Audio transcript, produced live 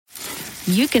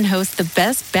you can host the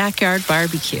best backyard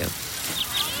barbecue.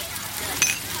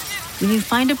 When you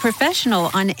find a professional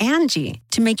on Angie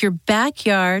to make your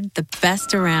backyard the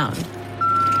best around.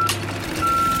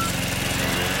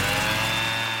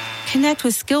 Connect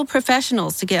with skilled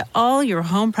professionals to get all your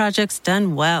home projects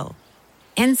done well.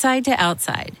 Inside to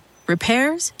outside,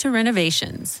 repairs to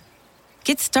renovations.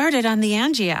 Get started on the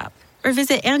Angie app or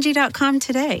visit Angie.com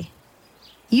today.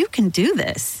 You can do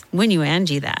this when you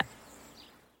Angie that.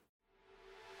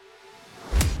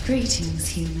 Greetings,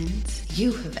 humans.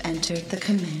 You have entered the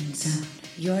Command Zone,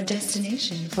 your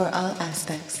destination for all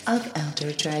aspects of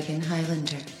Elder Dragon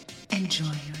Highlander. Enjoy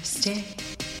your stay.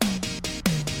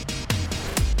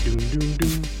 Doom doom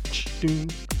doom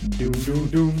doom doom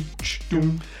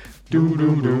doom doom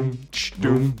doom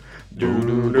doom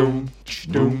doom doom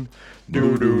doom doom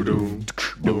doom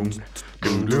doom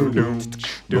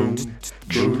doom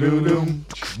doom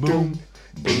doom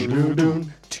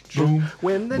doom doom.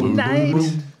 When the night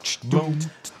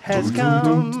has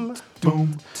come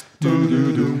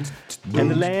and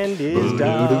the land is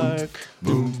dark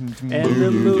and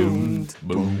the moon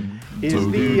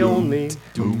is the only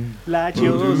light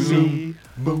you'll see.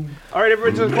 All right,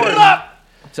 everybody to the corner.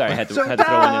 Sorry, I had to So throw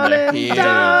one in there.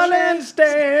 darling,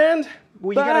 stand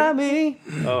by me.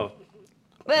 Oh.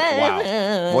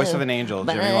 Wow. Voice of an angel,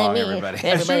 Jimmy Wong, everybody.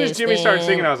 As soon as Jimmy started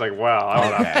singing, I was like, wow, I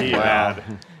don't have to eat that.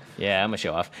 Yeah, I'm a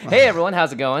show off. Hey, everyone,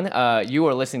 how's it going? You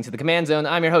are listening to The Command Zone.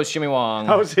 I'm your host, Jimmy Wong.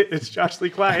 How's it? It's Josh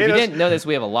Lee Clyde. If you didn't notice,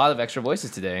 we have a lot of extra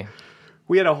voices today.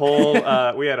 We had a whole,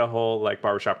 like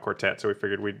barbershop quartet, so we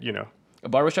figured we'd, A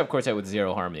barbershop quartet with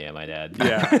zero harmony, I might add.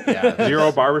 yeah,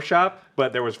 zero barbershop,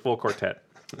 but there was full quartet.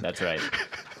 That's right.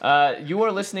 You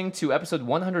are listening to episode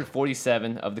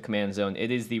 147 of The Command Zone.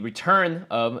 It is the return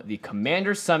of the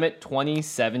Commander Summit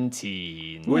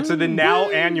 2017. It's the now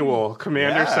annual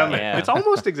Commander Summit. Yeah. It's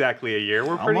almost exactly a year.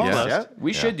 We're pretty Almost, close. yeah.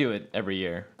 We should do it every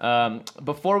year.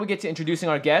 Before we get to introducing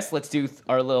our guests, let's do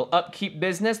our little upkeep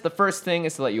business. The first thing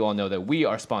is to let you all know that we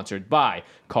are sponsored by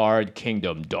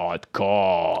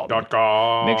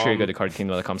CardKingdom.com. Make sure you go to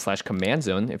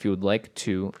CardKingdom.com/CommandZone if you would like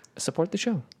to support the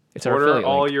show. It's our Order affiliate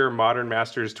all link. your Modern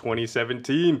Masters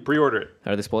 2017. Pre-order it.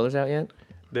 Are the spoilers out yet?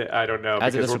 I don't know.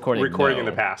 As of because this we're recording in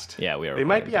no. the past. Yeah, we are. They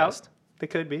might recording be in the out. past. They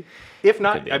could be. If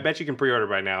not, Could be. I bet you can pre-order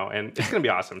by now, and it's going to be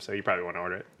awesome, so you probably want to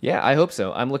order it. Yeah, I hope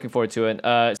so. I'm looking forward to it.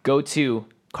 Go to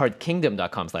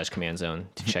cardkingdom.com/CommandZone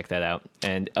to check that out.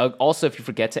 And also, if you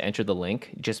forget to enter the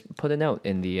link, just put a note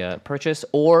in the purchase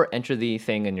or enter the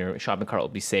thing in your shopping cart. It will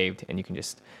be saved, and you can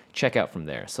just check out from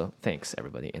there. So thanks,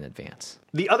 everybody, in advance.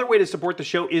 The other way to support the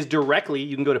show is directly.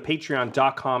 You can go to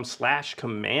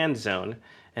patreon.com/CommandZone,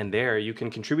 and there you can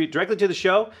contribute directly to the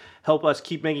show, help us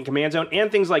keep making Command Zone,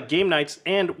 and things like game nights.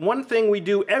 And one thing we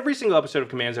do every single episode of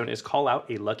Command Zone is call out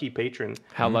a lucky patron.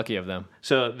 How lucky of them.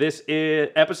 So this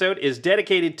episode is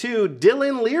dedicated to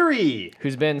Dylan Leary.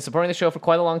 Who's been supporting the show for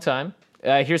quite a long time.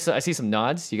 I see some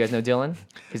nods. You guys know Dylan?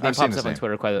 His name I've seen pops his up on name.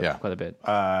 Twitter quite a bit.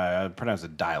 I pronounce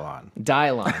it Dylon.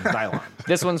 Dylon. Dylon.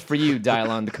 This one's for you,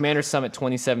 Dylon. The Commander Summit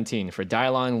 2017 for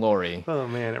Dylon Lori. Oh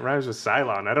man, it rhymes with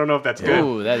Cylon. I don't know if that's good.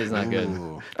 Ooh, that is not good.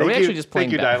 Ooh. Are we actually just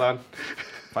playing Thank you, Dylon.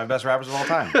 5 best rappers of all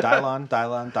time. Dylon,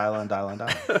 Dylon, Dylon, Dylon,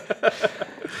 Dylon.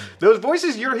 Those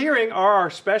voices you're hearing are our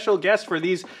special guests for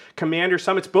these Commander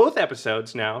Summits, both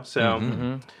episodes now.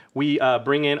 So we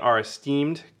bring in our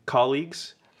esteemed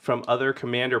colleagues from other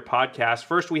Commander podcasts.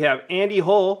 First, we have Andy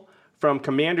Hull from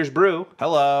Commander's Brew.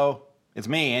 Hello. It's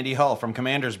me, Andy Hull from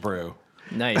Commander's Brew.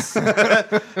 Nice.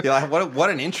 Yeah, what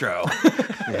an intro.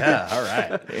 Yeah, all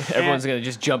right. Everyone's going to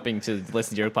just jumping to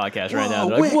listen to your podcast right now.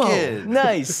 Whoa, They're like, wicked. whoa,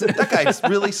 nice. That guy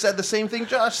really said the same thing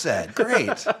Josh said.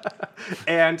 Great.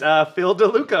 And Phil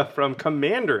DeLuca from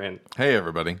Commanderin. Hey,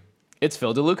 everybody. It's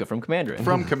Phil DeLuca from Commanderin.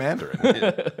 From Commanderin.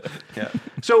 Yeah.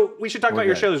 So we should talk about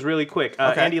your good. shows really quick.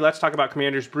 Okay. Andy, let's talk about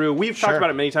Commander's Brew. We've talked Sure. about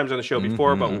it many times on the show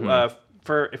before, but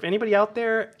for if anybody out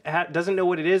there doesn't know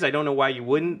what it is, I don't know why you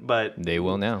wouldn't, but They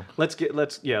will now. let's give them a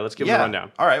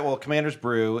rundown. All right. Well, Commander's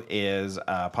Brew is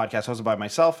a podcast hosted by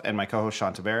myself and my co-host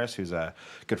Sean Tavares, who's a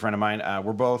good friend of mine.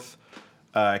 We're both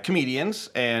comedians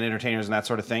and entertainers and that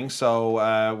sort of thing.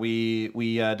 So we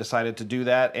decided to do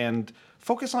that and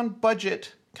focus on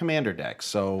budget Commander decks.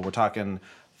 So we're talking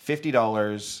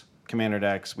 $50 Commander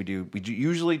decks. We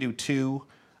usually do 2.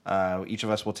 Each of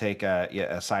us will take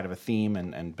a side of a theme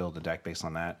and build a deck based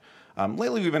on that.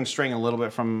 Lately, we've been straying a little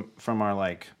bit from our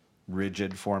like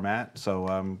rigid format.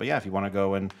 So, but yeah, if you want to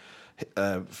go and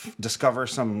discover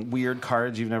some weird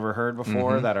cards you've never heard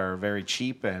before that are very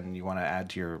cheap, and you want to add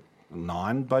to your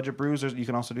non-budget brews, you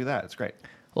can also do that. It's great.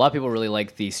 A lot of people really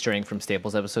like the Straying from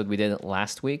Staples episode we did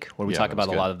last week, where we Yeah, talk that was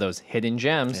about a good. lot of those hidden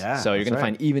gems. Yeah, so you're that's going to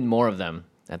right. find even more of them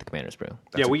at the Commander's Brew.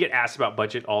 We get asked about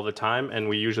budget all the time, and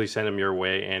we usually send them your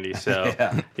way, Andy. So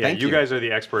Thank you you. guys are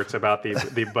the experts about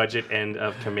the budget end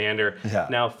of Commander. Yeah.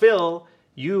 Now, Phil,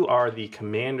 you are the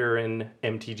Commanderin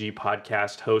MTG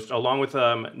podcast host, along with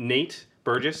Nate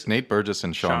Burgess. Nate Burgess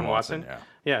and Sean Watson.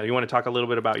 Yeah, you want to talk a little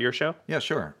bit about your show? Yeah,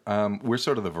 sure. We're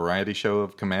sort of the variety show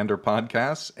of Commander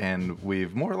podcasts, and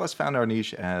we've more or less found our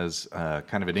niche as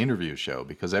kind of an interview show,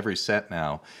 because every set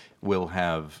now will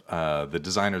have the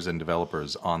designers and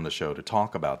developers on the show to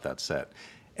talk about that set.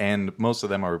 And most of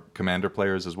them are Commander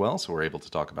players as well, so we're able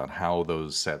to talk about how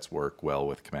those sets work well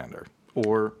with Commander,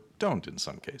 or don't in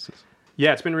some cases.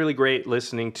 Yeah, it's been really great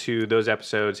listening to those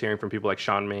episodes, hearing from people like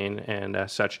Sean Main and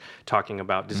such, talking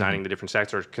about designing the different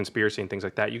sets or conspiracy and things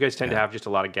like that. You guys tend to have just a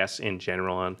lot of guests in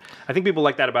general, and I think people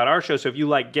like that about our show. So if you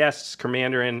like guests,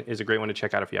 Commanderin is a great one to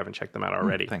check out if you haven't checked them out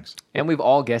already. Thanks. And we've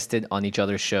all guested on each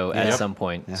other's show at some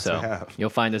point. Yes, so we have. you'll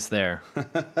find us there.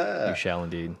 You shall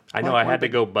indeed. I know I had to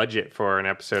go budget for an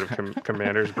episode of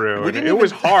Commander's Brew. And it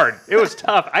was hard. It was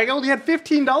tough. I only had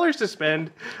 $15 to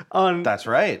spend on... That's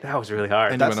right. That was really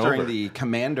hard. And That's went during over. the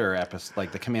Commander episode,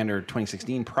 like the Commander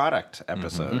 2016 product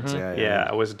episodes. Yeah,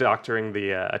 I was doctoring the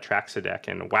Atraxa deck,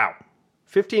 and wow,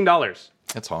 $15.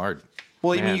 It's hard.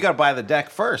 Well, I mean, you got to buy the deck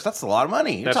first. That's a lot of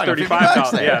money. You're That's talking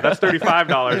 $35. there. Yeah, that's $35, You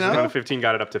know? and then the 15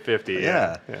 got it up to 50.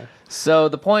 Yeah. So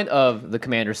the point of the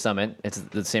Commander Summit, it's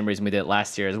the same reason we did it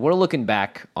last year, is we're looking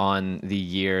back on the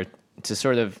year to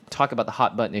sort of talk about the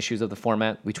hot button issues of the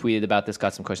format. We tweeted about this,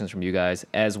 got some questions from you guys,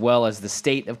 as well as the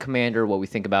state of Commander, what we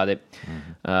think about it.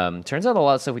 Turns out a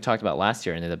lot of stuff we talked about last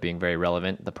year ended up being very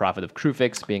relevant. The profit of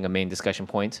Crewfix being a main discussion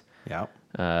point. Yeah.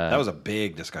 That was a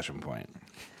big discussion point.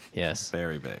 Yes.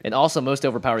 Very big. And also most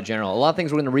overpowered general. A lot of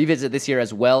things we're going to revisit this year,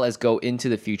 as well as go into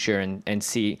the future and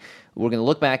see. We're going to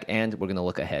look back and we're going to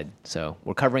look ahead. So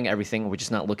we're covering everything. We're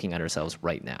just not looking at ourselves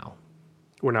right now.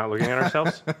 We're not looking at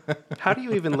ourselves? How do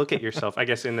you even look at yourself? I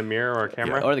guess in the mirror or a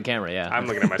camera? Or the camera, yeah. I'm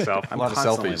looking at myself. A lot of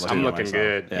constantly selfies. looking I'm at looking myself.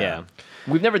 good. Yeah.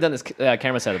 We've never done this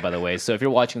camera setup, by the way. So if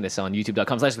you're watching this on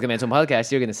youtube.com/the Command Zone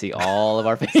podcast, you're going to see all of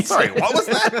our faces. Sorry, what was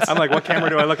that? I'm like, what camera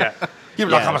do I look at?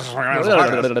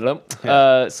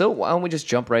 So why don't we just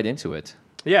jump right into it?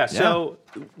 Yeah, so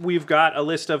we've got a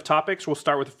list of topics. We'll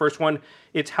start with the first one.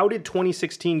 It's how did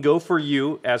 2016 go for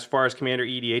you as far as Commander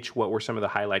EDH? What were some of the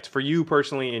highlights for you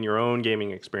personally in your own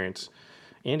gaming experience?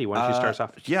 Andy, why don't you start us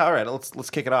off? Yeah, all right. Let's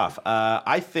kick it off.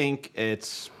 I think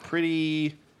it's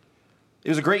pretty. It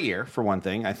was a great year for one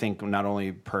thing. I think not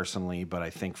only personally, but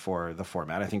I think for the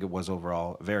format. I think it was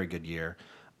overall a very good year.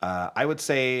 I would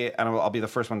say, and I'll be the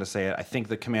first one to say it. I think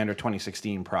the Commander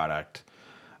 2016 product,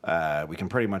 we can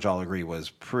pretty much all agree,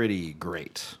 was pretty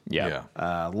great. Yeah.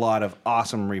 A lot of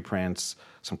awesome reprints,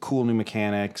 some cool new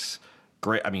mechanics.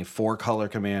 Great. I mean, 4-color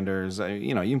commanders.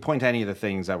 You can point to any of the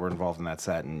things that were involved in that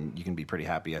set, and you can be pretty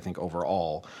happy. I think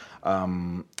overall,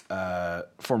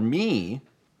 for me,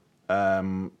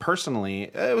 personally,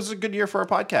 it was a good year for our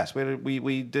podcast.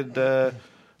 We did.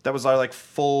 That was our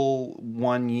full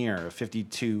 1 year,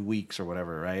 52 weeks or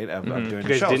whatever, right? Of doing You the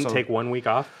guys show. didn't So- take 1 week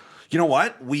off? You know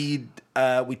what? We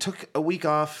took a week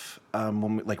off right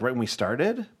when we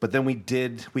started, but then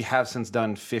we have since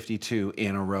done 52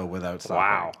 in a row without stopping.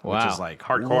 Wow. Which Wow. is like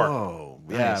Hardcore. Whoa.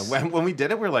 Nice. Yeah. When we did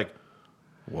it, we were like,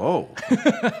 whoa.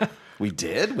 We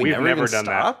did? We've never never even done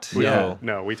stopped? that. We- Yeah.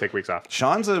 No, we take weeks off.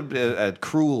 Sean's a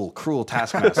cruel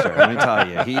taskmaster, let me tell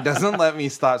you. He doesn't let me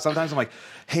stop. Sometimes I'm like,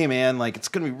 hey, man, it's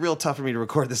going to be real tough for me to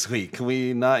record this week. Can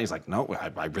we not? He's like, no,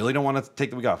 I really don't want to take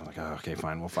the week off. I'm like, oh, okay,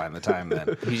 fine. We'll find the time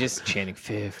then. He's just chanting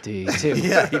 52.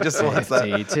 Yeah, he just wants that.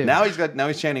 52. Now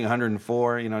he's chanting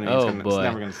 104. You know what I mean? Oh, It's boy.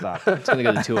 never going to stop. It's going to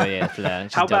go to 2A after that.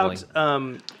 It's How just about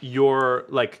doubling. your,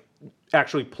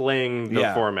 actually playing the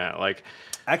Yeah. format?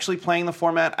 Actually playing the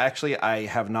format, I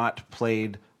have not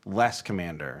played less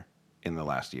Commander in the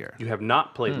last year. You have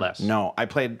not played less. No, I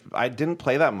didn't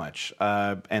play that much,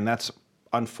 and that's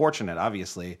unfortunate,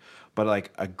 obviously.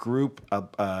 But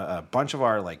a bunch of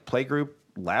our play group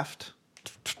left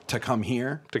to come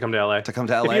here. To come to LA. To come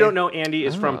to LA. If you don't know, Andy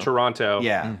is from Toronto.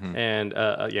 Yeah. And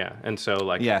and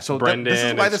so Yeah, so Brendan this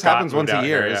is why and this Scott happens once moved a out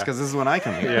year. here, Is yeah. because this is when I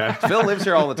come here. Yeah. Phil lives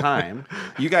here all the time.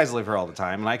 You guys live here all the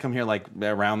time, and I come here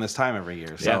around this time every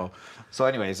year. So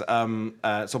anyways, so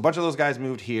a bunch of those guys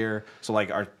moved here. So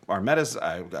our metas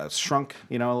shrunk,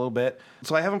 a little bit.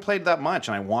 So I haven't played that much,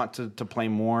 and I want to play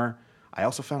more. I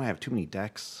also found I have too many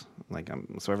decks.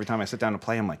 So every time I sit down to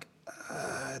play, I'm like,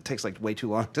 it takes like way too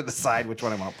long to decide which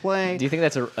one I want to play. Do you think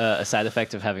that's a side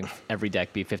effect of having every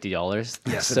deck be $50?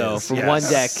 Yes, it so is. for Yes. one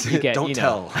deck, you get don't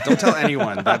tell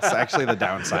anyone. That's actually the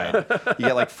downside. You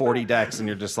get like 40 decks, and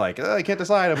you're just like, I can't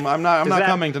decide. I'm not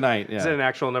coming tonight. Yeah. Is it an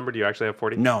actual number? Do you actually have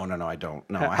 40? No, I don't.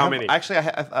 No, How many? Actually, I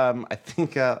have. I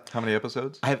think. How many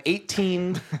episodes? I have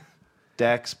 18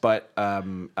 decks, but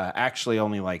actually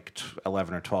only like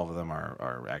 11 or 12 of them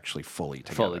are actually fully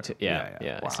together.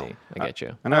 Yeah, Wow. I see. I get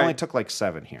you. And I only took like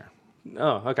 7 here.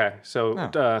 Oh, okay. So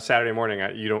Saturday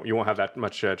morning, you won't have that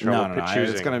much trouble No,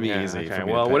 choosing. it's going to be easy. Okay. For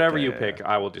me Well, to pick. whatever you pick,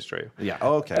 I will destroy you. Yeah.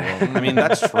 Oh, okay. Well, I mean,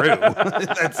 that's true.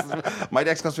 My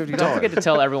deck's costs $50. Don't forget to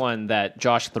tell everyone that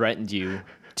Josh threatened you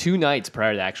 2 nights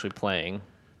prior to actually playing.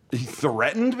 He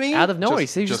threatened me Out of nowhere, he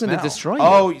said he was just just going now. to destroy you.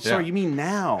 Oh, sorry. You mean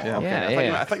now? Yeah. Okay.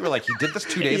 Yeah, I thought you were like, he did this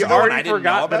 2 days You ago. and I already didn't know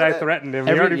forgot that about I it? threatened him.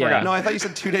 You already yeah. forgot. No, I thought you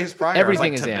said 2 days prior. Everything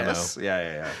I was is like, ammo.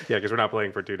 Yeah. Yeah, because we're not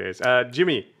playing for 2 days.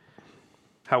 Jimmy,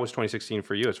 how was 2016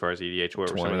 for you as far as EDH?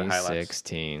 What were some of the highlights?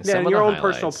 2016. Yeah, Some and of your the own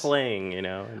highlights. personal playing, you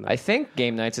know. And I think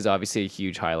Game Nights is obviously a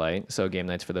huge highlight. So Game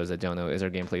Nights, for those that don't know, is our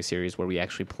gameplay series where we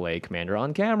actually play Commander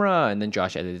on camera, and then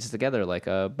Josh edits together like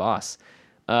a boss.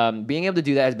 Being able to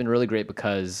do that has been really great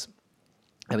because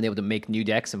I've been able to make new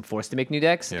decks. I'm forced to make new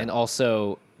decks, and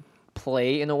also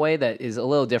play in a way that is a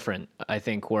little different, I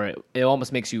think, where it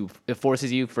almost makes you, it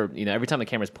forces you for, every time the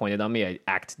camera's pointed on me, I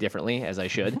act differently, as I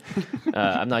should.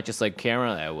 I'm not just like,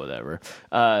 camera, whatever.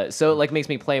 So it like makes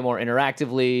me play more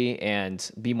interactively and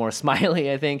be more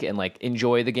smiley, I think, and like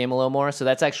enjoy the game a little more. So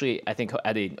that's actually, I think,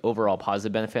 had an overall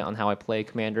positive benefit on how I play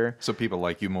Commander. So people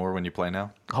like you more when you play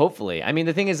now? Hopefully. I mean,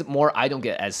 the thing is, I don't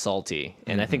get as salty,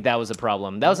 and I think that was a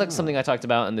problem. That was like something I talked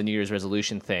about in the New Year's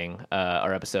resolution thing,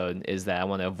 our episode, is that I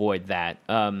want to avoid that.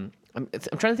 I'm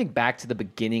trying to think back to the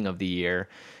beginning of the year.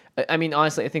 I mean,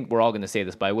 honestly, I think we're all going to say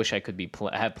this, but I wish I could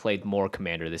have played more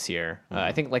Commander this year.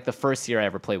 I think like the first year I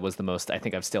ever played was the most I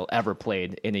think I've still ever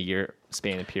played in a year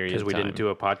span of period. because we didn't do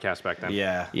a podcast back then.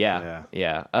 Yeah.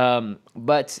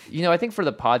 But I think for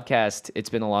the podcast, it's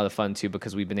been a lot of fun too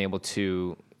because we've been able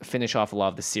to finish off a lot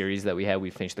of the series that we had. We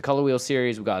finished the Color Wheel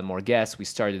series. We got more guests. We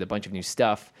started a bunch of new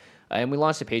stuff. And we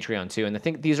launched a Patreon too. And I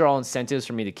think these are all incentives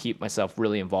for me to keep myself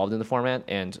really involved in the format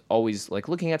and always like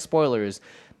looking at spoilers,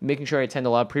 making sure I attend a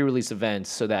lot of pre-release events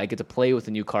so that I get to play with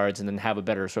the new cards and then have a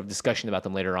better sort of discussion about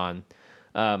them later on.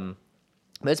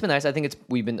 But it's been nice. I think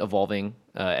we've been evolving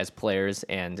as players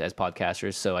and as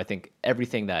podcasters. So I think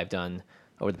everything that I've done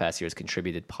over the past year has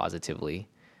contributed positively.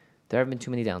 There haven't been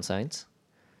too many downsides.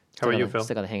 How about you, Phil?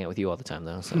 Still got to hang out with you all the time,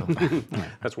 though. So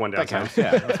That's one downside.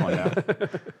 Yeah, that's one down.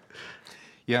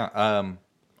 Yeah,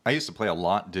 I used to play a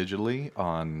lot digitally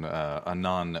on a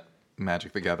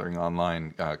non-Magic the Gathering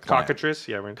online client. Cockatrice?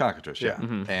 Yeah, right. Cockatrice, yeah.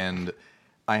 And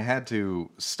I had to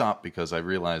stop because I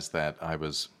realized that I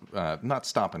was, not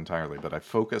stop entirely, but I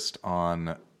focused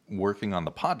on working on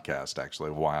the podcast,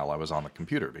 actually, while I was on the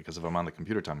computer. Because if I'm on the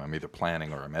computer time, I'm either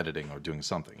planning or I'm editing or doing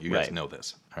something. You guys know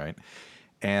this, all right?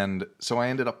 And so I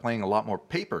ended up playing a lot more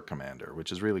paper Commander,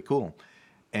 which is really cool.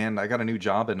 And I got a new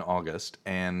job in August,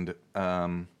 and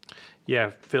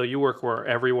Yeah, Phil, you work where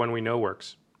everyone we know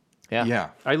works. yeah.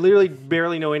 I literally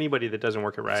barely know anybody that doesn't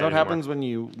work at Riot So what anymore. happens when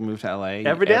you move to LA?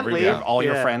 Evidently, all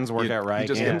your yeah. friends work at Riot. you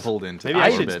just Games. get pulled into Maybe the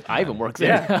I orbit. I even work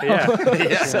there. Yeah.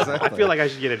 exactly. I feel like I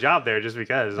should get a job there just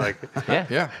because. Like,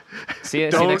 Yeah. See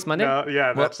you don't- next Monday. No,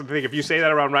 yeah, that's the thing. If you say that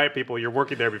around Riot people, you're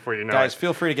working there before you know Guys, it.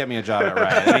 feel free to get me a job at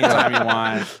Riot anytime you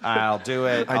want. I'll do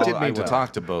it. I did mean to will.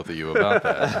 talk to both of you about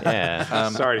that. Yeah.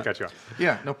 Sorry to cut you off.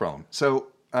 Yeah, no problem. So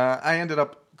I ended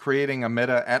up creating a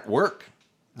meta at work.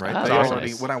 Right? Oh, They that's already,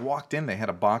 nice. when I walked in, they had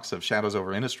a box of Shadows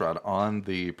over Innistrad on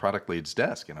the product lead's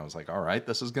desk, and I was like, all right,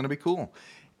 this is going to be cool.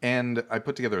 And I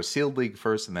put together a sealed league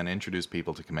first and then introduced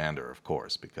people to Commander, of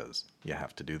course, because you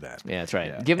have to do that. Yeah, that's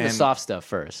right. Give them the And- soft stuff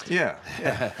first. Yeah.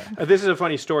 This is a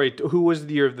funny story. Who was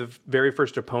the very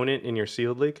first opponent in your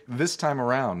sealed league? This time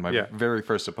around, my Yeah. very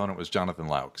first opponent was Jonathan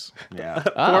Laux. Yeah.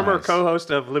 Former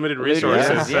co-host of Limited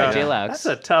Resources. Yeah, Jay Laux. That's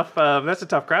a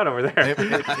tough crowd over there.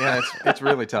 It's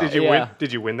really tough. Did you Yeah. win?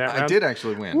 Did you win that round? I did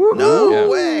actually win. No Yeah.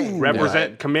 way.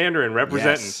 Represent Commanderin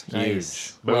representing. Yes.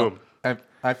 Nice. Boom. Well,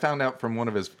 I found out from one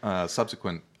of his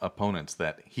subsequent opponents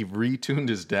that he retuned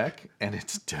his deck, and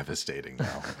it's devastating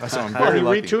now. So I'm Well, very he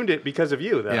lucky. retuned it because of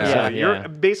you, though. Yeah. So Yeah, you're yeah.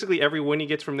 basically every win he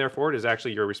gets from there forward is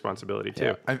actually your responsibility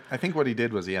too. I think what he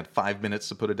did was he had 5 minutes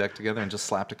to put a deck together and just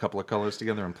slapped a couple of colors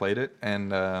together and played it.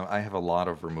 And I have a lot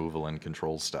of removal and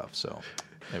control stuff, so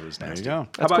it was There nasty. you go. How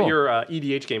That's about cool. your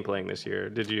EDH game playing this year?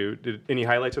 Did any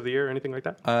highlights of the year or anything like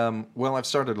that? Well, I've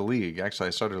started a league. Actually, I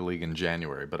started a league in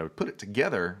January, but I put it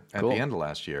together at Cool. the end of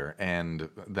last year, and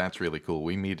that's really cool.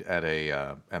 We meet at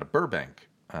a Burbank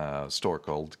store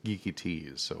called Geeky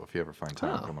Teas. So if you ever find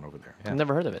time, come on over there. I've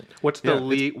never heard of it. What's the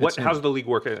league? How's the league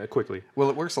work quickly? Well,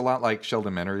 it works a lot like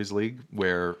Sheldon Menery's league,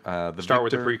 where the Start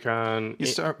with the victor- pre-con. We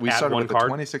started with the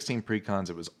 2016 pre-cons.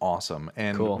 It was awesome.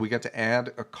 And we got to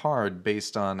add a card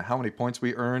based on how many points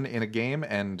we earn in a game,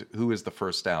 and who is the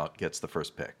first out gets the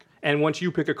first pick. And once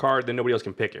you pick a card, then nobody else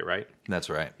can pick it, right? That's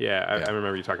right. Yeah, I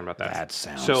remember you talking about that. That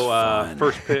sounds fun.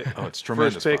 First pick. Oh, it's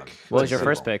tremendous First pick. fun. What was your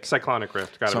first pick? Cyclonic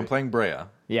Rift. Gotta So I'm be. playing Brea.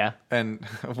 Yeah. And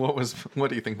what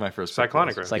do you think my first pick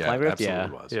Cyclonic was? Rift. Cyclonic Rift,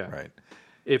 absolutely yeah. was. Yeah. Right.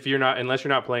 Unless you're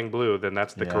not playing blue, then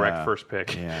that's the correct first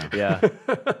pick. Yeah.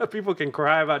 Yeah. People can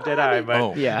cry about Deadeye, but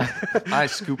Oh, Yeah. I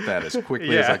scooped that as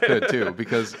quickly as I could too,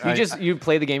 because You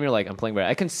play the game, you're like, I'm playing Brad.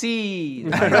 I can see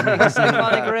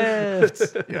Cyclonic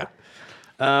Rift. yeah.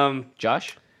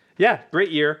 Josh? yeah,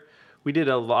 great year. We did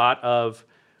a lot of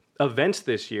events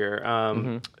this year.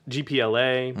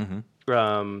 GPLA.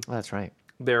 Oh, that's right.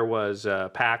 There was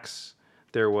PAX.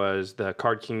 There was the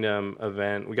Card Kingdom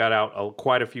event. We got out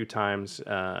quite a few times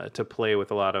to play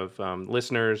with a lot of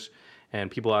listeners and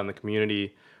people out in the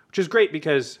community, which is great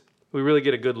because we really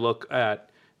get a good look at,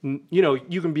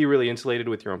 you can be really insulated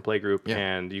with your own play group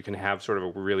and you can have sort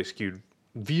of a really skewed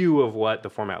view of what the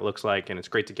format looks like. And it's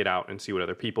great to get out and see what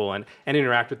other people and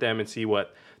interact with them and see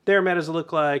what their metas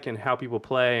look like and how people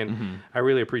play. And I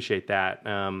really appreciate that.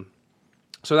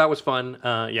 So that was fun.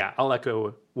 I'll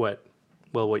echo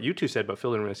what you two said, but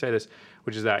Phil didn't really say this,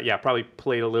 which is that, probably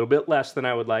played a little bit less than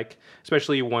I would like,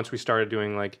 especially once we started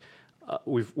doing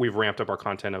we've ramped up our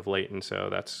content of late, and so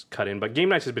that's cut in. But Game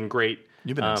Nights has been great.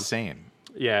 You've been insane.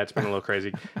 Yeah, it's been a little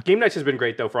crazy. Game Nights has been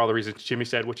great, though, for all the reasons Jimmy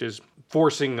said, which is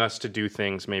forcing us to do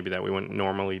things maybe that we wouldn't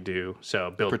normally do.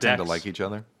 So Pretend decks, to like each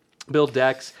other. build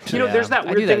decks. There's that I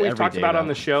weird do that thing we've every talked day, about though. on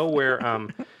the show where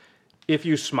if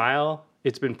you smile,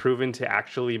 it's been proven to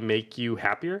actually make you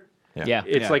happier. Yeah.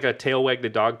 It's like a tail wag the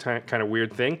dog kind of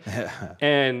weird thing.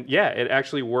 And it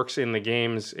actually works in the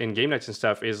games, in game nights and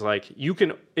stuff, is like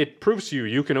it proves to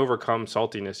you can overcome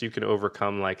saltiness. You can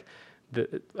overcome like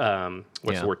the, the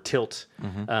word, tilt.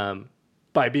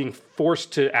 By being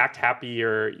forced to act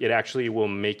happier, it actually will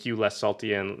make you less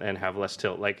salty and have less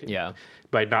tilt.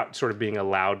 By not sort of being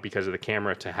allowed because of the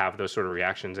camera to have those sort of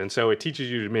reactions. And so it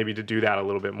teaches you maybe to do that a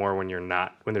little bit more when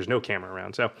there's no camera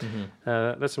around. So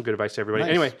that's some good advice to everybody. Nice.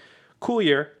 Anyway, cool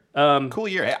year. Cool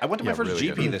year. I went to my first really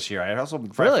GP good. this year. I also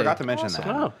Really? forgot to mention that.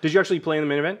 Oh, did you actually play in the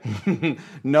main event?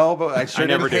 No, but I sure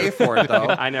never didn't do. pay for it, though.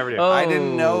 I never did. I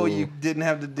didn't know you didn't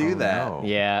have to do that. no.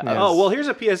 Yeah. Oh, well, here's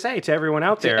a PSA to everyone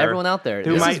out there. Everyone out there.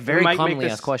 who This might- is who very might make commonly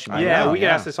this- asked question. Yeah, know, we get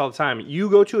yeah. asked this all the time. You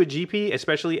go to a GP,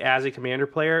 especially as a Commander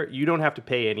player, you don't have to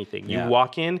pay anything. You Yeah.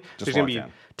 walk in, there's going to be walk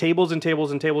in. tables and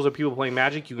tables and tables of people playing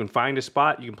Magic. You can find a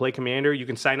spot. You can play Commander. You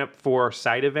can sign up for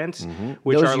side events,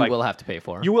 which Those are you like will have to pay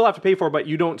for. you will have to pay for, but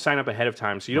you don't sign up ahead of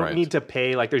time. So you don't Right. need to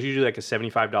pay, there's usually a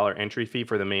 $75 entry fee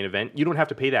for the main event. You don't have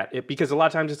to pay that because a lot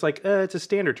of times it's it's a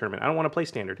standard tournament. I don't want to play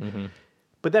standard.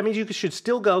 But that means you should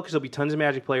still go because there'll be tons of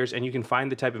Magic players and you can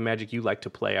find the type of Magic you like to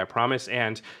play, I promise.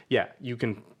 And you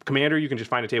can, Commander, you can just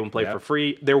find a table and play for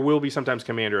free. There will be sometimes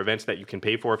Commander events that you can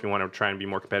pay for if you want to try and be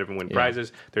more competitive and win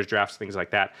prizes. There's drafts, things like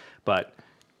that. But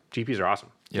GPs are awesome.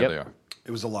 Yeah, Yep. they are.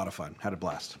 It was a lot of fun. Had a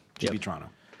blast. GP Toronto.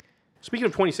 Speaking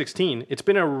of 2016, it's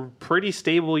been a pretty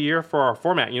stable year for our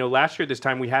format. Last year at this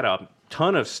time we had a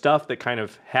ton of stuff that kind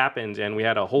of happened, and we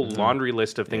had a whole laundry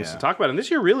list of things to talk about. And this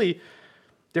year, really,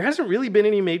 there hasn't really been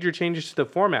any major changes to the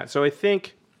format. So I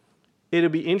think it'll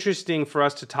be interesting for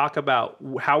us to talk about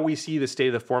how we see the state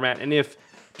of the format, and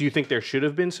do you think there should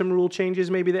have been some rule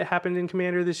changes maybe that happened in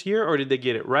Commander this year, or did they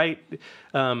get it right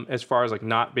as far as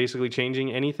not basically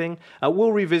changing anything?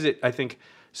 We'll revisit, I think,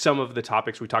 some of the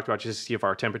topics we talked about just to see if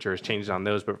our temperature has changed on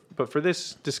those. But for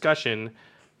this discussion,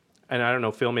 and I don't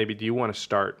know, Phil, maybe do you want to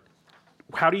start?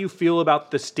 How do you feel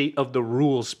about the state of the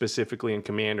rules specifically in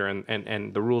Commander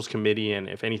and the rules committee, and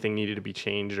if anything needed to be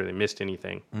changed or they missed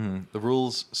anything? The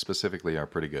rules specifically are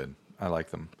pretty good. I like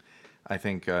them. I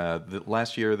think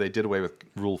last year they did away with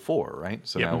Rule 4, right?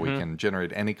 So now we can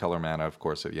generate any color mana. Of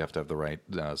course, you have to have the right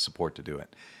support to do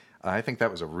it. I think that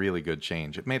was a really good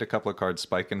change. It made a couple of cards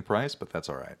spike in price, but that's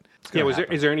all right.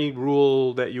 Is there any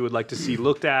rule that you would like to see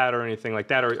looked at or anything like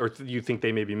that? Or do you think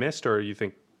they may be missed, or you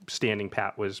think standing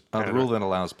pat was The rule that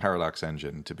allows Paradox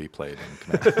Engine to be played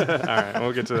in Commander. all right,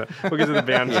 we'll get to the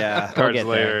band cards get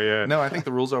later. there. Yeah. No, I think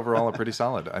the rules overall are pretty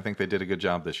solid. I think they did a good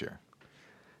job this year.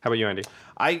 How about you, Andy?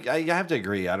 I have to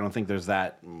agree. I don't think there's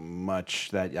that much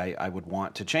that I would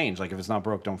want to change. If it's not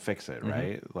broke, don't fix it,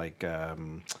 right?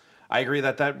 I agree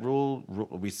that rule,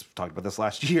 we talked about this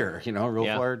last year, Rule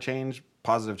 4 change,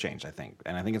 positive change, I think.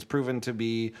 And I think it's proven to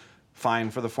be fine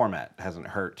for the format. It hasn't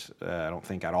hurt, I don't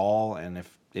think, at all. And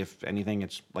if anything,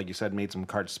 it's like you said, made some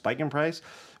cards spike in price,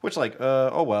 which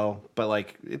oh well. But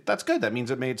like that's good. That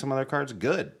means it made some other cards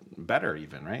good, better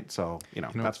even, right? So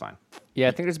that's fine. Yeah,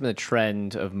 I think there's been a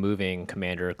trend of moving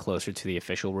Commander closer to the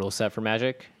official rule set for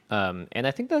Magic. And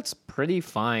I think that's pretty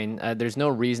fine. There's no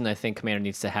reason I think Commander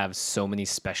needs to have so many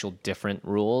special different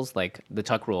rules. Like the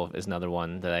Tuck rule is another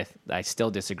one that I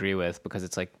still disagree with because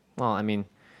it's like, well, I mean,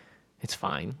 it's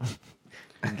fine.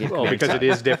 Because it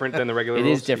is different than the regular rules?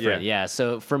 It is different, yeah.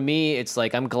 So for me, it's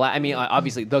like I'm glad. I mean,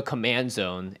 obviously, the command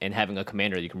zone and having a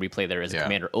commander you can replay there is a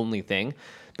commander-only thing.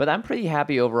 But I'm pretty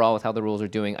happy overall with how the rules are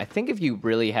doing. I think if you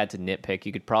really had to nitpick,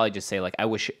 you could probably just say, like, I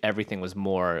wish everything was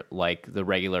more like the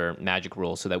regular Magic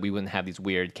rules so that we wouldn't have these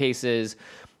weird cases.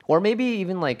 Or maybe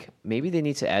even, like, maybe they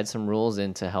need to add some rules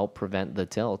in to help prevent the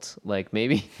tilt. Like,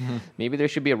 maybe there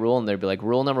should be a rule in there. Be like,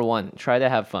 rule number 1, try to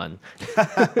have fun.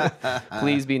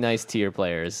 Please be nice to your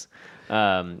players.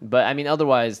 But, I mean,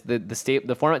 otherwise,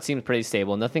 the format seems pretty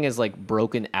stable. Nothing is, like,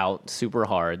 broken out super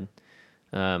hard.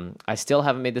 I still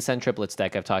haven't made the Send Triplets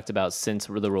deck I've talked about since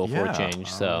the Rule 4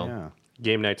 change.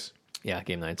 Game nights. Yeah,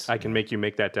 game nights. I can make you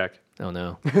make that deck. Oh,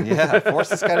 no. Yeah, force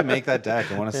this guy to make that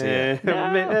deck. I want to see it.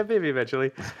 Maybe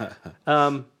eventually.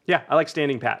 I like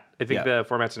standing pat. I think the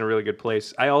format's in a really good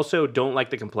place. I also don't like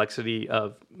the complexity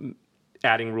of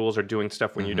adding rules or doing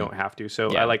stuff when you don't have to.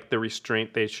 So I like the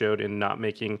restraint they showed in not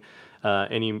making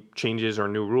any changes or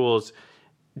new rules.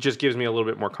 Just gives me a little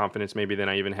bit more confidence maybe than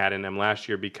I even had in them last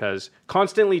year, because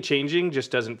constantly changing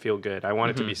just doesn't feel good. I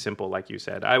want it to be simple, like you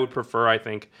said. I would prefer, I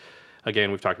think,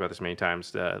 again, we've talked about this many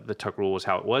times, the Tuck rule was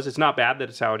how it was. It's not bad that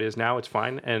it's how it is now. It's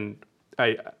fine.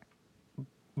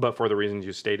 But for the reasons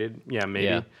you stated,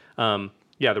 maybe.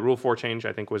 Yeah. The Rule 4 change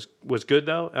I think was good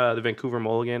though. The Vancouver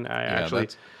Mulligan, I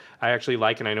actually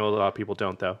like, and I know a lot of people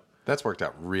don't though. That's worked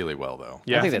out really well though.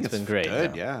 Yeah, I think that's been great.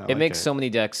 Good, yeah. It makes so many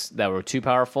decks that were too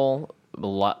powerful a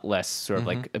lot less sort of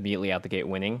like immediately out the gate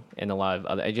winning, and a lot of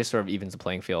other, it just sort of evens the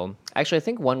playing field. Actually, I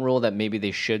think one rule that maybe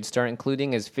they should start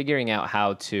including is figuring out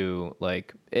how to,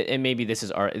 like, and maybe this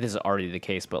is already the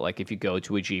case, but like if you go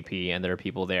to a GP and there are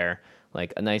people there,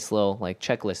 like a nice little like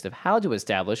checklist of how to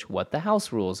establish what the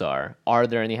house rules are. Are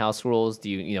there any house rules? Do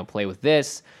you play with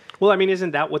this? Well, I mean, isn't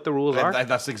that what the rules are?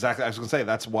 That's exactly. I was going to say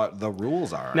that's what the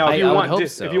rules are. Now, if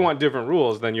you want different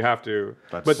rules, then you have to.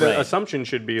 But the assumption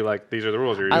should be like these are the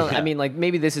rules. I mean, like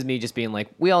maybe this is me just being like,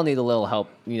 we all need a little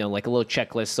help, like a little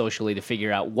checklist socially to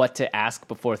figure out what to ask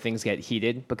before things get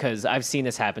heated. Because I've seen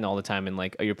this happen all the time. And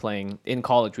like, you're playing in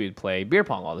college, we would play beer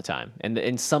pong all the time,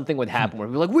 and something would happen where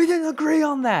we'd be like, we didn't agree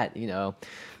on that,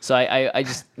 So I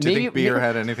just do you think beer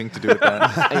had anything to do with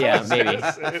that? Yeah, maybe.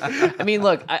 I mean,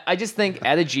 look, I just think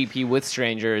at a GP with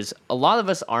strangers, a lot of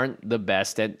us aren't the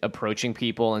best at approaching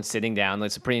people and sitting down.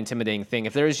 That's a pretty intimidating thing.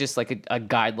 If there is just like a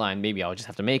guideline, maybe I'll just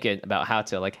have to make it about how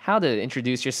to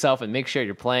introduce yourself and make sure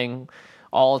you're playing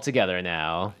all together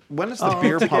now. When is the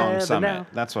beer pong summit? Now.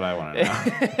 That's what I want to know.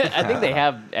 I think they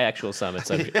have actual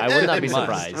summits. I would not be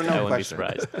surprised. I wouldn't be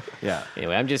surprised. Yeah.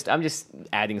 Anyway, I'm just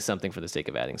adding something for the sake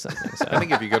of adding something. So. I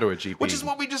think if you go to a GP, which is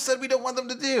what we just said we don't want them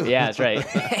to do. Yeah, that's right.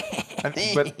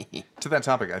 But to that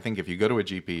topic, I think if you go to a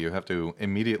GP, you have to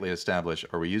immediately establish: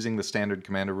 are we using the standard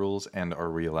commander rules, and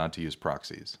are we allowed to use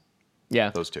proxies?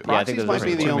 Yeah, those two. Yeah, I think those might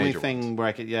be the only thing ones. where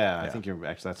I could. Yeah, I think you're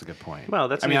actually. That's a good point. Well,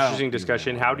 that's an interesting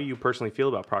discussion. How do you personally feel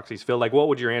about proxies, Phil? Like, what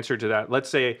would your answer to that? Let's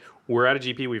say we're at a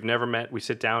GP, we've never met, we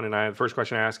sit down, and the first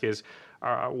question I ask is,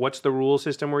 what's the rule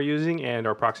system we're using, and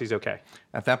are proxies okay?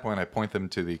 At that point, I point them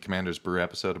to the Commander's Brew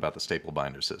episode about the staple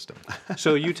binder system.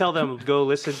 So you tell them, go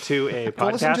listen to a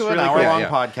podcast. Listen to an hour-long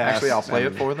podcast. Actually, I'll play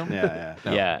it for them.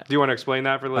 Yeah. Do you want to explain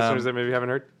that for the listeners that maybe haven't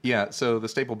heard? Yeah, so the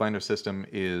staple binder system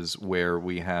is where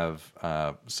we have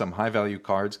some high-value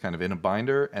cards kind of in a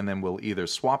binder, and then we'll either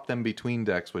swap them between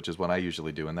decks, which is what I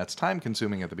usually do, and that's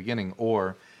time-consuming at the beginning,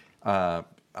 or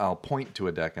I'll point to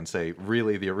a deck and say,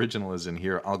 really, the original is in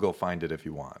here. I'll go find it if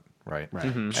you want, right?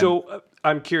 Mm-hmm. So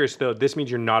I'm curious, though. This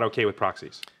means you're not okay with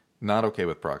proxies. Not okay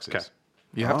with proxies. Okay.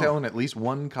 You have to own at least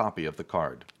one copy of the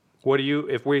card. What do you,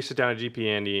 if we sit down at GP,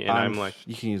 Andy, and I'm like...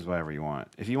 You can use whatever you want.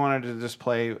 If you wanted to just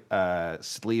play,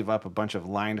 sleeve up a bunch of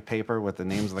lined paper with the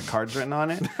names of the cards written on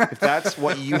it, if that's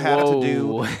what you have to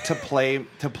do to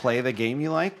play the game you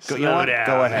like, go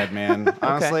ahead, man.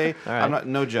 Honestly, right. I'm not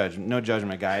no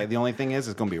judgment guy. The only thing is,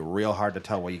 it's going to be real hard to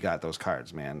tell what you got those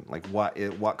cards, man. Like,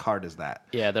 what card is that?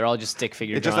 Yeah, they're all just stick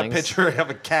figure It's drawings. just a picture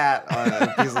of a cat on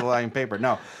a piece of lined paper.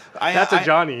 No. That's a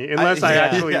Johnny, unless I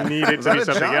actually need it to be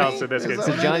something else. In this case. It's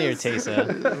a Johnny or Tesa.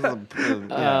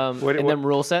 And then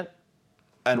rule set?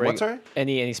 And what, sorry?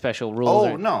 Any special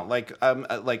rules? No.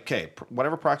 Okay,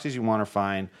 whatever proxies you want are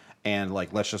fine. and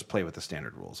like let's just play with the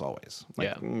standard rules always.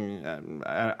 Like,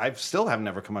 I still have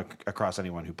never come across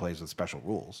anyone who plays with special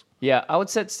rules. Yeah, I would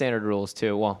set standard rules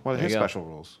too. Well, What are there his you go. special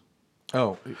rules?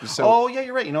 Oh, Oh yeah,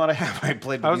 you're right. You know what I have? I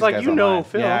played. With I was these like, guys you know online.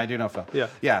 Phil. Yeah, I do know Phil.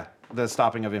 Yeah. The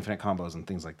stopping of infinite combos and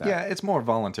things like that. Yeah, it's more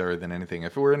voluntary than anything.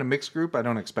 If we're in a mixed group, I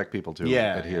don't expect people to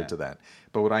adhere to that.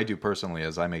 But what I do personally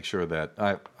is I make sure that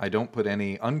I don't put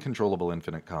any uncontrollable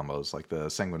infinite combos like the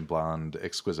Sanguine Blonde,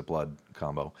 Exquisite Blood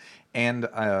combo. And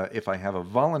if I have a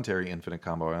voluntary infinite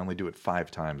combo, I only do it 5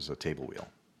 times a table wheel.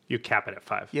 You cap it at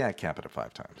 5. Yeah, I cap it at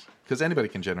 5 times. Because anybody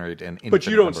can generate an infinite But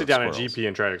you don't number sit of down at squirrels. GP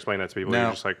and try to explain that to people. No.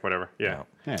 You're just like, whatever. Yeah. No.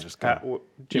 Yeah, just Jimmy,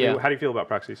 Yeah. how do you feel about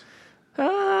proxies?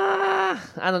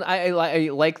 I don't. I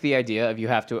like the idea of you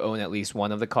have to own at least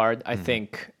one of the card. I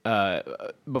think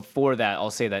before that,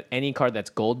 I'll say that any card that's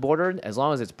gold bordered, as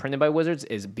long as it's printed by Wizards,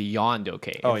 is beyond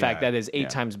okay. In fact, that is 8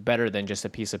 times better than just a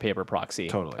piece of paper proxy.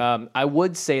 Totally. I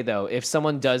would say though, if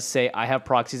someone does say I have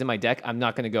proxies in my deck, I'm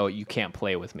not going to go. You can't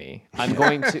play with me. I'm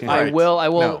going to. Right. I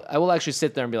will No. actually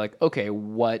sit there and be like, okay,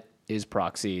 what is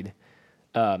proxied?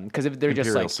 Because if they're just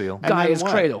Imperial like Seal. Gaia's And then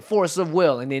what? Cradle, Force of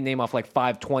Will, and they name off like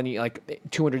 520, like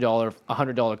 $200,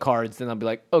 $100 cards, then I'll be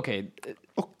like, okay,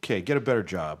 Okay, get a better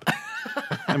job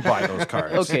and buy those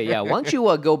cards. okay, yeah. Why don't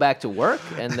you go back to work,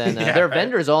 and then there are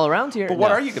vendors all around here. But what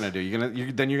No. are you gonna do?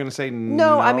 You're gonna say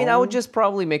No, I mean, I would just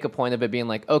probably make a point of it being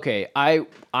like, okay,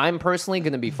 I'm personally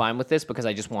going to be fine with this because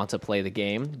I just want to play the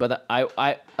game. But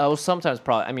I will sometimes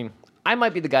probably, I mean, I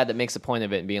might be the guy that makes a point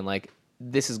of it and being like,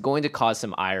 this is going to cause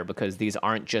some ire because these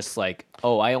aren't just like,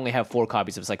 oh, I only have 4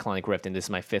 copies of Cyclonic Rift and this is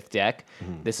my 5th deck.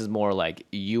 This is more like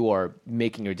you are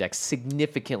making your deck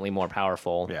significantly more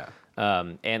powerful. Yeah.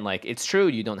 And like it's true,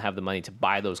 you don't have the money to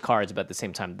buy those cards, but at the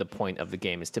same time, the point of the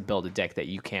game is to build a deck that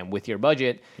you can with your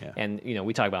budget. Yeah. And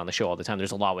we talk about on the show all the time.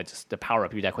 There's a lot of ways to power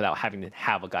up your deck without having to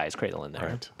have a Gaia's Cradle in there.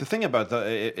 Right. The thing about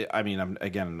I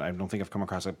don't think I've come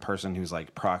across a person who's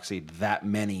like proxied that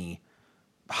many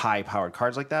high-powered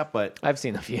cards like that, but I've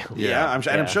seen a few. yeah, I'm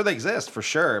Yeah. sure they exist for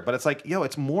sure. But it's like,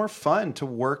 it's more fun to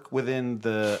work within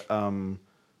the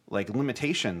like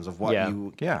limitations of what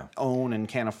you own and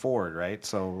can't afford, right?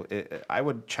 So I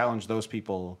would challenge those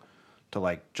people to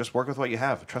like just work with what you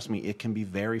have. Trust me, it can be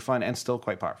very fun and still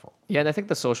quite powerful. Yeah, and I think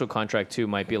the social contract too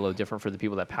might be a little different for the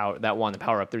people that want to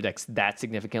power up their decks that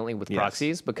significantly with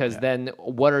proxies. Because then,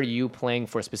 what are you playing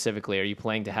for specifically? Are you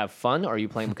playing to have fun, or are you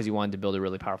playing because you wanted to build a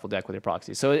really powerful deck with your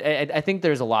proxies? So I think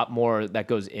there's a lot more that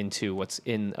goes into what's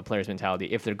in a player's mentality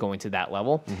if they're going to that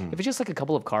level. If it's just like a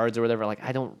couple of cards or whatever, like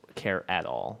I don't care at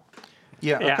all.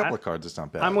 Yeah, Yeah, a couple of cards, it's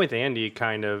not bad. I'm with Andy,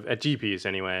 kind of at GPs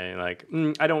anyway. Like,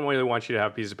 I don't really want you to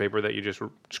have pieces of paper that you just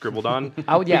scribbled on.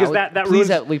 Because that please ruins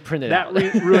that we print it out.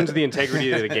 ruins the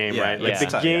integrity of the game, right? Like yeah.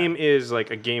 the game is like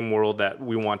a game world that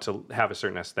we want to have a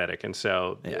certain aesthetic, and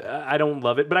so I don't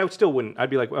love it, but I still wouldn't.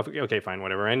 I'd be like, well, okay, fine,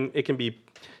 whatever, and it can be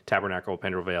Tabernacle,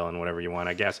 Pendrell Vale, and whatever you want,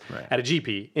 I guess. Right. At a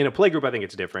GP, in a playgroup, I think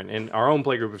it's different. In our own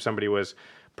playgroup, if somebody was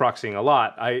proxying a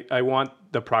lot, I want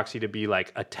the proxy to be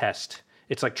like a test.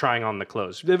 It's like trying on the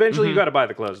clothes. Eventually, you got to buy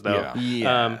the clothes,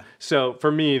 though. So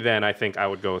for me, then I think I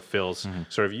would go with Phil's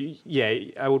sort of.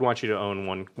 I would want you to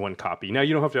own one copy. Now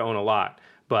you don't have to own a lot,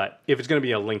 but if it's going to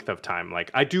be a length of time,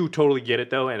 like I do totally get it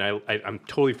though, and I'm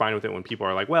totally fine with it when people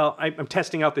are like, well, I'm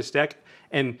testing out this deck,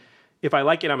 and if I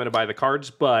like it, I'm going to buy the cards,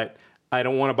 but I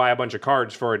don't want to buy a bunch of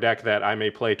cards for a deck that I may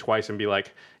play twice and be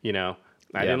like,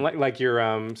 I didn't like your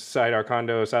Side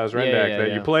Arcando Silas Ren deck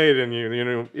that you played, and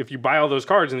you if you buy all those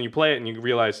cards and you play it and you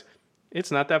realize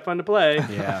it's not that fun to play.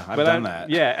 Yeah, I've done that.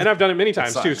 Yeah, and I've done it many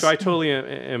times too. sucks. So I totally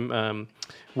am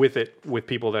with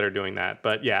people that are doing that.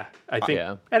 But yeah, I think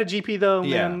at a GP though,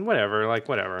 man,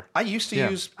 whatever. I used to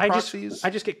use proxies. I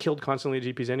just get killed constantly at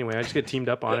GPs anyway. I just get teamed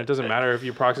up on it. It doesn't matter if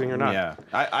you're proxying or not. Yeah,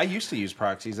 I used to use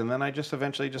proxies, and then I just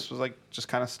eventually was like, just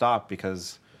kind of stopped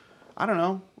because I don't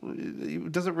know.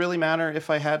 Does it really matter if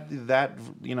I had that?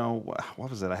 What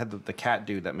was it? I had the cat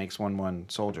dude that makes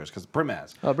 1/1 soldiers because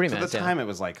Brimaz. Oh, Brimaz. So at the time it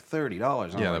was like $30.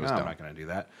 Yeah, that was I'm dumb. not going to do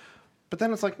that. But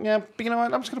then it's like, but you know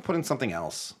what? I'm just going to put in something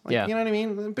else. Like, Yeah. You know what I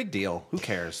mean? Big deal. Who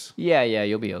cares? Yeah,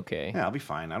 you'll be okay. Yeah, I'll be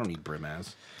fine. I don't need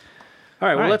Brimaz. All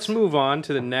right, well, right. let's move on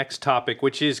to the next topic,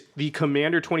 which is the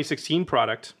Commander 2016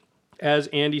 product. As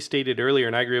Andy stated earlier,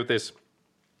 and I agree with this,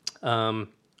 I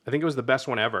think it was the best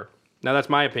one ever. Now, that's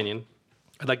my opinion.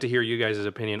 I'd like to hear you guys'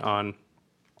 opinion on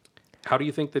how do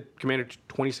you think the Commander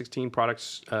 2016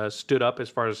 products stood up as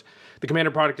far as the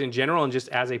Commander product in general and just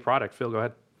as a product. Phil, go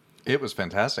ahead. It was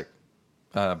fantastic.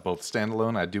 Both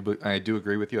standalone, I do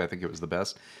agree with you. I think it was the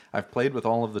best. I've played with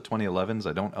all of the 2011s.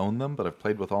 I don't own them, but I've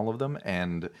played with all of them,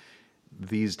 and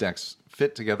these decks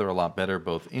fit together a lot better,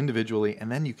 both individually,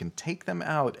 and then you can take them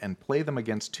out and play them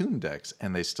against tuned decks,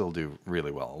 and they still do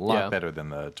really well. A lot better than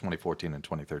the 2014 and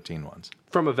 2013 ones.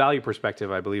 From a value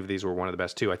perspective, I believe these were one of the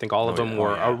best too. I think all of them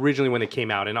were originally when they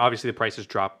came out, and obviously the prices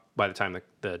dropped by the time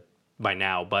by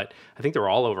now, but I think they were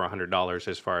all over $100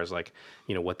 as far as like,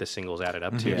 you know, what the singles added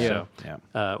up to. So,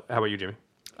 how about you, Jimmy?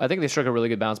 I think they struck a really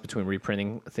good balance between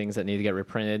reprinting things that need to get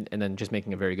reprinted and then just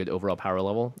making a very good overall power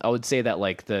level. I would say that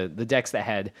like the decks that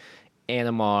had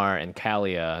Animar and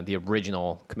Kalia, the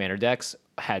original Commander decks,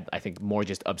 had, I think, more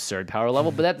just absurd power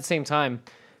level, but at the same time,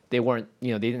 they weren't,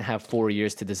 you know, they didn't have 4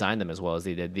 years to design them as well as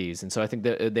they did these. And so I think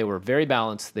that they were very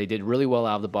balanced. They did really well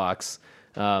out of the box.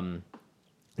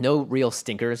 No real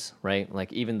stinkers, right?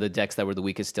 Like even the decks that were the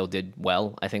weakest still did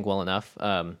well, I think, well enough.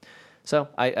 So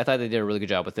I thought they did a really good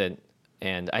job with it.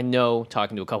 And I know,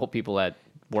 talking to a couple people that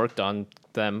worked on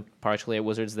them partially at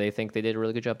Wizards, they think they did a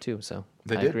really good job too. So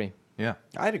I agree. Yeah.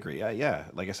 I'd agree. Yeah.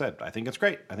 Like I said, I think it's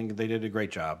great. I think they did a great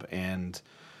job. And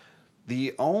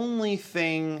the only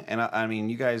thing, and I mean,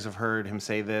 you guys have heard him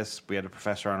say this. We had a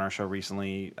professor on our show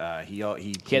recently. He had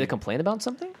to complain about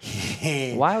something?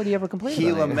 Why would he ever complain about it?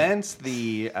 He laments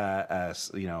the,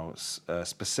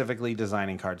 specifically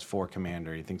designing cards for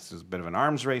Commander. He thinks there's a bit of an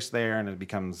arms race there, and it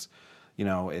becomes, you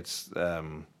know, it's,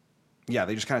 they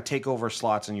just kind of take over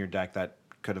slots in your deck that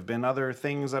could have been other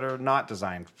things that are not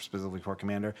designed specifically for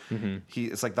Commander.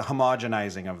 It's like the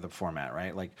homogenizing of the format,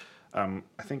 right? Like, I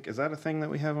think, is that a thing that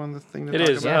we have on the thing to it talk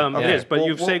is, about? It is, but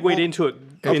you've segued into it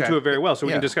very well, so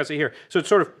we can discuss it here. So it's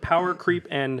sort of power creep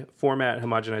and format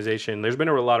homogenization. There's been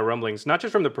a lot of rumblings, not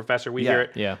just from the professor. We hear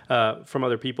it from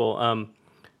other people.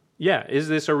 Is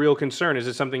this a real concern? Is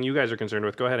this something you guys are concerned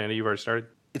with? Go ahead, Andy. You've already started.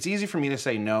 It's easy for me to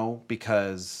say no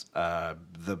because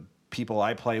the people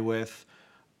I play with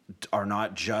are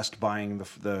not just buying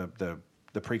the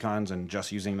precons and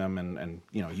just using them and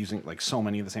you know, using like so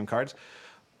many of the same cards.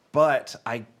 But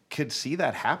I could see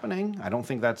that happening. I don't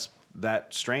think that's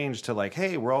that strange to like,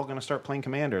 hey, we're all going to start playing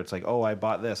Commander. It's like, oh, I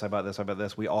bought this.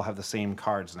 We all have the same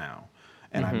cards now,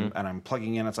 and I'm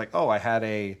plugging in. It's like, oh, I had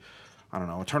a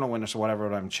Eternal Witness or whatever,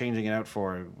 but I'm changing it out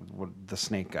for the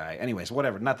Snake guy. Anyways,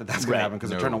 whatever. Not that that's going to happen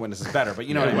because Eternal Witness is better, but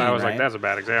you know what I mean. I was right? like, that's a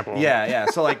bad example. Yeah.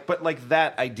 So like, but like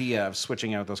that idea of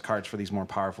switching out those cards for these more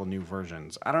powerful new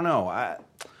versions. I don't know.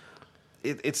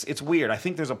 It's weird. I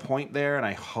think there's a point there, and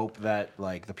I hope that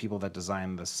like the people that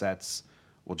design the sets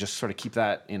will just sort of keep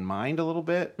that in mind a little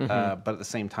bit. But at the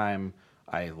same time,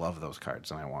 I love those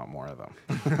cards and I want more of them.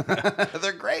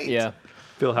 They're great. Yeah.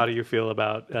 Phil, how do you feel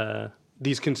about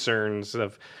these concerns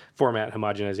of format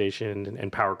homogenization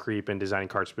and power creep and designing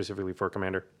cards specifically for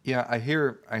Commander? Yeah, I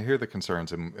hear the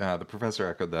concerns, and the professor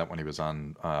echoed that when he was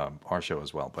on our show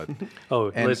as well. But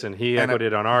listen, he echoed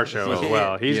it on our show as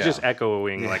well. He's just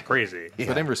echoing like crazy. Yeah.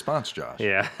 But in response, Josh,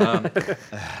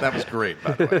 that was great,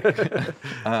 by the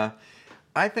way.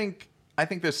 I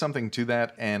think there's something to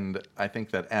that, and I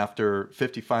think that after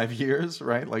 55 years,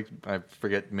 right? Like I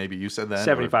forget, maybe you said that.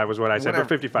 75 was what I said, but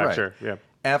 55, right. Sure, yeah.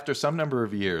 After some number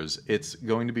of years, it's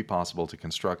going to be possible to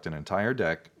construct an entire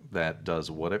deck that does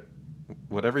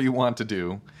whatever you want to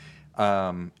do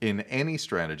in any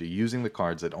strategy using the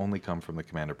cards that only come from the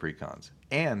Commander precons.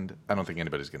 And I don't think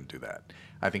anybody's going to do that.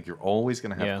 I think you're always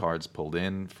going to have cards pulled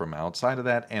in from outside of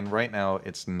that, and right now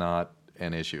it's not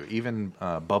an issue. Even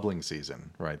bubbling season,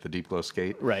 right? The Deep Glow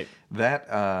Skate, right?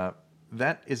 That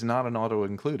is not an auto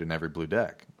include in every blue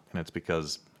deck, and it's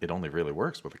because it only really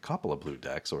works with a couple of blue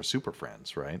decks or Super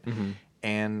Friends, right?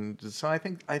 And so I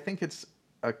think it's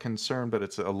a concern, but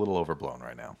it's a little overblown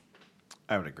right now.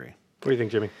 I would agree. What do you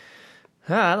think, Jimmy?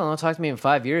 I don't know. Talk to me in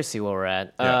 5 years, see where we're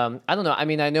at. Yeah. I don't know. I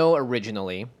mean, I know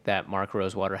originally that Mark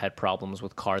Rosewater had problems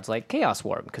with cards like Chaos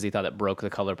Warp because he thought it broke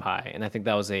the color pie, and I think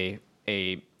that was a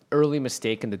early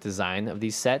mistake in the design of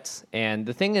these sets. And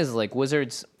the thing is, like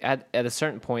Wizards, at a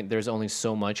certain point, there's only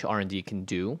so much R&D can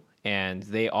do. And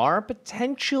they are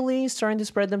potentially starting to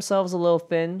spread themselves a little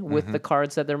thin with the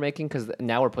cards that they're making because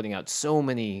now we're putting out so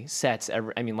many sets.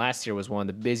 Last year was one of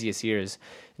the busiest years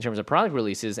in terms of product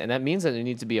releases, and that means that there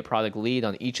needs to be a product lead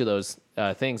on each of those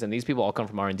things. And these people all come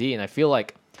from R&D, and I feel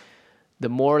like the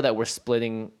more that we're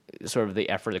splitting sort of the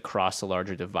effort across a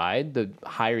larger divide, the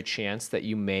higher chance that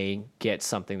you may get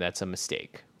something that's a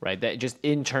mistake, right? That just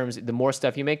in terms, the more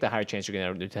stuff you make, the higher chance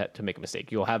you're going to make a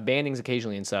mistake. You'll have bannings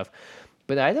occasionally and stuff.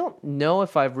 But I don't know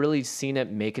if I've really seen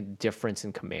it make a difference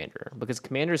in Commander because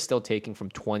Commander is still taking from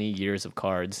 20 years of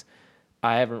cards.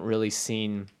 I haven't really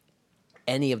seen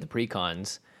any of the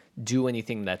precons do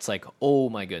anything that's like, oh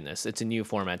my goodness, it's a new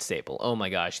format staple. Oh my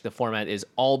gosh, the format is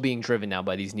all being driven now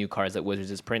by these new cards that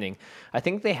Wizards is printing. I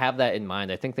think they have that in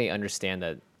mind. I think they understand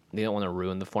that don't want to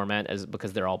ruin the format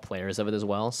because they're all players of it as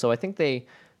well. So I think they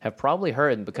have probably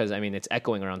heard, because I mean it's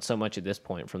echoing around so much at this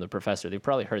point from the professor. They've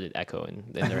probably heard it echo in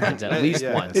their heads at least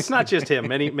once. It's not just him.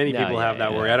 Many people have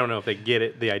that worry. yeah. I don't know if they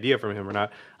get the idea from him or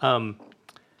not.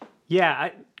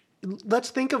 Let's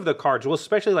think of the cards. Well,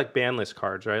 especially like banlist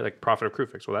cards, right? Like Prophet of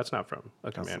Krufix. Well, that's not from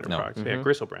a Commander product. Yeah,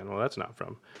 Gristlebrand. Well, that's not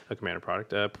from a Commander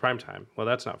product. Primetime. Well,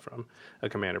 that's not from a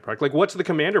Commander product. Like, what's the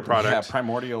Commander product? Yeah,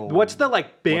 Primordial. What's the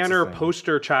like banner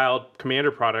poster child Commander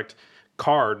product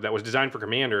card that was designed for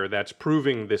Commander that's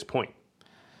proving this point?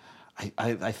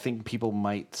 I think people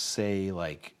might say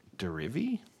like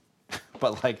Derivi,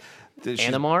 but like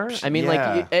Animar? I mean,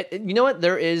 like, you know what?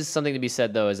 There is something to be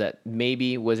said, though, is that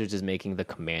maybe Wizards is making the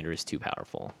Commanders too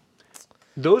powerful.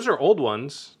 Those are old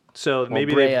ones, so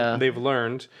maybe they've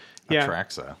learned. Yeah.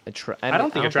 Atraxa. I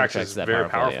don't think Atraxa is very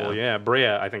powerful. Yeah. Brea,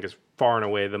 I think, is far and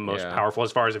away the most powerful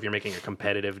as far as if you're making a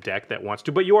competitive deck that wants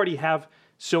to. But you already have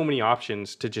so many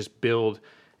options to just build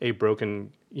a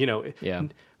broken,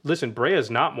 Listen, Brea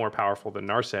is not more powerful than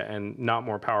Narset and not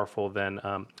more powerful than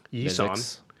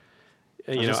Yisan.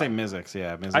 I was going to say Mizzix,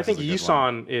 yeah. Mizzix I think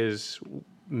Yisan is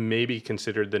maybe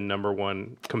considered the number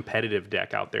one competitive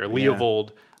deck out there.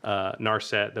 Leovold,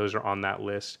 Narset, those are on that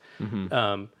list.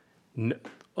 Mm-hmm.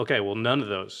 Okay, well, none of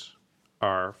those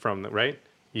are from right?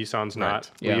 Yisan's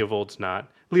not. Yeah. Leovold's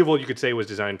not. Leovold, you could say, was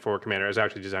designed for Commander. It was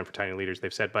actually designed for Tiny Leaders,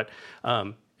 they've said. But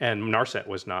and Narset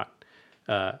was not.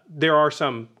 There are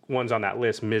some ones on that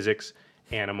list, Mizzix,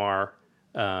 Animar,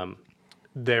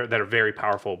 that are very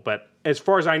powerful. But as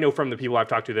far as I know from the people I've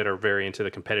talked to that are very into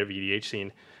the competitive EDH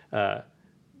scene,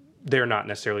 they're not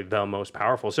necessarily the most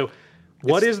powerful. So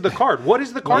what is the card? What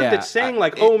is the card that's saying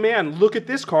oh man, look at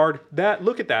this card,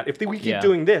 look at that. If we keep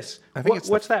doing this,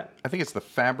 what's that? I think it's the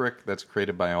fabric that's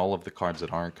created by all of the cards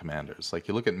that aren't Commanders. Like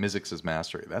you look at Mizzix's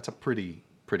Mastery, that's a pretty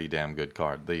damn good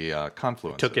card. The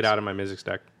Confluence. Took it out of my Mizzix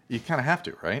deck. You kind of have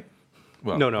to, right?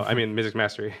 Well, no, I mean Mizzix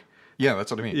Mastery. Yeah,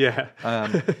 that's what I mean. Yeah. I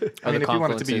mean, if you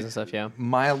want it to be and stuff,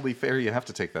 mildly fair, you have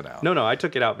to take that out. No, I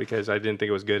took it out because I didn't think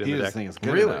it was good in the deck. Think it's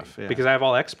good Really? enough, yeah. Because I have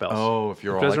all X spells. Oh, if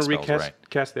you're all it doesn't X spells,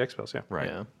 recast the X spells, yeah. Right.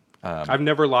 Yeah. I've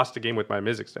never lost a game with my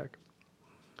Mizzix deck.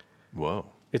 Whoa.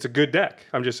 It's a good deck.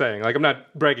 I'm just saying. Like, I'm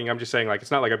not bragging. I'm just saying, like,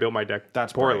 it's not like I built my deck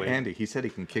poorly. Andy, he said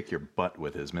he can kick your butt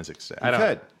with his Mizzix deck. I don't.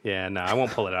 could. Yeah, no, I won't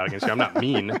pull it out against you. I'm not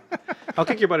mean. I'll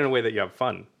kick your butt in a way that you have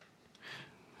fun.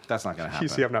 That's not going to happen. You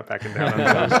see, I'm not backing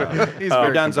down. He's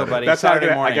very done so, buddy. That's Saturday not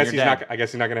gonna, morning, I guess you're he's dead. not. I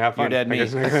guess he's not going to have fun. You're dead I meat.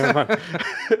 guess he's not gonna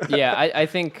have fun. Yeah, I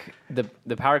think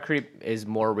the power creep is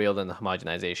more real than the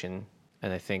homogenization.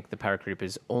 And I think the power creep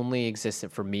is only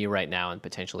existent for me right now and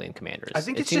potentially in Commanders. I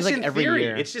think it it's seems just like in every theory.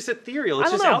 year. It's just ethereal. It's I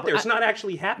don't just know. out there. It's not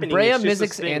actually happening. Brea, It's just this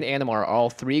Mizzix, thing. and Animar are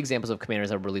all three examples of Commanders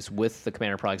that were released with the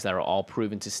Commander products that are all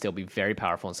proven to still be very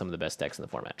powerful and some of the best decks in the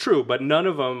format. True, but none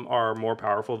of them are more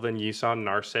powerful than Yisan,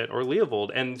 Narset, or Leovold.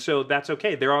 And so that's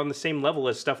okay. They're on the same level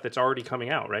as stuff that's already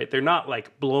coming out, right? They're not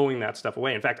like blowing that stuff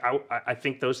away. In fact, I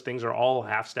think those things are all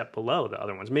half step below the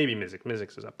other ones. Maybe Mizzix.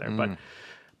 Mizzix is up there.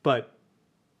 But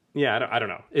yeah, I don't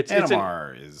know.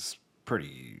 Animar is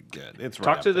pretty good. It's right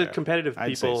talk up to the there. competitive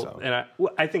I'd say people, so. and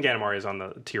I think Animar is on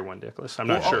the tier 1 deck list. I'm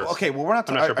not sure. Okay, well we're not.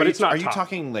 I'm not sure, but it's not. Are you top.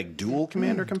 talking like dual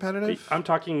Commander competitive? I'm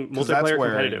talking 'Cause that's multiplayer where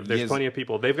competitive. There's plenty of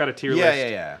people. They've got a tier Yeah,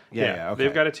 list. yeah. Okay.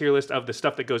 They've got a tier list of the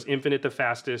stuff that goes infinite the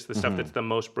fastest, the stuff that's the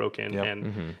most broken,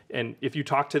 and if you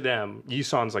talk to them,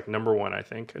 Yisan's like number 1, I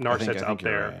think. Narset's up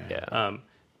you're there. right, yeah.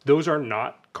 Those are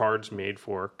not cards made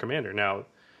for Commander. Now,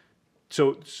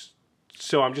 so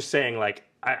I'm just saying, like,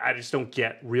 I just don't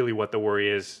get really what the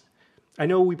worry is. I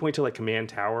know we point to like Command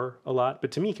Tower a lot, but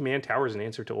to me, Command Tower is an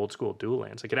answer to old school dual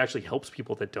lands. Like, it actually helps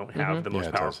people that don't have the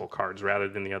most powerful cards rather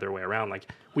than the other way around. Like,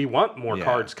 we want more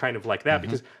cards kind of like that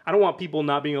because I don't want people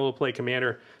not being able to play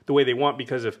Commander the way they want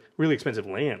because of really expensive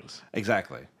lands.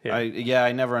 Exactly. Yeah.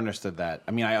 I never understood that.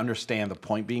 I mean, I understand the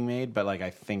point being made, but like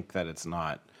I think that it's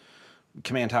not.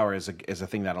 Command Tower is a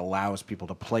thing that allows people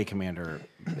to play Commander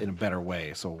in a better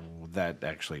way, so that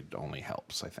actually only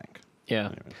helps, I think.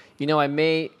 Yeah. You know, I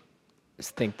may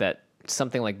think that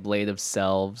something like Blade of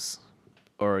Selves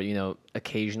or,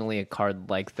 occasionally a card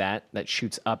like that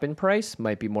shoots up in price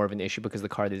might be more of an issue because the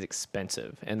card is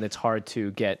expensive and it's hard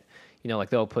to get, like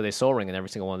they'll put a Soul Ring in every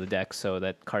single one of the decks, so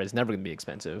that card is never going to be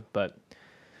expensive, but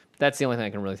that's the only thing I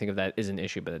can really think of that is an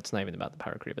issue, but it's not even about the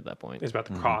power creep at that point. It's about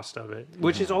the cost of it,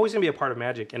 which is always going to be a part of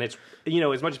Magic. And it's,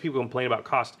 as much as people complain about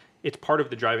cost, it's part of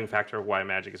the driving factor of why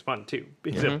Magic is fun, too.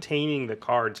 Because obtaining the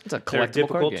cards that are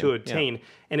difficult to obtain. Yeah.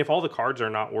 And if all the cards are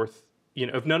not worth,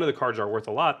 if none of the cards are worth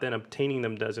a lot, then obtaining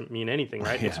them doesn't mean anything,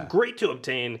 right? It's great to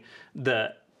obtain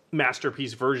the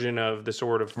masterpiece version of the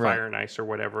Sword of Fire and Ice or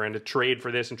whatever, and to trade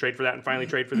for this and trade for that and finally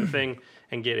trade for the thing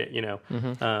and get it,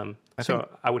 so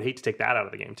I would hate to take that out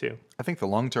of the game too. I think the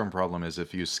long-term problem is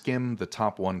if you skim the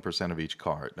top 1%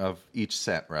 of each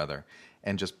set rather,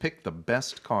 and just pick the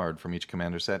best card from each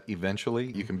commander set,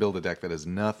 eventually you can build a deck that has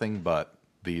nothing but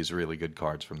these really good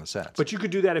cards from the sets. But you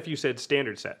could do that if you said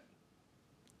standard set.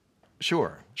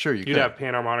 Sure, you You'd could. have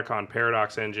Panharmonicon,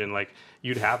 Paradox Engine, like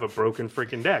you'd have a broken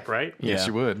freaking deck, right? Yes,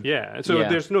 you would. Yeah, so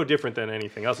there's no different than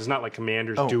anything else. It's not like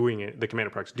Commanders doing it, the Commander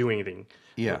products doing anything.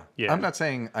 Yeah. I'm not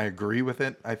saying I agree with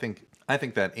it. I think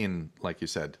that in, like you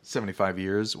said, 75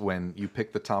 years, when you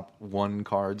pick the top 2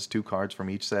 cards from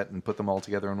each set and put them all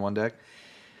together in one deck,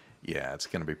 yeah, it's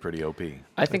going to be pretty OP.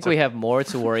 I think we have more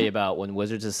to worry about when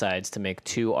Wizards decides to make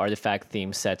 2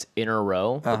 artifact-themed sets in a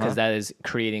row, because that is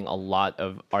creating a lot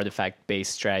of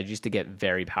artifact-based strategies to get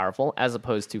very powerful, as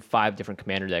opposed to 5 different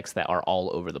commander decks that are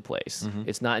all over the place.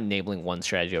 It's not enabling one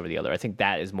strategy over the other. I think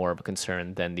that is more of a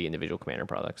concern than the individual commander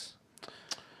products.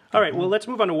 All right, well, let's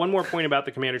move on to one more point about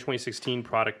the Commander 2016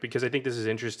 product, because I think this is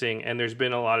interesting, and there's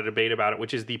been a lot of debate about it,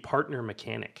 which is the partner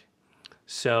mechanic.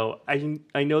 So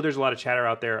I know there's a lot of chatter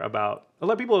out there about, a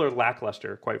lot of people are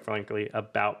lackluster, quite frankly,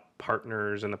 about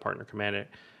partners and the partner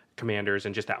commanders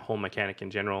and just that whole mechanic in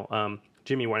general.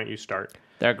 Jimmy, why don't you start?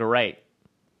 They're great.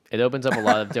 It opens up a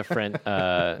lot of different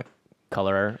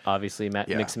color, obviously,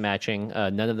 mix and matching.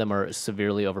 None of them are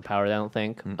severely overpowered, I don't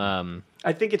think.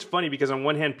 I think it's funny because on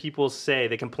one hand, people say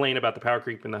they complain about the power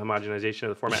creep and the homogenization of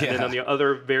the format. And then on the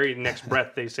other very next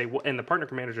breath, they say, well, and the partner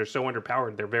commanders are so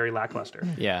underpowered, they're very lackluster.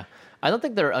 Yeah. I don't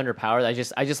think they're underpowered.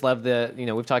 I just love the,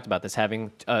 we've talked about this,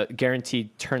 having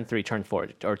guaranteed turn 3, turn 4,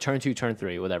 or turn 2, turn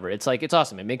 3, whatever. It's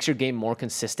awesome. It makes your game more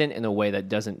consistent in a way that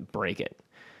doesn't break it.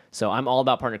 So I'm all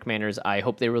about partner commanders. I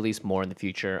hope they release more in the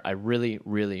future. I really,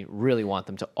 really, really want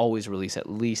them to always release at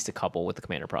least a couple with the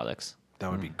commander products.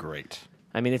 That would be great.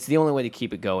 I mean, it's the only way to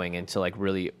keep it going and to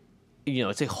really,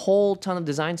 it's a whole ton of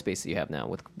design space that you have now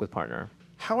with partner.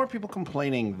 How are people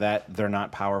complaining that they're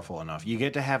not powerful enough? You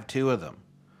get to have 2 of them,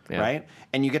 right?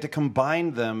 And you get to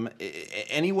combine them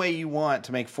any way you want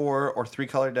to make 4 or 3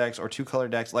 color decks or 2 color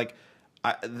decks. Like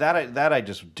that I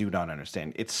just do not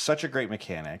understand. It's such a great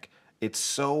mechanic. It's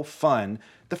so fun.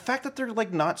 The fact that they're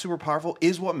not super powerful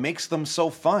is what makes them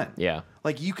so fun. Yeah.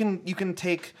 Like you can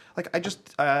take I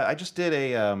just did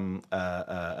a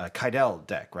Kydel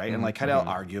deck, right? And Kydel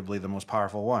arguably the most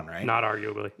powerful one, right? Not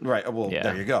arguably. Right. Well,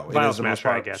 there you go. Vial It is the most Smasher,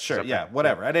 I powerful. guess. Sure. Yeah.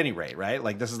 Whatever. At any rate,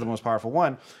 right? This is the most powerful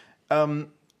one.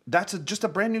 That's just a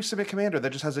brand new Civic commander that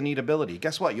just has a neat ability.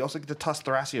 Guess what? You also get to toss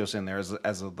Thrasios in there as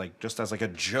a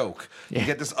joke. You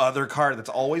get this other card that's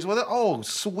always with it. Oh,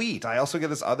 sweet! I also get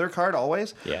this other card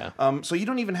always. Yeah. So you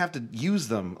don't even have to use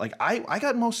them. I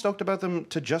got most stoked about them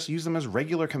to just use them as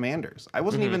regular commanders. I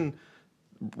wasn't even.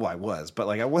 Well, I was, but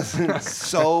I wasn't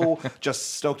so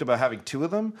just stoked about having 2 of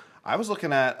them. I was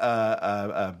looking at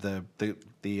the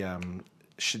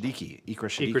Shadiki, Ikra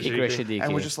Shadiki,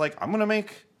 and was just I'm gonna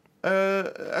make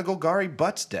a Golgari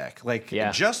Butts deck,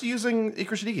 just using Ikra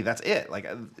Shadiki. That's it.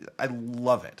 I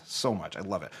love it so much. I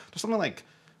love it. There's something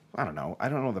I don't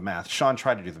know the math. Sean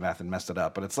tried to do the math and messed it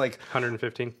up, but it's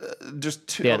 115. There's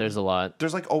 2. Yeah, there's a lot.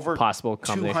 There's over possible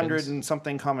 200 and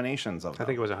something combinations of them. I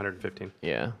think it was 115.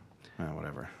 Yeah.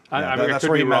 Whatever. That's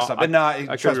where you messed up. But no,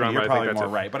 trust me, wrong, you're but probably more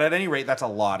right. But at any rate, that's a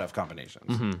lot of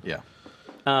combinations. Yeah.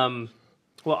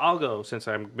 Well, I'll go since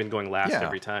I've been going last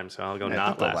every time, so I'll go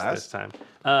not don't go last last. this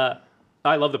time.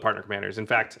 I love the partner commanders. In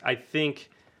fact, I think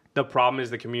the problem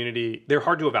is the community. They're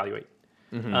hard to evaluate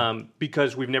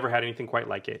because we've never had anything quite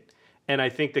like it. And I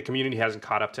think the community hasn't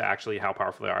caught up to actually how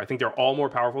powerful they are. I think they're all more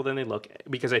powerful than they look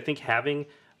because I think having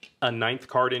a 9th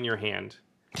card in your hand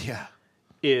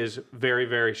is very,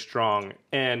 very strong.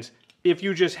 And if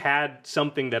you just had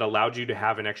something that allowed you to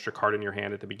have an extra card in your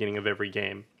hand at the beginning of every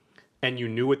game, and you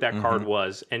knew what that card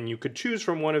was, and you could choose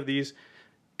from one of these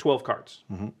 12 cards,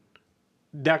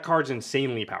 that card's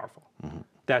insanely powerful.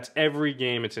 That's every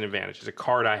game it's an advantage. It's a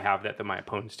card I have that my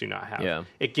opponents do not have. Yeah.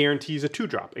 It guarantees a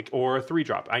 2-drop or a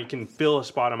 3-drop. I can fill a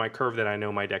spot on my curve that I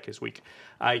know my deck is weak.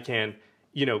 I can,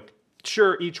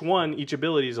 sure, each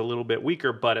ability is a little bit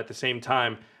weaker, but at the same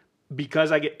time,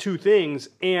 because I get 2 things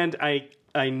and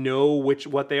I know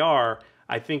what they are,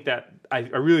 I think that I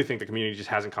really think the community just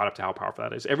hasn't caught up to how powerful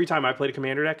that is. Every time I played a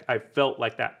commander deck, I felt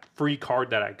like that free card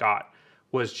that I got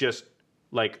was just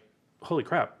holy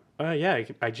crap. I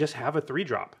just have a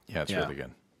 3-drop. Yeah, it's really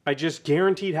good. I just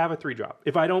guaranteed have a 3-drop.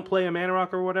 If I don't play a Mana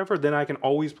Rock or whatever, then I can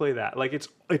always play that.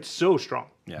 It's so strong.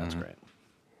 Yeah, that's great.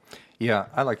 Yeah,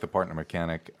 I like the partner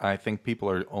mechanic. I think people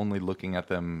are only looking at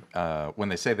them when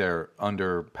they say they're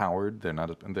underpowered. They're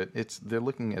not. They're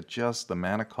looking at just the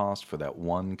mana cost for that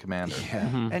one commander.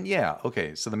 Yeah. And yeah,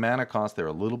 okay. So the mana cost, they're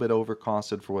a little bit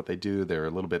overcosted for what they do. They're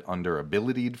a little bit under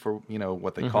abilitied for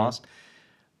what they cost.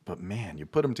 But man, you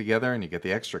put them together and you get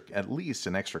the extra, at least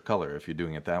an extra color if you're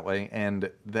doing it that way.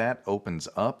 And that opens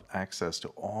up access to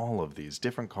all of these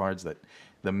different cards that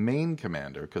the main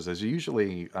commander, because there's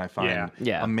usually, I find,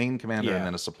 a main commander and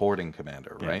then a supporting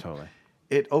commander, right? Yeah, totally.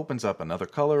 It opens up another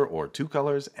color or two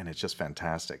colors, and it's just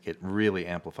fantastic. It really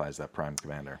amplifies that prime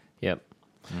commander. Yep.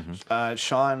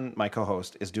 Sean, my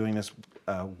co-host, is doing this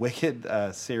wicked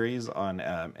series on.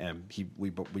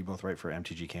 We both write for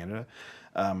MTG Canada,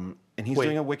 and he's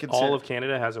doing a wicked. All of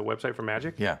Canada has a website for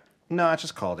Magic. Yeah. No, it's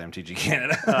just called MTG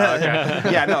Canada.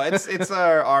 Okay. Yeah, no, it's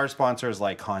our sponsor's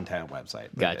like content website.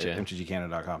 Gotcha.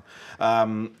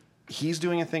 MTGCanada.com. He's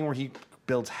doing a thing where he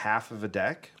builds half of a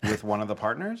deck with one of the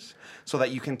partners so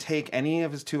that you can take any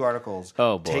of his 2 articles,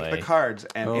 take the cards,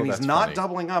 and he's that's not funny.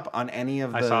 doubling up on any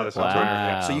of the... I saw this on Twitter.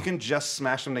 Yeah. So you can just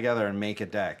smash them together and make a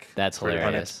deck. That's And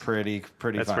hilarious. it's pretty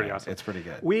That's fun. pretty awesome. It's pretty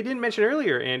good. We didn't mention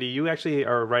earlier, Andy, you actually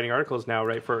are writing articles now,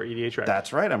 right, for EDH Rec.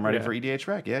 That's right. I'm writing for EDH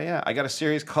Rec. Yeah. I got a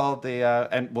series called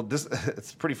this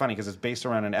it's pretty funny because it's based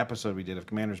around an episode we did of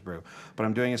Commander's Brew. But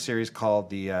I'm doing a series called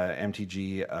the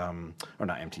MTG, or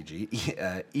not MTG,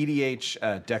 EDH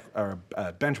deck or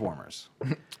bench warmers.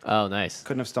 Oh, nice.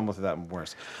 Couldn't have stumbled through that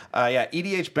worse.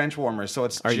 EDH bench warmers. So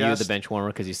it's Are you just... the bench warmer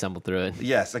because you stumbled through it?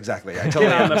 Yes, exactly. I totally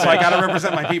am. So I got to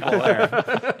represent my people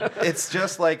there. It's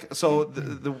just like, so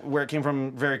the where it came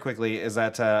from very quickly is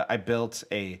that I built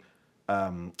a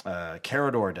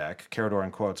Carador deck, Carador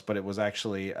in quotes, but it was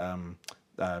actually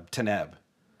Teneb.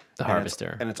 The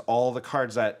Harvester. And it's all the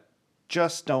cards that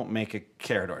just don't make a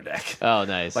Carador deck. Oh,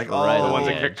 nice. Like Right all the ones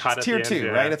on that the get edge. cut at tier the 2, end,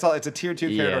 yeah. right? It's a tier 2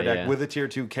 Carador deck Yeah. with a tier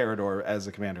 2 Carador as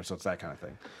a commander, so it's that kind of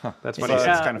thing. That's So funny. it's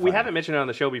kind of We funny. haven't mentioned it on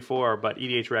the show before, but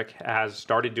EDH Rec has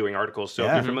started doing articles. So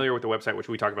if you're familiar with the website, which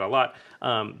we talk about a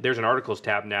lot, there's an articles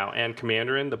tab now. And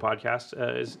Commanderin, the podcast,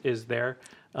 is there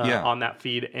on that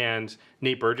feed. And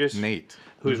Nate Burgess,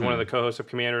 who's one of the co-hosts of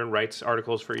Commanderin, writes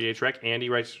articles for EDH Rec. Andy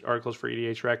writes articles for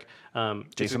EDH Rec.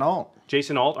 Jason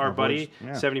Alt, our buddy,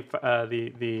 75,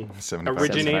 the 75%.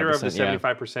 originator of the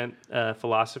 75%, 75%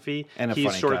 philosophy. And a He's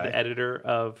funny sort guy. of the editor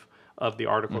of the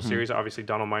article series. Obviously,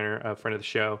 Donald Miner, a friend of the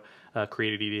show,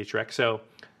 created EDH Rec. So,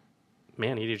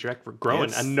 man, EDH Rec, we're growing.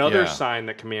 It's- Another yeah. sign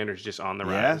that Commander's just on the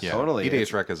Yeah, rise. totally.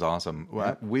 EDH Rec is awesome.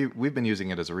 We've been using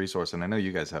it as a resource, and I know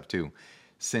you guys have too,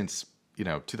 since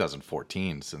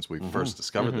 2014, since we first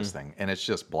discovered this thing, and it's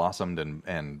just blossomed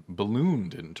and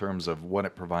ballooned in terms of what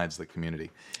it provides the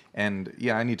community. And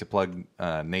yeah, I need to plug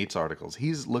Nate's articles.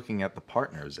 He's looking at the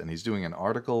partners, and he's doing an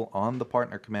article on the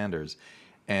partner commanders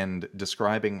and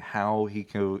describing how he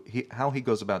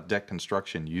goes about deck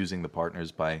construction using the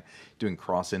partners by doing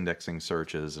cross-indexing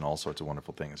searches and all sorts of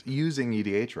wonderful things using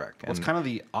EDH Rec. Well, it's kind of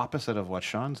the opposite of what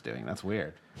Sean's doing. That's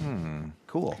weird.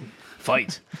 Cool.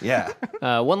 Fight. Yeah.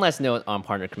 One last note on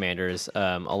partner commanders.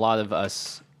 A lot of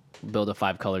us build a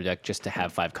 5-color deck just to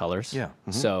have 5 colors. Yeah.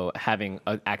 So having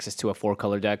access to a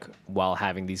 4-color deck while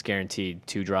having these guaranteed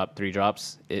 2-drop,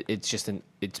 3-drops, it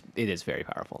is very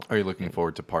powerful. Are you looking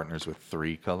forward to partners with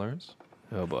 3 colors?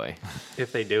 Oh boy.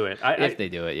 If they do it. If they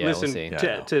do it, yeah, Listen, we'll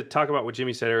see. to talk about what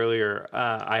Jimmy said earlier,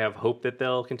 I have hope that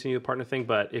they'll continue the partner thing,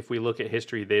 but if we look at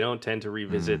history, they don't tend to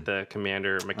revisit the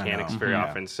commander mechanics very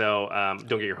often. So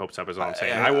don't get your hopes up is all I'm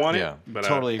saying. I want Yeah. it, but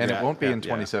Totally And agree. it won't be in Yeah.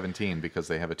 2017 because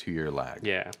they have a 2-year lag.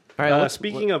 Yeah. All right,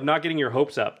 Speaking of not getting your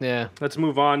hopes up, Yeah. let's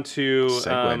move on to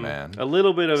Segue Man. a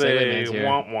little bit of Segue a Man's here.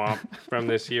 womp womp from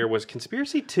this year was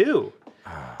Conspiracy 2.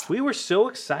 We were so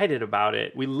excited about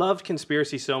it. We loved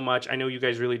Conspiracy so much. I know you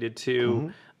guys really did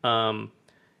too.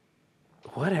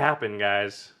 What happened,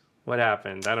 guys? What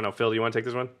happened? I don't know. Phil, do you want to take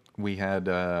this one? We had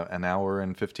an hour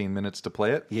and 15 minutes to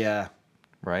play it, Yeah.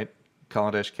 right?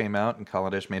 Kaladesh came out, and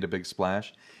Kaladesh made a big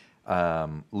splash.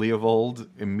 Leovold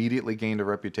immediately gained a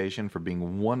reputation for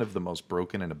being one of the most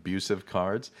broken and abusive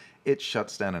cards. It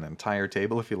shuts down an entire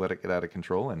table if you let it get out of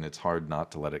control, and it's hard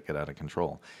not to let it get out of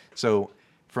control. So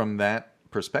from that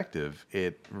perspective,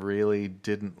 it really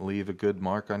didn't leave a good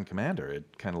mark on Commander.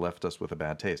 It kind of left us with a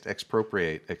bad taste.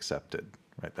 Expropriate accepted,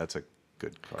 right? That's a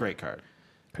good card. Great card.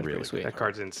 Really sweet. That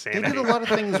card's They insane. did a lot of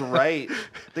things right.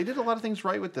 They did a lot of things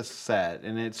right with this set,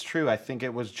 and it's true. I think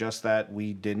it was just that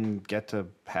we didn't get to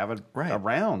have it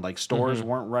around. Like stores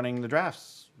weren't running the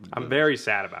drafts. I'm very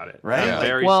sad about it. Right? I'm Yeah.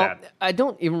 very Well, sad. I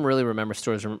don't even really remember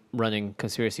stores running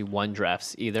Conspiracy 1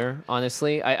 drafts either,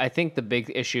 honestly. I think the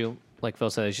big issue like Phil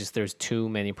said, it's just there's too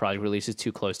many project releases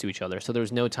too close to each other. So there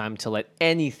was no time to let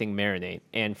anything marinate.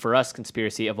 And for us,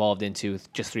 Conspiracy evolved into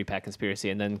just 3-pack Conspiracy,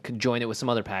 and then could join it with some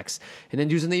other packs, and then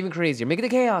do something even crazier, make it a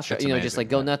Chaos, That's just amazing, like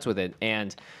go nuts with it.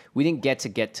 And we didn't get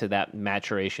to that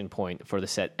maturation point for the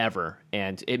set ever.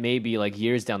 And it may be like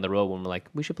years down the road when we're like,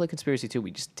 we should play Conspiracy 2.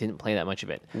 We just didn't play that much of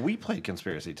it. We played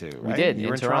Conspiracy too, right? We did You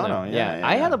were in Toronto. Yeah.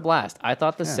 I had a blast. I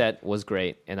thought the set was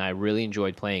great, and I really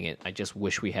enjoyed playing it. I just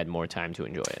wish we had more time to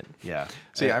enjoy it. Yeah.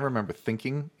 See, I remember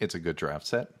thinking it's a good draft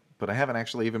set, but I haven't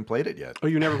actually even played it yet. Oh,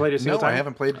 you never played it a single No, time? I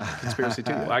haven't played Conspiracy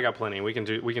 2 yet. Well, I got plenty. We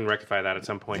can rectify that at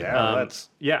some point. Yeah,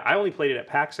 yeah, I only played it at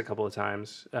PAX a couple of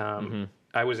times.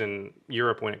 I was in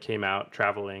Europe when it came out,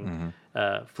 traveling.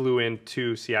 Flew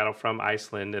into Seattle from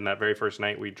Iceland, and that very first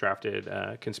night we drafted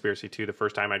Conspiracy 2. The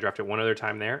first time I drafted one other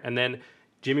time there, and then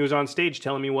Jimmy was on stage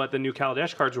telling me what the new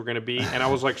Kaladesh cards were going to be, and I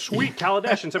was like, sweet,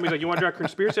 Kaladesh. And somebody's like, you want to draft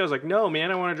Conspiracy? I was like, no,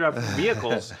 man, I want to draft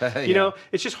vehicles. You know,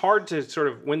 it's just hard to sort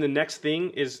of, when the next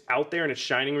thing is out there and it's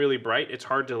shining really bright, it's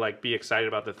hard to like be excited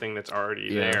about the thing that's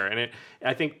already there. And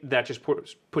I think that just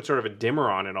put sort of a dimmer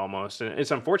on it almost. And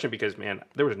it's unfortunate because, man,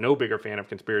 there was no bigger fan of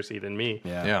Conspiracy than me.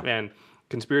 Yeah. And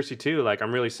Conspiracy 2, like,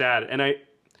 I'm really sad. And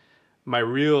my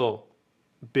real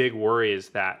big worry is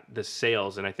that the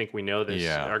sales, and I think we know this,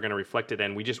 are going to reflect it,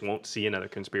 and we just won't see another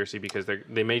Conspiracy because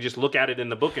they may just look at it in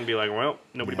the book and be like, well,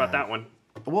 nobody bought that one.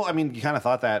 Well, I mean, you kind of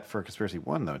thought that for Conspiracy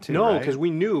 1, though, too, No, right? because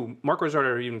we knew Mark Rosard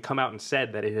had even come out and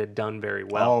said that it had done very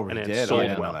well. Oh, and we it did? sold I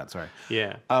didn't well. know that, sorry.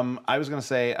 Yeah. I was going to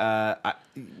say,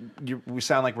 we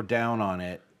sound like we're down on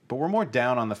it, but we're more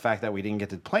down on the fact that we didn't get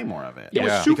to play more of it. It was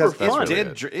Yeah. super Because fun. it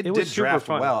was did super draft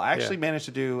fun. well. I actually Yeah. managed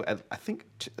to do, I think,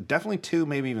 definitely 2,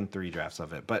 maybe even 3 drafts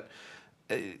of it. But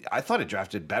I thought it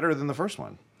drafted better than the first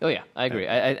one. Oh yeah, I agree.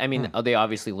 I mean, they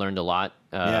obviously learned a lot.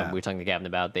 Yeah. We were talking to Gavin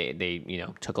about they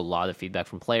took a lot of feedback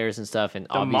from players and stuff, and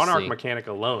The obviously Monarch mechanic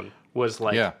alone was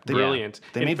like brilliant.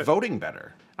 They made voting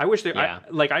better. I wish they, Yeah.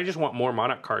 I just want more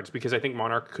Monarch cards because I think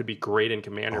Monarch could be great in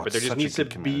Commander, Oh, but there it's just such a needs to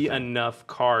good Commander be thing. enough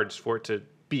cards for it to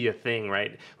be a thing,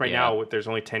 right? Right Yeah. now, there's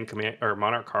only 10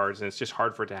 Monarch cards, and it's just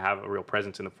hard for it to have a real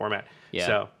presence in the format. Yeah.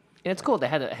 So, And it's cool. They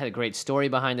had a great story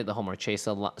behind it. The whole Marchesa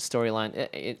storyline.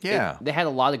 They had a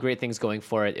lot of great things going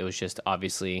for it. It was just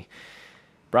obviously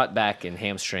brought back and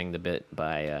hamstringed a bit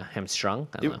by hamstrung.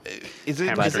 I don't know. Is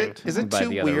it By too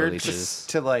the other weird releases.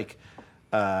 to like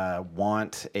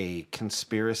want a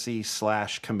Conspiracy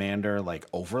 / Commander like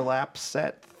overlap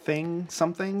set thing?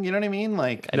 Something, you know what I mean?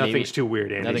 Like nothing's too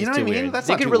weird, Andy. Nothing's You know what too I mean? weird. That's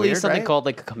They not could too release weird, something right? called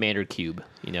like a Commander Cube,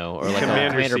 or like Commander a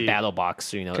Commander C. Battle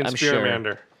Box. I'm sure.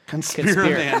 Conspiramander.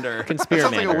 Conspiramander. That sounds like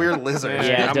a Conspiramander. weird lizard.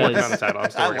 Yeah, it I'm working does. on the title. I'm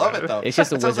still I working love on it though. It's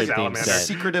just a That sounds wizard like themed salamander. set.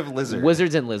 Secretive lizard.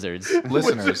 Wizards and lizards.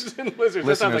 Listeners, Lizards.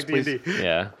 That sounds like Listeners, D&D.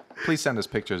 Yeah. please send us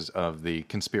pictures of the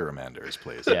Conspiramanders,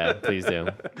 please. Yeah, please do.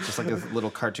 Just like a little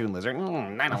cartoon lizard.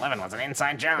 9/11 was an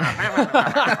inside job.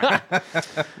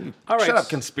 All right. Shut up,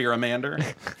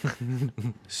 Conspiramander.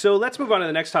 So let's move on to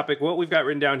the next topic. What we've got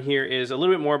written down here is a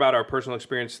little bit more about our personal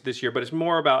experience this year, but it's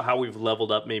more about how we've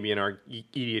leveled up maybe in our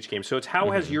EDH game. So it's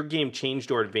how has your game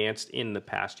changed or advanced in the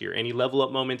past year? Any level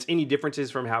up moments, any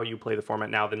differences from how you play the format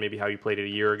now than maybe how you played it a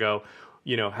year ago?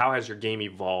 How has your game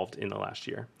evolved in the last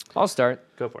year? I'll start.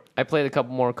 Go for it. I played a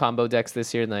couple more combo decks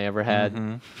this year than I ever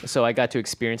had, so I got to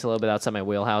experience a little bit outside my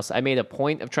wheelhouse. I made a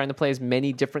point of trying to play as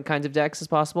many different kinds of decks as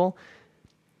possible.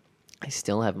 I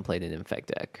still haven't played an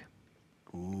Infect deck.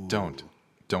 Don't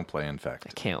play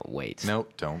Infect. Can't wait.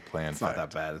 Nope, don't play Infect. It's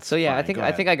not that bad. It's So yeah, fine. I Go think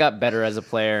ahead. I got better as a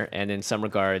player, and in some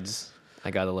regards,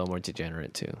 I got a little more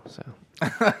degenerate too. So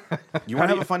You want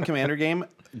to have a fun Commander game?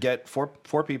 Get four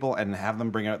people and have them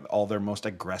bring out all their most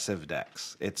aggressive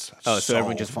decks. It's so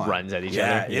everyone just fun. runs at each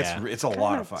other? Yeah, Yeah. it's a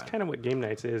lot of fun. It's kind of what Game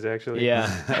Nights is, actually.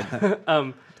 yeah,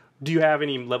 Do you have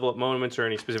any level up moments or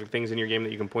any specific things in your game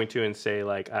that you can point to and say,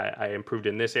 like, I improved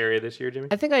in this area this year, Jimmy?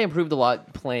 I think I improved a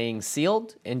lot playing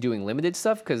sealed and doing limited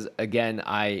stuff because, again,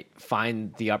 I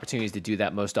find the opportunities to do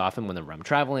that most often when I'm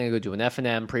traveling. I go do an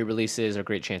F&M. Pre-releases are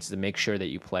great chances to make sure that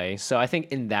you play. So I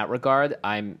think in that regard,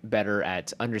 I'm better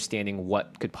at understanding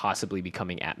what could possibly be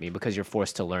coming at me because you're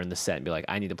forced to learn the set and be like,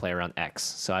 I need to play around X.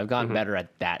 So I've gotten better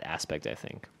at that aspect, I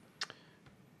think.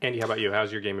 Andy, how about you?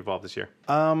 How's your game evolved this year?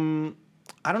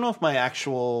 I don't know if my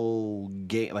actual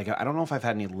game, like, I don't know if I've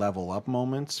had any level up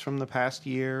moments from the past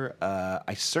year.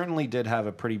 I certainly did have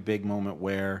a pretty big moment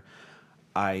where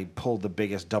I pulled the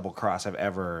biggest double cross I've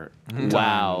ever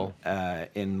Wow. done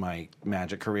in my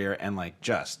Magic career and, like,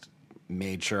 just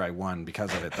made sure I won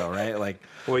because of it, though, right? Like,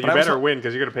 Well, you but I was better win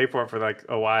because you're going to pay for it for like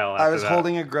a while. After I was that.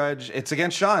 holding a grudge. It's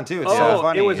against Sean too. It's Oh, so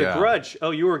funny. it was Yeah. a grudge.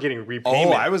 Oh, you were getting Oh,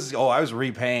 repayment. I was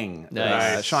repaying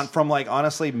Nice. Sean from like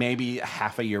honestly maybe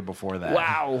half a year before that.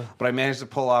 Wow. But I managed to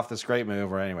pull off this great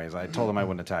move. Or anyways, I told him I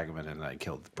wouldn't attack him, and I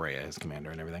killed Breya, his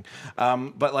commander, and everything.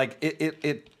 But like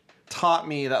it taught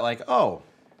me that like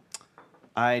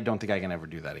I don't think I can ever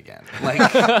do that again. Like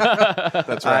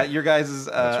That's right. your guys'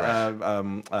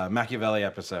 Machiavelli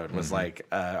episode was like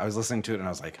I was listening to it and I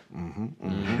was like,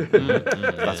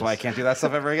 that's why I can't do that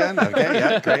stuff ever again. Okay,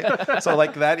 yeah, great. So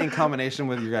like that in combination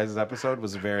with your guys' episode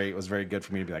was very good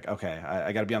for me to be like, okay,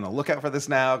 I got to be on the lookout for this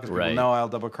now because people know I'll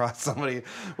double cross somebody,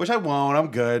 which I won't. I'm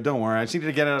good. Don't worry. I just need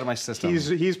to get it out of my system.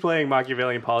 He's playing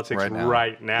Machiavellian politics right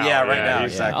now. Yeah, right now,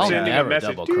 He's exactly. I'll sending a never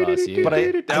message double cross you.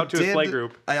 But down to his play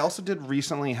group. I also did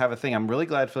recently have a thing. I'm really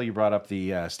glad, Phil, you brought up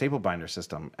the staple binder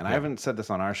system, and I haven't said this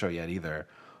on our show yet either.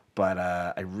 But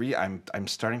I'm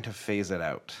starting to phase it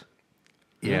out.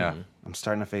 Yeah. I'm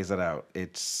starting to phase it out.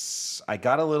 I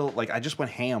got a little I just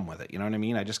went ham with it. You know what I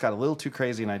mean? I just got a little too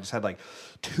crazy, and I just had like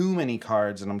too many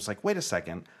cards, and I'm just like, wait a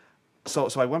second. So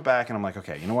I went back, and I'm like,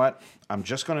 okay, you know what? I'm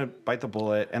just gonna bite the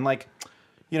bullet, and like.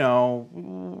 You know,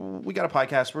 we got a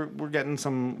podcast. We're getting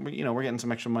some, we're getting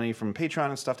some extra money from Patreon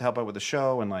and stuff to help out with the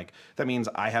show, and like that means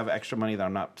I have extra money that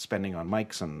I'm not spending on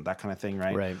mics and that kind of thing,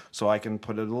 right? Right. So I can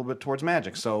put it a little bit towards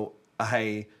Magic. So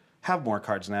I have more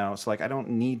cards now. So like I don't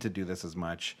need to do this as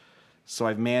much. So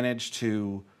I've managed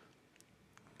to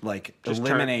like Just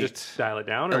dial it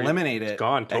down. Or eliminate it's it,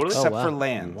 gone totally. except wow. for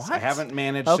lands. What? I haven't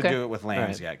managed to do it with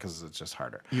lands yet because it's just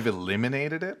harder. You've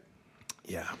eliminated it?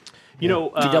 Yeah. You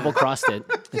know, He double crossed it.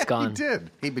 It's He gone.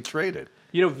 did. He betrayed it.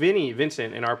 You know,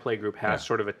 Vincent in our play group has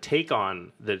sort of a take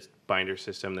on the binder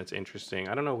system that's interesting.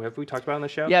 I don't know. Have we talked about it on the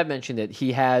show? Yeah, I mentioned it.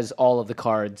 He has all of the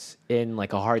cards in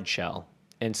like a hard shell,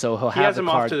 and so he'll He have has the them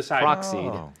off card to the side.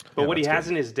 proxied. Oh. But Yeah, what he that's has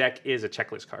good. in his deck is a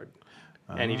checklist card.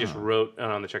 And he just wrote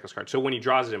on the checklist card. So when he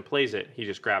draws it and plays it, he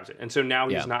just grabs it. And so now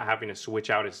he's not having to switch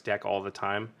out his deck all the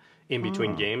time in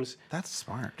between games. That's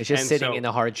smart. It's just And sitting so- in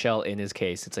a hard shell in his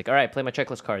case. It's like, all right, play my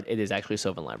checklist card. It is actually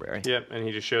Sylvan Library. Yep, and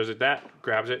he just shows it that,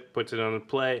 grabs it, puts it on the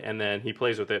play, and then he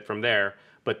plays with it from there.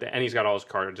 And he's got all his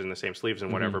cards in the same sleeves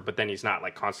and whatever. But then he's not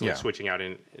like constantly switching out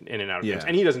in and out of games.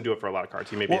 And he doesn't do it for a lot of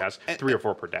cards. He maybe has 3 or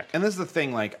 4 per deck. And this is the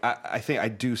thing, like I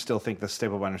do still think the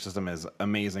staple binder system is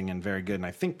amazing and very good. And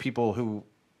I think people who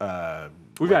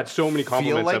We've had so many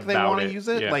compliments feel like they about want it. to use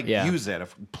it, Yeah. use it.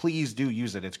 Please do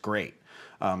use it. It's great.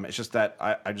 It's just that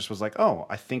I just was like, oh,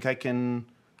 I think I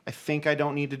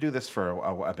don't need to do this for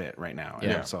a bit right now. Yeah.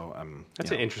 And so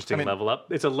That's an interesting level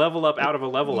up. It's a level up out of a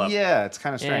level up. Yeah, it's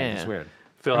kind of strange. Yeah. It's weird.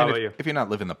 Phil, how about you? If you're not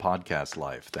living the podcast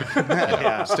life, then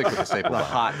stick with the staple The binder.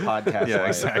 hot podcast. Yeah, life.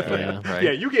 exactly. Yeah. Right?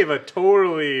 Yeah, you gave a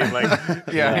totally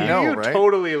I know, you right?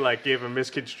 totally gave a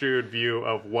misconstrued view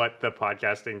of what the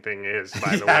podcasting thing is.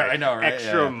 By the way, I know, right?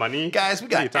 Extra Yeah. money, Guys, we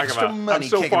What are got you talking extra about? money I'm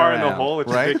so kicking far in the around. hole,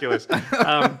 it's Right? ridiculous.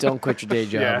 Don't quit your day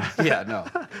job. Yeah, Yeah,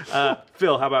 no.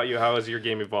 Phil, how about you? How has your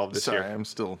game evolved this Sorry, year? I'm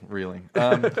still reeling.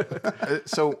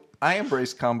 So I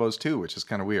embrace combos too, which is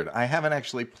kind of weird. I haven't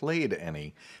actually played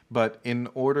any, but in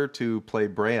order to play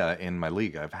Breya in my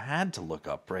league, I've had to look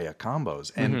up Breya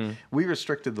combos. And we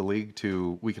restricted the league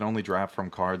to we can only draft from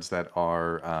cards that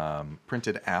are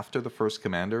printed after the first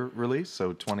Commander release,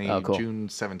 so cool. June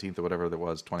 17th or whatever that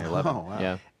was, 2011. Oh, wow.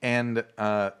 Yeah. And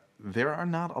there are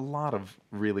not a lot of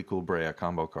really cool Breya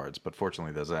combo cards, but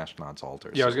fortunately there's Ashnod's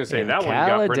Altars. Yeah, I was going to say And that one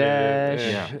got printed.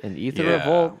 Kaladesh Yeah. and Ether Yeah.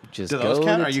 Revolt. Just Do those go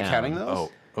count? to Are you town. counting those?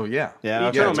 Oh yeah. Yeah,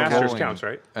 okay. Eternal It's a Masters rolling. counts,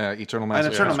 right? Eternal And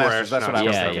Masters. Eternal That's where Masters, that's what I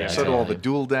was Yeah, thinking. yeah, So do yeah. all the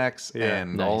dual decks Yeah.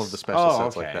 and all Nice. of the special Oh,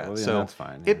 sets okay. like that. Well, yeah, so that's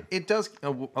fine, it does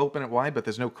open it wide, but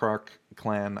there's no Krark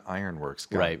Clan Ironworks.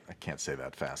 God, Right. I can't say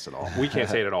that fast at all. We can't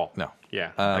say it at all. No.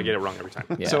 Yeah, I get it wrong every time.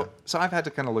 Yeah. So I've had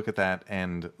to kind of look at that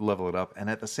and level it up, and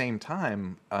at the same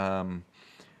time,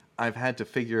 I've had to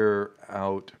figure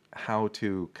out how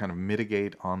to kind of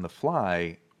mitigate on the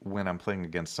fly when I'm playing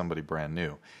against somebody brand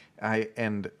new.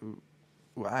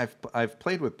 I've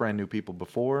played with brand new people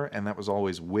before, and that was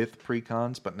always with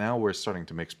precons, but now we're starting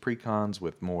to mix precons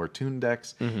with more tune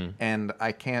decks, and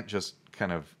I can't just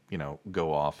kind of,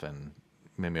 go off and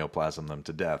mimeoplasm them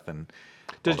to death. And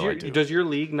Does your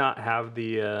league not have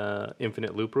the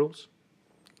infinite loop rules?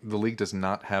 the league does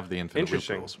not have the infinite loop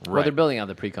Interesting. rules. Well, they're building out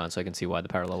the precon, so I can see why the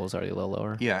power level is already a little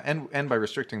lower. Yeah, and by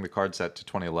restricting the card set to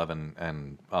 2011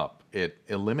 and up, it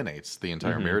eliminates the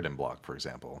entire Mirrodin block, for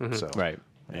example. So Right.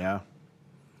 Yeah.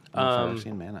 I've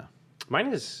seen mana. Mine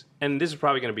is, and this is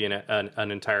probably going to be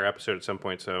an entire episode at some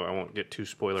point, so I won't get too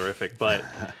spoilerific, but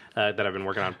that I've been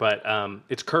working on. But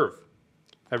it's Curve.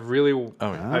 I've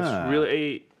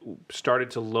really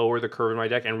started to lower the curve in my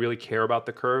deck and really care about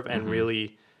the curve, and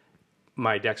really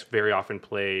my decks very often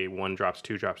play 1-drops,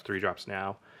 2-drops, 3-drops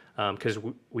now, because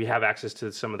we have access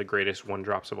to some of the greatest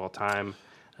 1-drops of all time.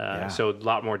 So a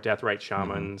lot more Deathrite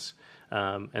Shamans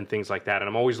and things like that. And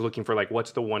I'm always looking for, like,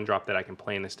 what's the 1-drop that I can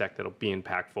play in this deck that'll be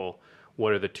impactful?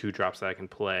 What are the 2-drops that I can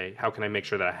play? How can I make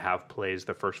sure that I have plays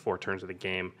the first 4 turns of the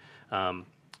game? And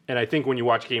I think when you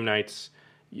watch game nights,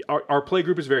 our play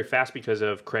group is very fast because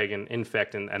of Craig and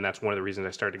Infect, and that's one of the reasons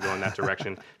I started to go in that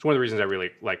direction. It's one of the reasons I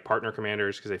really like partner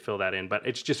commanders, because they fill that in. But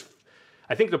it's just,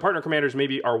 I think the partner commanders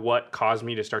maybe are what caused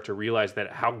me to start to realize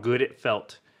that how good it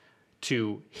felt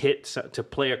to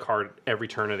play a card every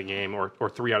turn of the game, or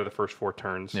 3 out of the first 4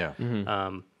 turns. Yeah.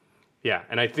 Yeah,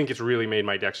 and I think it's really made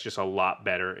my decks just a lot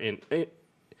better.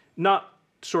 Not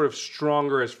sort of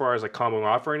stronger as far as like comboing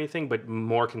off or anything, but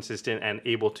more consistent and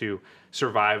able to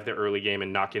survive the early game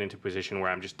and not get into a position where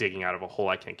I'm just digging out of a hole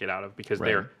I can't get out of, because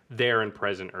they're there and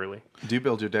present early. Do you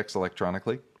build your decks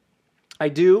electronically? I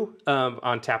do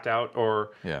on Tapped Out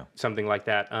or Yeah. something like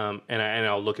that, and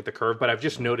I'll look at the curve. But I've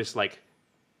just noticed, like,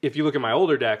 if you look at my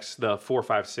older decks, the 4,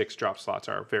 5, 6 drop slots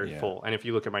are very full. And if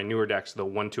you look at my newer decks, the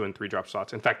 1, 2, and 3 drop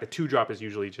slots. In fact, the 2-drop is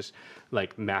usually just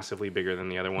like massively bigger than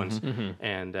the other ones.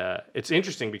 And it's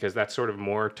interesting because that's sort of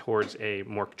more towards a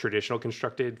more traditional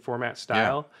constructed format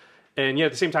style. And yet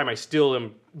at the same time, I still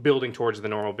am building towards the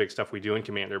normal big stuff we do in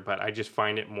Commander, but I just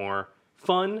find it more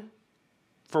fun,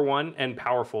 for one, and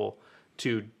powerful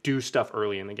to do stuff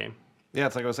early in the game. Yeah,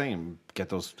 it's like I was saying, get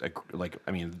those, like,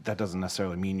 I mean, that doesn't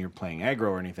necessarily mean you're playing aggro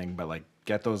or anything, but, like,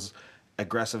 get those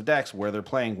aggressive decks where they're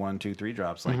playing 1, 2, 3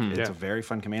 drops. Like, it's a very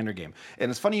fun commander game. And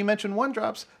it's funny you mentioned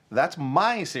 1-drops. That's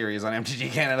my series on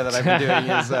MTG Canada that I've been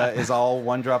doing is all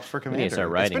 1-drops for commander. You need to start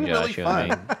writing, it's been really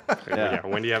fun. Yeah,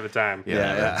 when do you have the time?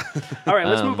 Yeah. All right,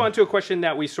 let's move on to a question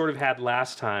that we sort of had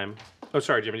last time. Oh,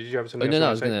 sorry, Jimmy, did you have something No,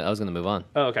 else I was gonna move on.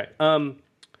 Oh, okay.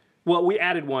 Well, we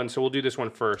added one, so we'll do this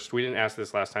one first. We didn't ask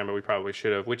this last time, but we probably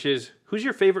should have, which is, who's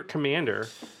your favorite commander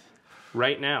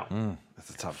right now?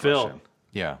 That's a tough Phil. question.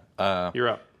 Yeah. You're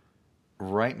up.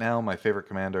 Right now, my favorite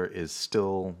commander is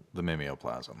still the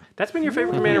Mimeoplasm. That's been your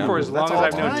favorite commander for as long as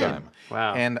I've known you.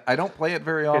 Wow. And I don't play it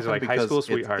very guys often are like high because school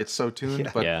sweethearts. it's so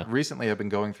tuned. But recently I've been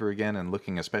going through again and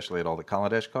looking especially at all the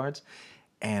Kaladesh cards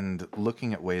and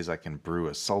looking at ways I can brew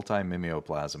a Sultai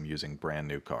Mimeoplasm using brand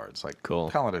new cards. Like, Cool.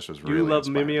 Kaladesh was really You love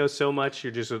inspiring. Mimeo so much,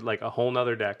 you're just like a whole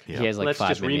nother deck. He has like Let's 5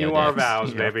 just Mimeo renew our decks.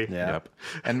 vows, baby. Yeah. Yep.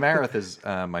 And Marath is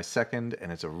my second,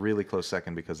 and it's a really close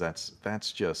second because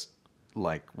that's just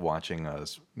like watching a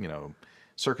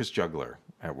circus juggler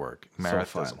at work.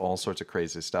 Marath does all sorts of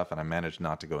crazy stuff, and I manage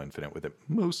not to go infinite with it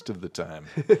most of the time.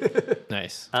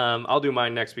 Nice. I'll do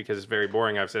mine next because it's very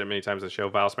boring. I've said it many times on the show.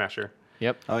 Vial Smasher.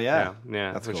 Yep. Oh, yeah.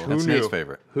 Yeah. That's Which, cool. who That's knew? Nate's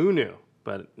favorite. Who knew?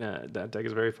 But that deck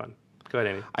is very fun. Go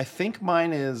ahead, Andy. I think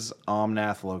mine is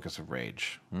Omnath Locus of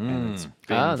Rage. And it's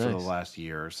been for the nice. last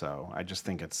year or so. I just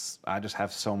think I just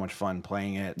have so much fun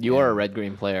playing it. You are a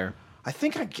red-green player. I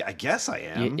think I guess I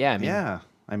am. Yeah, I mean- yeah,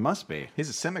 I must be. He's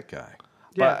a Simic guy.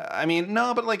 But I mean,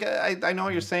 no, but like I know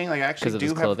what you're saying. Like I actually Because of do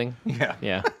his have. clothing? Yeah.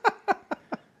 Yeah.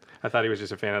 I thought he was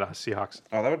just a fan of the Seahawks.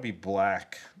 Oh, that would be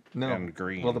black No. and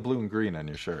green. Well, the blue and green on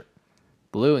your shirt.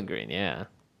 Blue and green, yeah.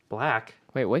 Black.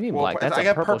 Wait, what do you mean Well, black? That's I a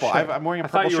got purple shirt. I'm wearing a I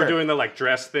purple thought you were shirt. doing the like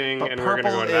dress thing, But and we were going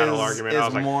to go into that whole argument. I is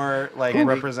was like, more like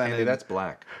Andy, represented. that's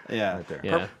black. Yeah, right there.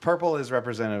 Yeah. Purple is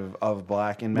representative of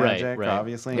black in Magic, right.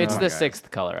 obviously. It's the Okay.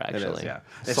 6th color, It actually. is, yeah.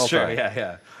 It's Sultai. true.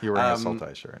 Yeah. You're wearing a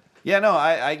Sultai shirt. Yeah, no,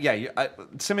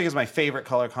 Simic is my favorite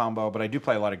color combo, but I do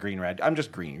play a lot of green red. I'm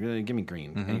just green. Really, give me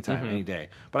green anytime, any day.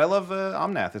 But I love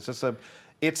Omnath. It's just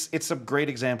it's a great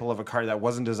example of a card that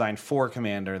wasn't designed for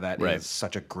Commander that is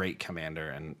such a great commander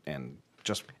and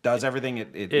just does everything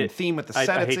in theme with the set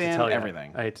I it's hate to in, tell you,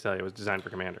 everything. I hate to tell you, it was designed for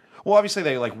Commander. Well, obviously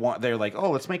they're like, oh,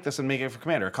 let's make this and make it for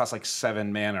Commander. It costs like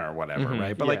 7 mana or whatever,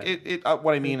 right? But like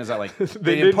what I mean is that like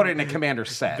they didn't put it in a Commander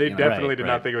set. They you know? definitely did Right.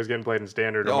 not think it was getting played in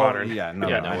Standard or Oh, Modern. yeah, no,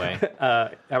 Yeah, no. no way. How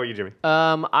about you, Jimmy?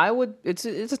 I would. It's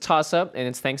a toss up, and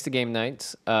it's thanks to game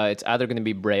nights. It's either going to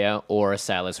be Brea or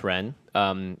Silas Wren.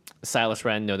 Silas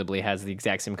Wren notably has the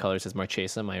exact same colors as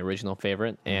Marchesa, my original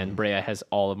favorite, and Brea has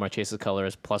all of Marchesa's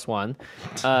colors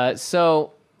 +1.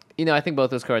 So, I think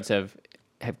both those cards have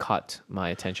caught my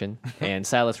attention. And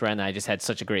Silas Wren, I just had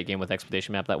such a great game with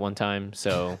Expedition Map that one time,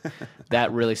 so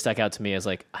that really stuck out to me as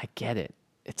like, I get it.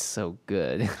 It's so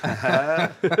good.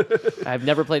 I've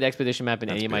never played Expedition Map in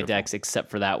any of my decks except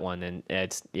for that one,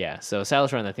 and So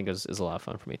Silas Wren, I think, is a lot of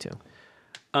fun for me too.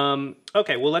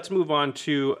 Okay, well, let's move on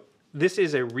to... This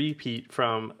is a repeat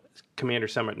from Commander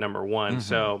Summit number 1.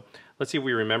 So let's see if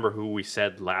we remember who we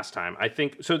said last time. I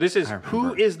think so. This is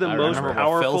who is the I most remember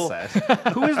what Phil powerful?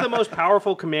 said. Who is the most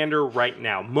powerful commander right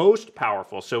now? Most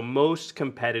powerful, so most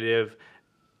competitive,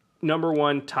 number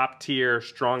one, top tier,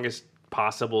 strongest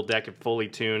possible deck if fully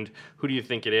tuned. Who do you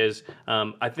think it is?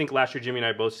 I think last year Jimmy and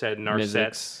I both said Narset.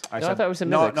 Mizzix. I thought it was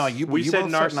no, Mizzix. no. You We said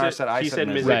both Narset. said Narset. I He said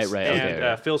Mizzix. Mizzix. Right, And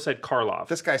okay. Phil said Karlov.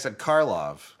 This guy said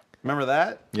Karlov. Remember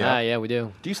that? Yeah. Yeah, we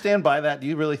do. Do you stand by that? Do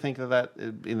you really think that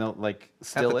like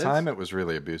still At the is? time, it was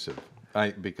really abusive.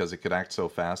 Because it could act so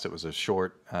fast. It was a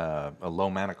short, a low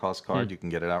mana cost card. You can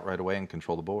get it out right away and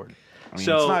control the board. I mean,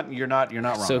 So- it's not, you're not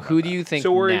wrong. So about who that. do you think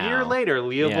So we're now? a year later.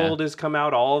 Leovold Yeah. has come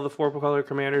out. All of the four-color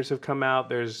commanders have come out.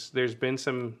 There's been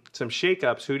some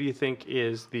shakeups. Who do you think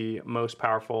is the most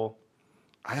powerful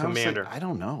commander? I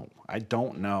don't know. I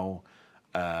don't know.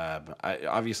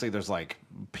 Obviously, there's like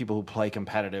people who play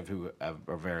competitive who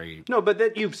are very. No, but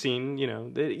that you've seen.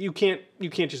 That you can't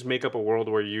just make up a world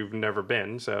where you've never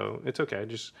been. So it's okay.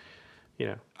 Just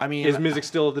I mean, is Mizzix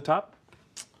still at the top?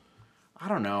 I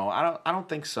don't know. I don't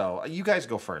think so. You guys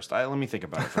go first. Let me think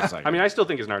about it for a second. I mean, I still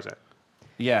think it's Narset.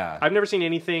 yeah. I've never seen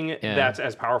anything that's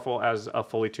as powerful as a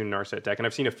fully tuned Narset deck, and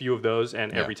I've seen a few of those,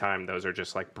 and every time those are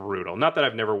just like brutal. Not that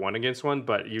I've never won against one,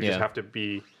 but you just have to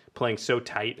be playing so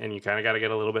tight, and you kind of got to get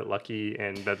a little bit lucky,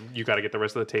 and that you got to get the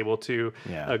rest of the table to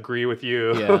agree with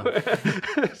you.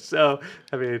 Yeah. So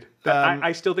I mean,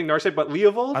 I still think Narset, but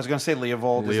Leovold. I was gonna say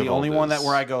Leovold is the Leovold only one is-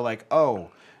 where I go like,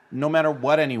 oh, no matter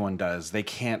what anyone does, they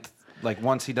can't. Like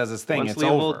once he does his thing, Once it's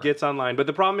Leovold over. gets online, but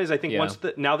the problem is, I think Yeah.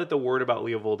 now that the word about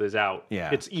Leovold is out,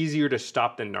 it's easier to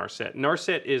stop than Narset.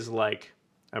 Narset is like,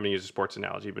 I'm gonna use a sports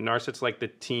analogy, but Narset's like the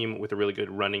team with a really good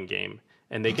running game,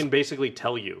 and they can basically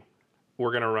tell you,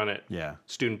 we're gonna run it,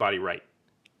 student body right,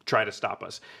 try to stop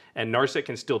us, and Narset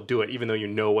can still do it even though you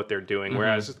know what they're doing.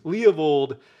 Whereas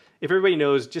Leovold, if everybody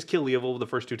knows, just kill Leovold the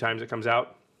first 2 times it comes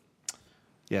out.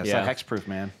 Yeah, it's Yeah. like hexproof,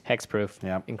 man. Hexproof.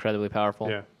 Yeah. Incredibly powerful.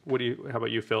 Yeah. How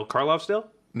about you, Phil? Karlov still?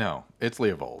 No, it's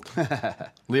Leovold.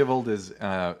 Leovold is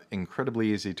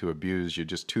incredibly easy to abuse. You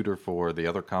just tutor for the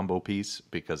other combo piece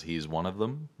because he's one of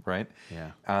them, right?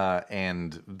 Yeah.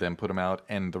 And then put him out.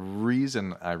 And the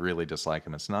reason I really dislike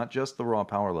him, it's not just the raw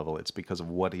power level, it's because of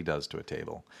what he does to a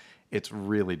table. It's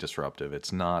really disruptive.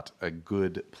 It's not a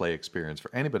good play experience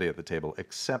for anybody at the table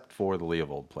except for the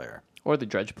Leovold player. Or the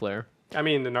Dredge player. I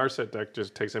mean, the Narset deck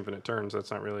just takes infinite turns.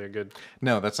 That's not really a good.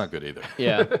 No, that's not good either.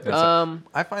 Yeah.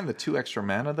 I find the 2 extra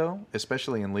mana, though,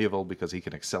 especially in Leovold because he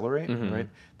can accelerate, right?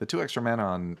 The 2 extra mana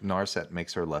on Narset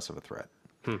makes her less of a threat.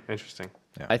 Interesting.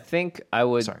 I think I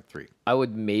would. Sorry, 3. I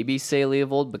would maybe say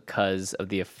Leovold because of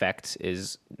the effect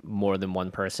is more than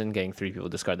one person getting 3 people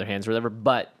discard their hands or whatever.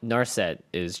 But Narset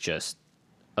is just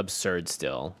absurd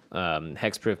still.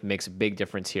 Hexproof makes a big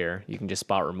difference here. You can just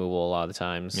spot removal a lot of the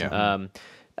times. Yeah.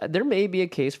 There may be a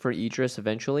case for Idris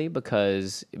eventually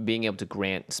because being able to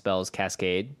grant spells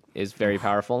Cascade is very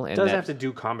powerful. And It does that- have to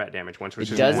do combat damage once, which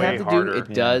It is does way have to harder. do.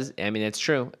 It does. I mean, it's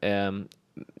true.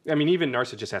 I mean, even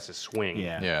Narset just has to swing.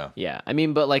 Yeah. Yeah, I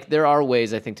mean, but like there are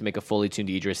ways I think to make a fully tuned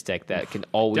Idris deck that can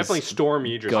always Definitely Storm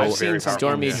Idris go is very powerful.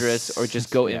 Storm Idris or just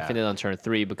go Yeah. infinite on turn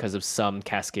 3 because of some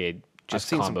Cascade I've just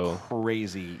seen combo. some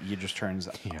crazy Idris turns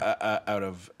out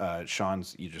of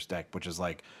Sean's Idris deck, which is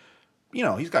like,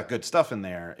 he's got good stuff in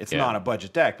there. It's not a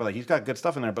budget deck, but like he's got good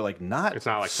stuff in there, but like not. It's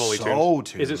not like fully so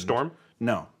tuned. Is it Storm?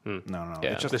 No, no.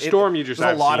 Yeah. It's just The Storm Idris There's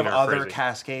a I've lot seen of are other crazy.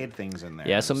 Cascade things in there.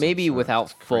 Yeah, so maybe it's without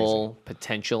crazy. full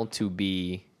potential to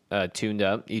be tuned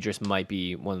up, Idris might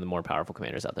be one of the more powerful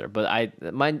commanders out there. But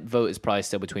my vote is probably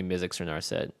still between Mizzix or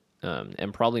Narset,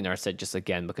 and probably Narset just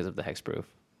again because of the hexproof.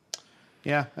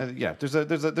 Yeah, yeah. There's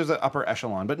a upper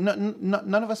echelon, but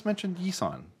none of us mentioned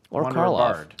Yisan Or Wanderer Karlov.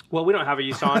 Bard. Well, we don't have a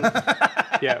Yisan.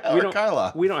 Yeah,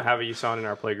 Karlov. we don't have a Yisan in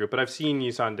our play group, but I've seen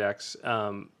Yisan decks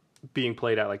being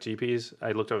played at like GPs.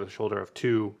 I looked over the shoulder of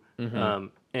 2.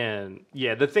 And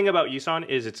yeah, the thing about Yisan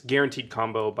is it's guaranteed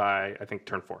combo by, I think,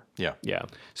 turn 4. Yeah. Yeah.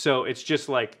 So it's just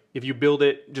like if you build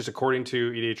it just according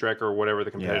to EDHREC or whatever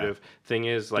the competitive thing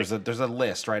is, like There's a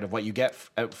list, right, of what you get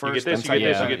at first. you get this, you then get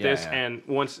this, second. you get this, Yeah. and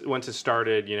once it's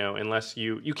started, unless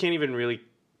you can't even really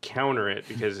counter it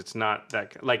because it's not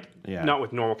that not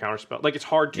with normal counter spell. Like it's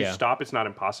hard to stop. It's not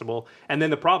impossible. And then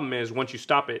the problem is once you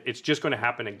stop it, it's just going to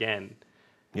happen again.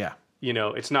 Yeah.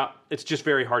 It's just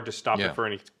very hard to stop Yeah. it for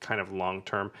any kind of long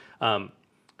term.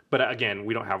 But again,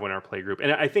 we don't have one in our play group.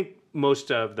 And I think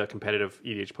most of the competitive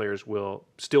EDH players will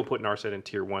still put Narset in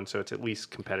tier 1, so it's at least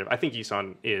competitive. I think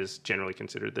Yisan is generally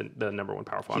considered the number 1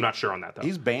 powerful. I'm not sure on that, though.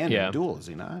 He's banned Yeah. in Duel, is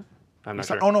he not? I'm not He's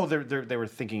not- sure. Oh, no, they were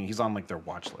thinking he's on, like, their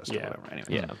watch list Yeah. or whatever.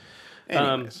 Anyway. Yeah.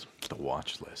 Anyways. The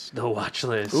watch list. The watch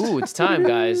list. Ooh, it's time,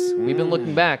 guys. We've been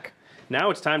looking back. Now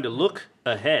it's time to look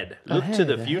ahead. Look to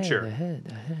the future.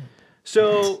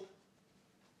 So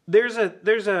there's a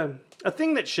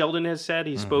thing that Sheldon has said.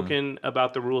 He's spoken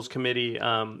about the rules committee.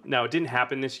 Now, it didn't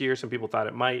happen this year. Some people thought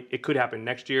it might. It could happen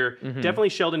next year. Definitely,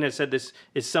 Sheldon has said this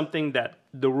is something that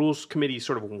the rules committee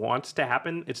sort of wants to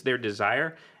happen. It's their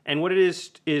desire. And what it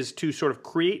is to sort of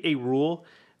create a rule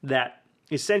that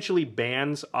essentially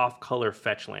bans off-color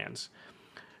fetch lands.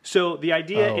 So the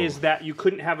idea is that you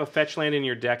couldn't have a fetch land in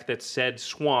your deck that said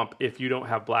swamp if you don't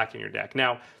have black in your deck.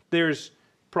 Now, there's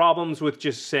problems with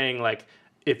just saying, like,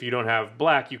 if you don't have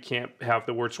black, you can't have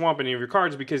the word swamp in any of your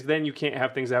cards, because then you can't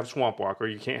have things that have swamp walk, or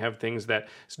you can't have things that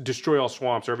destroy all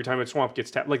swamps, or every time a swamp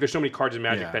gets tapped. Like, there's so many cards in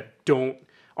Magic that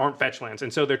aren't fetch lands.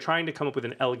 And so they're trying to come up with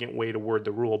an elegant way to word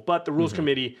the rule. But the rules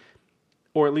committee,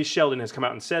 or at least Sheldon has come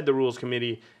out and said the rules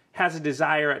committee has a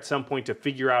desire at some point to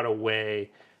figure out a way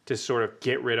to sort of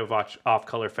get rid of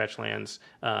off-color fetch lands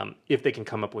if they can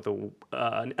come up with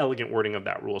an elegant wording of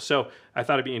that rule. So I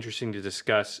thought it'd be interesting to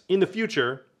discuss in the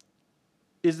future.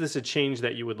 Is this a change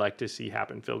that you would like to see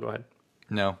happen? Phil, go ahead.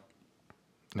 No,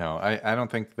 I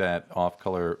don't think that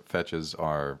off-color fetches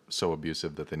are so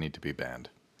abusive that they need to be banned.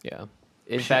 Yeah.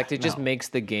 In fact, it just makes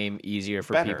the game easier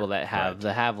for people that have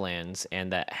the have lands,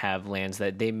 and that have lands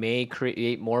that they may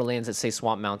create more lands that say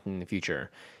Swamp Mountain in the future.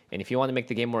 And if you want to make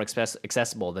the game more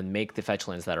accessible, then make the fetch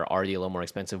lands that are already a little more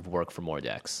expensive work for more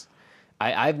decks.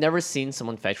 I've never seen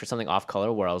someone fetch for something off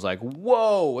color where I was like,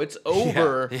 whoa, it's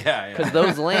over. Because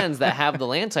those lands that have the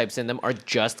land types in them are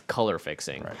just color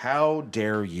fixing. Right. How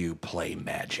dare you play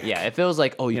Magic? Yeah, it feels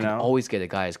like, you can always get a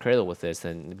guy's cradle with this,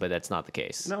 but that's not the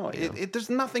case. No,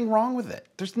 there's nothing wrong with it.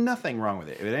 There's nothing wrong with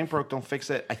it. If it ain't broke, don't fix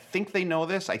it. I think they know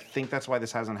this. I think that's why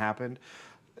this hasn't happened.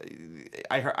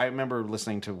 I remember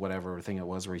listening to whatever thing it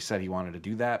was where he said he wanted to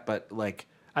do that, but like...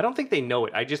 I don't think they know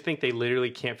it. I just think they literally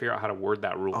can't figure out how to word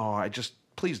that rule. Oh,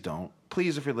 please don't.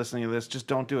 Please, if you're listening to this, just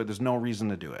don't do it. There's no reason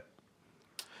to do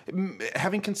it.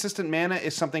 Having consistent mana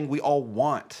is something we all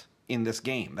want in this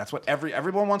game. That's what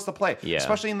everyone wants to play. Yeah.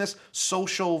 Especially in this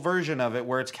social version of it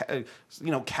where it's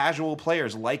casual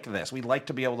players like this. We like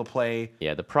to be able to play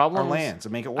the problem our lands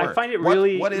and make it work. I find it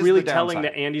really telling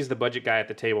that Andy's the budget guy at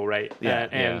the table, right?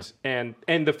 Yeah.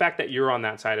 And the fact that you're on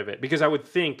that side of it. Because I would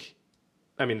think,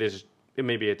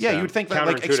 maybe it's you would think that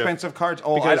like expensive cards.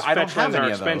 Oh, I don't have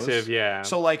any of those. Yeah.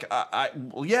 So like,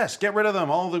 yes, get rid of them.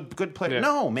 All the good players. Yeah.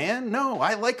 No, man, no.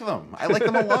 I like them. I like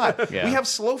them a lot. We have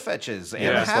slow fetches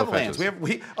and have lands. Us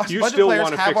budget players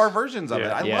have our versions of it.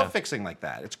 I love fixing like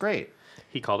that. It's great.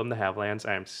 He called them the Havelands.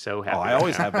 I am so happy. Oh, I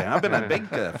always have been. I've been a big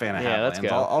fan of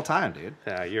Havelands all time, dude.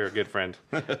 You're a good friend.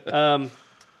 I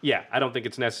don't think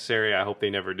it's necessary. I hope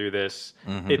they never do this.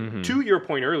 To your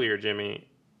point earlier, Jimmy,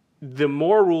 the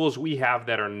more rules we have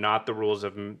that are not the rules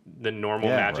of the normal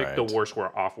Magic, the worse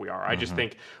off we are. I just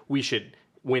think we should,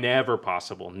 whenever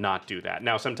possible, not do that.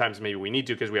 Now, sometimes maybe we need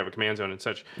to because we have a command zone and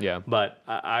such. Yeah. But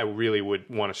I really would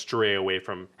want to stray away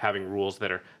from having rules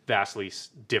that are vastly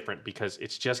different because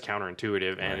it's just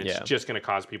counterintuitive and it's just going to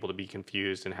cause people to be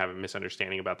confused and have a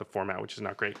misunderstanding about the format, which is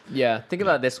not great. Yeah. Think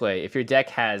about it this way. If your deck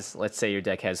has, let's say your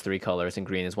deck has 3 colors and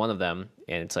green is one of them,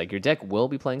 and it's like your deck will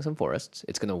be playing some forests.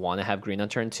 It's going to want to have green on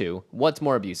turn 2. What's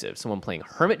more abusive? Someone playing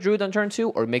Hermit Druid on turn 2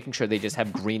 or making sure they just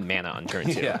have green mana on turn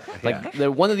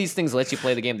 2? One of these things lets you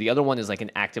play the game. The other one is like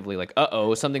an actively like,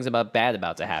 something's bad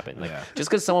about to happen. Like just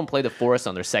because someone played a forest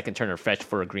on their second turn or fetched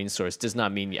for a green source does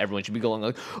not mean everyone should be going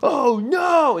like, oh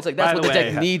no! It's like that's what the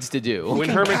deck needs to do. When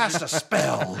Hermit cast a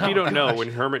spell. If you don't know,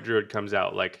 when Hermit Druid comes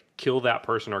out, like kill that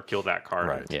person or kill that card.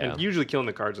 Right. Yeah. And usually killing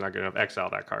the card's not good enough. Exile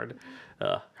that card.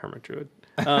 Hermit Druid.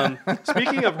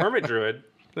 Speaking of Hermit Druid,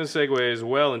 this segues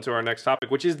well into our next topic,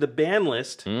 which is the ban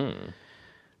list.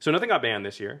 So nothing got banned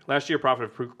this year. Last year, Prophet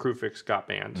of Crufix got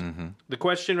banned. The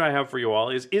question I have for you all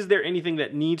is there anything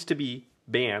that needs to be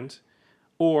banned?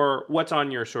 Or what's on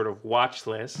your sort of watch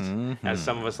list, as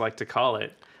some of us like to call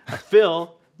it?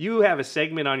 Phil, you have a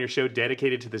segment on your show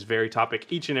dedicated to this very topic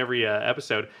each and every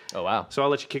episode. Oh, wow. So I'll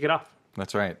let you kick it off.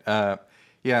 That's right.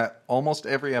 Almost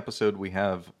every episode we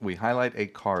highlight a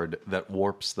card that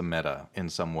warps the meta in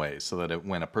some way so that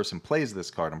when a person plays this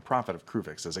card, and Prophet of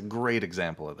Crufix is a great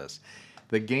example of this,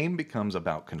 the game becomes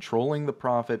about controlling the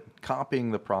Prophet,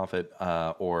 copying the Prophet,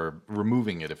 or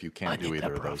removing it if you can't do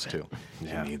either of those two.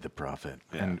 You need the Prophet.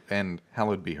 Yeah. And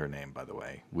hallowed be her name, by the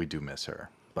way. We do miss her,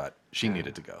 but she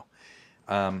needed to go.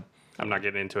 I'm not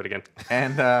getting into it again.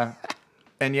 And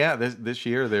this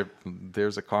year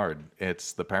there's a card.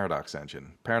 It's the Paradox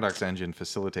Engine. Paradox Engine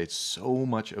facilitates so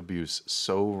much abuse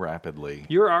so rapidly.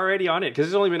 You're already on it because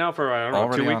it's only been out for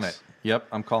 2 weeks. On it. Yep,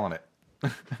 I'm calling it.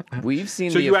 We've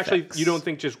seen So the you effects. you don't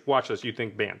think just watch this, you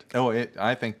think banned. Oh,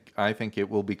 I think it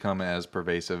will become as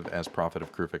pervasive as Prophet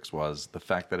of Krufix was. The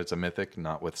fact that it's a mythic,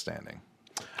 notwithstanding.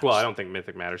 Well, I don't think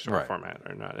Mythic matters to our Right. format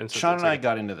or not. And Sean and I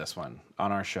got into this one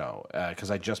on our show because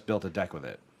I just built a deck with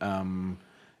it.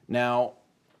 Now,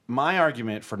 my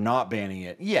argument for not banning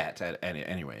it yet,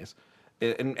 anyways,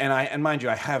 and mind you,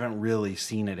 I haven't really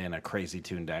seen it in a crazy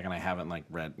tune deck, and I haven't like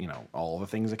read all the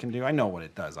things it can do. I know what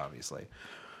it does, obviously.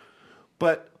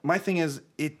 But my thing is,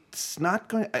 it's not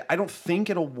going. I don't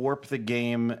think it'll warp the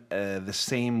game the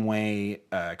same way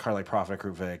card like Prophet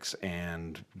Krufix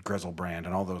and Grizzlebrand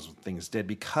and all those things did,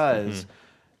 because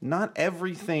not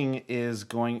everything is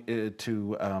going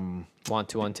to. Want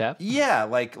to untap? Yeah,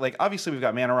 like obviously we've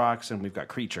got mana rocks and we've got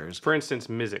creatures. For instance,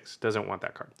 Mizzix doesn't want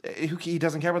that card. He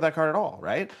doesn't care about that card at all,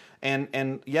 right?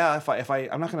 And yeah, if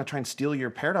I'm not going to try and steal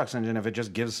your Paradox Engine if it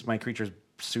just gives my creatures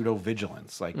pseudo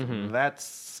vigilance. Like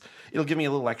it'll give me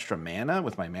a little extra mana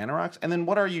with my mana rocks. And then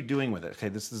what are you doing with it? Okay,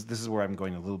 this is where I'm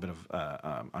going a little bit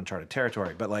of uncharted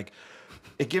territory, but like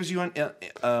it gives you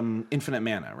an infinite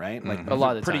mana, right? Like A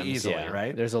lot of pretty times, easily, yeah.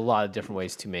 right? There's a lot of different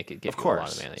ways to make it give you a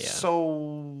lot of mana. Yeah.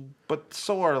 So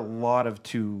are a lot of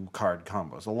 2-card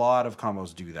combos. A lot of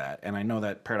combos do that, and I know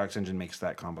that Paradox Engine makes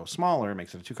that combo smaller,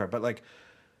 makes it a 2-card. But like,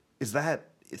 is that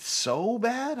it's so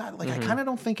bad? I kind of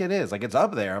don't think it is. Like, it's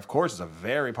up there. Of course, it's a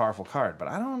very powerful card, but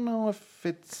I don't know if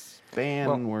it's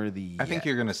ban worthy. I think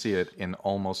you're going to see it in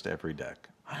almost every deck.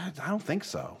 I don't think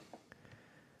so.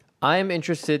 I'm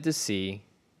interested to see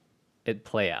it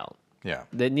play out. Yeah.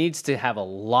 That needs to have a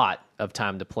lot of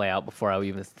time to play out before I would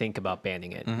even think about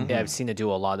banning it. Yeah, I've seen it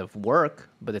do a lot of work,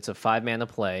 but it's a 5-mana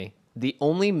play. The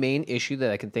only main issue that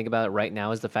I can think about right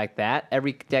now is the fact that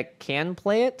every deck can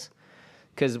play it.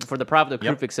 Because for the Prophet of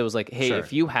Krufix, it was like, hey,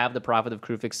 if you have the Prophet of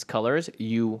Krufix colors,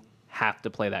 you have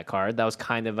to play that card. That was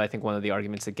kind of, I think, one of the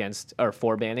arguments against or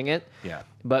for banning it. Yeah.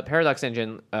 But Paradox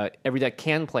Engine, every deck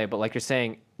can play it, but like you're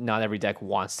saying, not every deck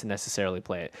wants to necessarily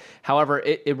play it. However,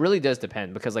 it really does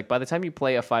depend, because like by the time you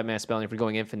play a 5-mana spell, and if you're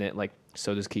going infinite, like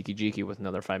so does Kiki Jiki with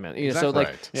another 5-mana. You know, so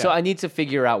like so I need to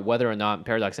figure out whether or not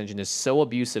Paradox Engine is so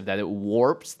abusive that it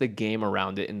warps the game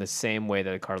around it in the same way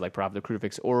that a card like Prophet of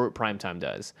Krufix or Primetime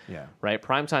does. Yeah. Right?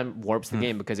 Primetime warps the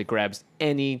game because it grabs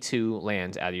any 2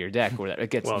 lands out of your deck, or it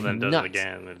gets Well, then nuts. does it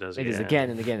again. It does It again. is again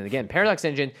and again and again. Paradox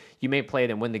Engine, you may play it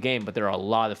and win the game, but there are a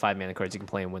lot of 5-mana cards you can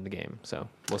play and win the game. So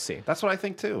we'll see. That's what I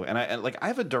think too. And I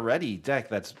have a Duretti deck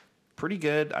that's pretty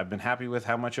good. I've been happy with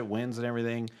how much it wins and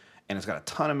everything, and it's got a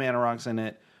ton of mana rocks in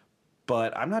it.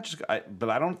 But but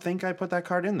I don't think I put that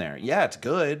card in there. Yeah, it's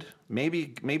good.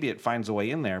 Maybe it finds a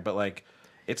way in there, but like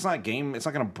it's not going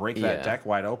to break that deck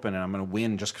wide open, and I'm going to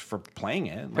win just for playing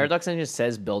it. Like, Paradox Engine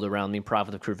says build around me.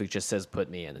 Prophet of Krufix just says put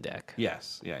me in the deck.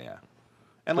 yes, yeah.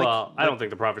 And Well, I don't think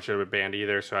the Prophet should have been banned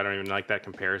either, so I don't even like that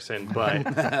comparison. But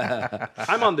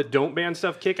I'm on the don't ban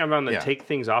stuff kick. I'm on the take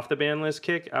things off the ban list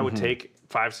kick. I would take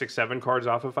 5, 6, 7 cards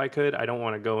off if I could. I don't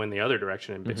want to go in the other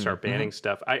direction and start banning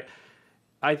stuff.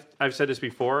 I've said this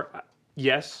before.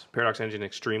 Yes, Paradox Engine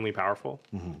extremely powerful.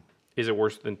 Is it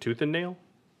worse than Tooth and Nail?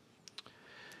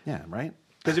 Yeah, right?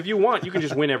 Because if you want, you can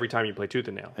just win every time you play Tooth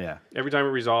and Nail. Yeah. Every time it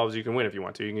resolves, you can win if you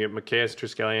want to. You can get Machias,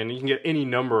 Triskelion. You can get any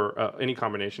number, any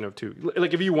combination of 2.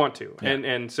 Like if you want to. Yeah.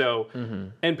 And so,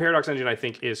 and Paradox Engine, I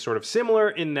think, is sort of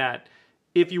similar in that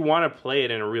if you want to play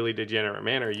it in a really degenerate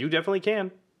manner, you definitely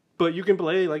can. But you can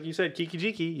play, like you said, Kiki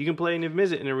Jiki. You can play Niv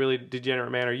Mizzet in a really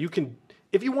degenerate manner. You can,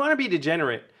 if you want to be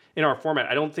degenerate in our format,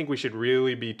 I don't think we should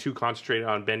really be too concentrated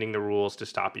on bending the rules to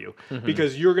stop you,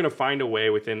 because you're going to find a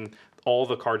way within all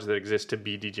the cards that exist to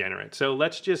be degenerate. So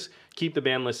let's just keep the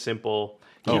ban list simple.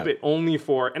 Keep it only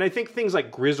for, and I think things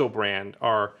like Grizzlebrand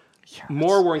are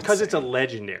more worrying because it's a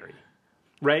legendary,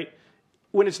 right?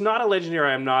 When it's not a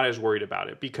legendary, I'm not as worried about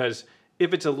it, because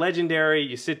if it's a legendary,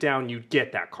 you sit down, you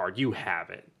get that card, you have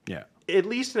it. Yeah. At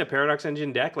least in a Paradox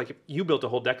Engine deck, like if you built a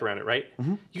whole deck around it, right?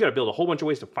 You got to build a whole bunch of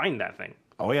ways to find that thing.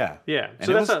 Oh yeah. Yeah. And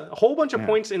So that's a whole bunch of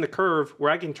points in the curve where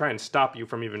I can try and stop you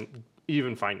from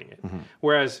even finding it.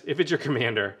 Whereas if it's your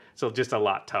commander, it's just a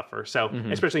lot tougher. So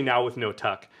especially now with no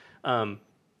tuck.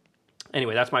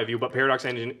 Anyway, that's my view. But Paradox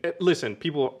Engine, listen,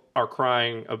 people are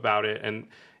crying about it, and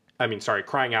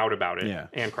crying out about it,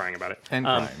 and crying about it, And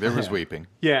crying. There was weeping.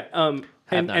 Yeah.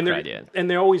 Have not cried yet. And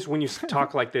they always, when you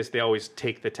talk like this, they always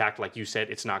take the tact, like you said,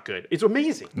 it's not good. It's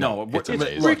amazing. No, It's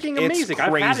amazing. Freaking amazing.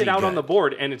 I've had it out on the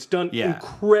board, and it's done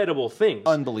incredible things.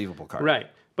 Unbelievable card. Right.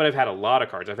 But I've had a lot of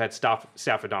cards. I've had Staff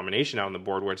of Domination out on the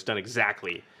board where it's done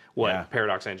exactly what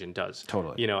Paradox Engine does.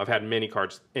 Totally. I've had many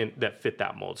cards that fit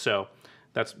that mold. So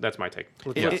That's my take.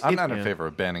 Yeah, I'm not in favor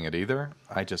of banning it either.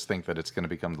 I just think that it's going to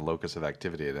become the locus of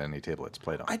activity at any table it's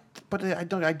played on.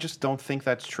 I just don't think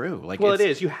that's true. Like, well, it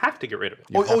is. You have to get rid of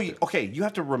it. Okay. You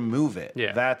have to remove it.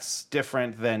 Yeah. That's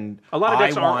different than a lot of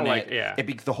decks aren't want like. Yeah.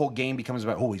 The whole game becomes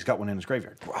about he's got one in his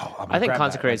graveyard. Wow, I think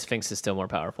Consecrated Sphinx is still more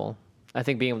powerful. I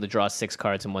think being able to draw 6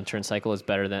 cards in one turn cycle is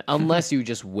better than unless you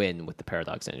just win with the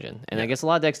Paradox Engine, and I guess a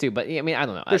lot of decks do. But I mean, I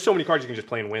don't know. There's so many cards you can just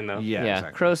play and win, though. Yeah,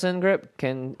 exactly. Krosan Grip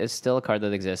is still a card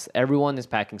that exists. Everyone is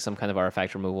packing some kind of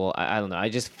artifact removal. I don't know. I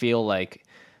just feel like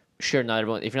sure, not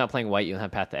everyone. If you're not playing white, you don't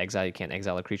have Path to Exile. You can't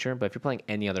exile a creature. But if you're playing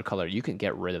any other color, you can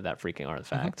get rid of that freaking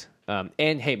artifact.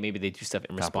 And hey, maybe they do stuff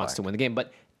in response to win the game,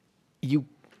 but you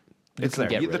it's can there.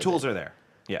 get rid The of tools it. are there.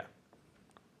 Yeah.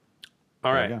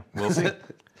 All right. We'll see.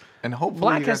 And hopefully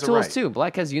Black you has guys are tools right. too.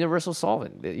 Black has Universal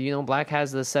Solvent. Black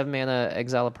has the 7 mana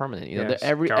exile a permanent. Yes,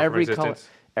 every Power from color Resistance.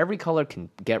 every color can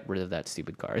get rid of that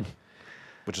stupid card.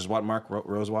 Which is what Mark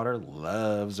Rosewater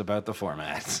loves about the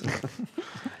format.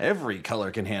 Every color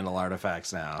can handle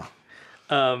artifacts now.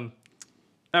 All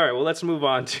right, well, let's move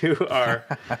on to our...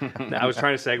 I was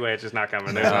trying to segue, it's just not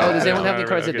coming. Does anyone have any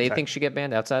cards that they think should get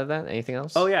banned outside of that? Anything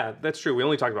else? Oh, yeah, that's true. We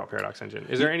only talked about Paradox Engine.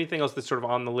 Is there anything else that's sort of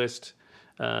on the list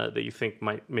that you think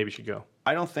maybe should go?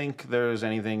 I don't think there's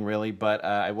anything really, but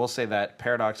I will say that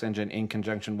Paradox Engine, in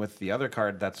conjunction with the other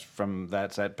card that's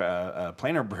at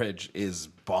Planar Bridge, is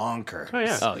bonkers. Oh,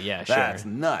 yeah. Oh, yeah, sure. That's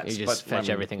nuts. You just fetch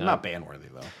everything not up. ban worthy,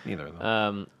 though. Neither of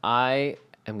them. I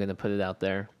am going to put it out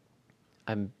there.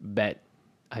 I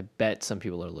bet some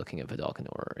people are looking at Vidalcan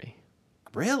Orrery.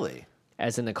 Really?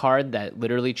 As in the card that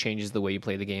literally changes the way you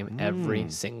play the game every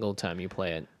single time you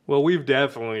play it. Well, we've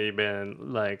definitely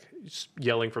been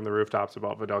yelling from the rooftops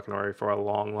about Vidalcan Orrery for a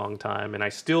long, long time, and I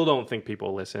still don't think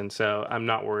people listen. So I'm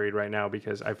not worried right now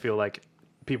because I feel like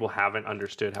people haven't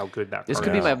understood how good that card is. This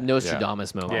could be my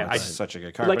Nostradamus moment. Yeah, It's such a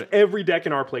good card. but every deck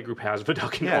in our play group has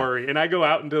Vidalcan Orrery, and I go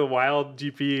out into the wild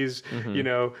GPs,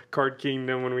 Card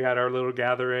Kingdom when we had our little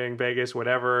gathering, Vegas,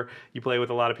 whatever. You play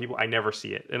with a lot of people. I never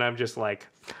see it, and I'm just like,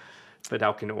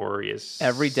 Vidalcan Orrery is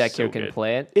Every deck so here can good.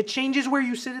 play it. It changes where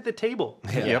you sit at the table.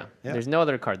 Yeah. There's no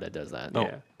other card that does that.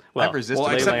 Yeah. I've resisted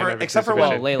Well, it. except for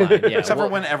Well, Leyline, yeah. Except for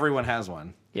when everyone has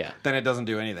one. Yeah. Then it doesn't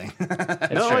do anything.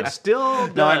 No, it still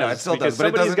does. No, I know it still does, but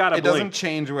it somebody's gotta doesn't blink.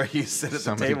 change where you sit at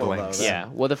Somebody the table. blinks. Though. Yeah.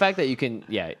 Well, the fact that you can,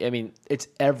 I mean, it's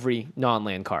every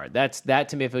non-land card. That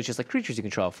to me, if it was just like creatures you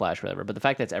control, flash, whatever. But the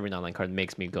fact that it's every non-land card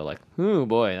makes me go like, oh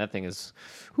boy, that thing is,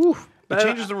 whew. It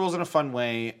changes the rules in a fun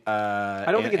way. I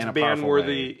don't think it's ban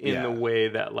worthy in the way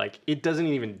that it doesn't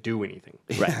even do anything.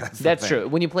 Right. That's true.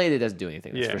 When you play it, it doesn't do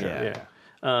anything. That's for sure.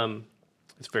 Yeah.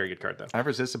 It's a very good card though. I've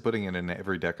resisted putting it in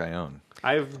every deck I own.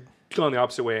 I've gone the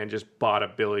opposite way and just bought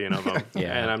 1 billion of them.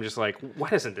 Yeah. And I'm just like, why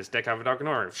doesn't this deck have a Vidalcan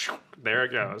Orrery? There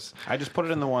it goes. I just put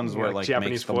it in the ones where like it Japanese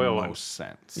makes the foil most ones.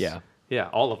 sense. Yeah. Yeah,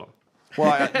 all of them.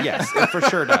 Well, yes, it for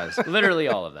sure does. Literally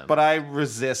all of them. But I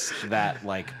resist that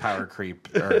power creep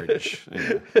urge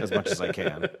as much as I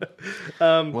can.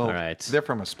 Well, all right. they're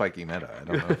from a spiky meta. I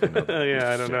don't know if you know that. Yeah,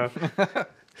 I don't know.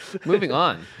 Moving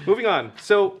on. Moving on.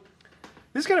 So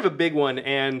this is kind of a big one,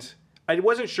 and I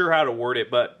wasn't sure how to word it,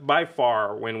 but by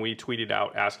far when we tweeted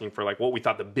out asking for what we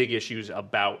thought the big issues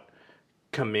about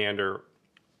Commander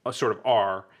sort of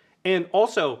are, and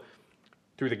also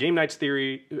through the Game Nights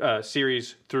Theory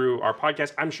series, through our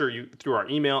podcast, through our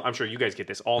email, I'm sure you guys get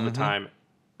this all the time.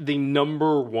 The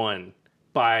number one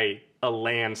by a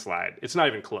landslide. It's not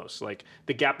even close.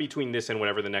 The gap between this and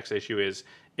whatever the next issue is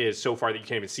so far that you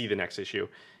can't even see the next issue,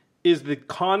 is the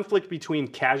conflict between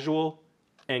casual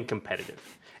and competitive.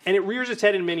 And it rears its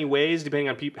head in many ways, depending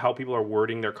on how people are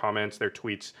wording their comments, their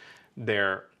tweets,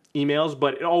 their emails.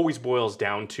 But it always boils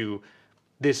down to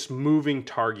this moving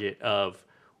target of,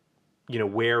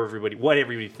 what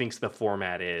everybody thinks the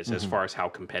format is as far as how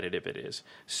competitive it is.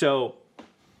 So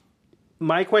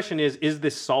my question is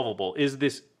this solvable? Is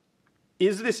this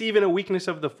even a weakness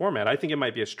of the format? I think it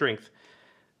might be a strength.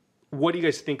 What do you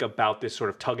guys think about this sort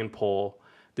of tug and pull,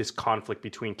 this conflict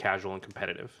between casual and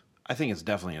competitive? I think it's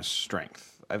definitely a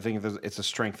strength. I think it's a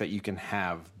strength that you can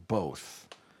have both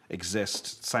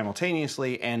exist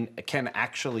simultaneously and can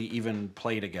actually even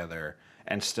play together,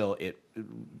 and still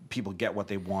people get what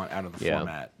they want out of the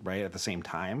format right at the same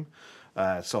time.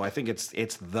 So I think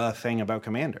it's the thing about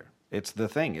Commander. It's the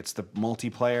thing. It's the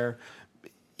multiplayer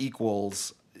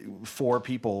equals 4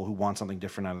 people who want something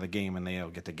different out of the game, and they'll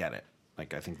get to get it. I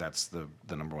think that's the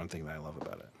number one thing that I love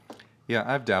about it. Yeah,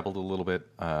 I've dabbled a little bit,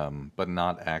 but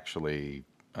not actually,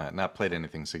 not played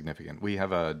anything significant. We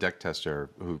have a deck tester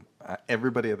who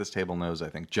everybody at this table knows, I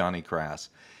think, Johnny Crass.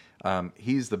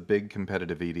 He's the big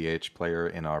competitive EDH player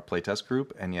in our playtest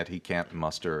group, and yet he can't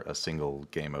muster a single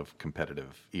game of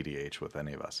competitive EDH with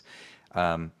any of us.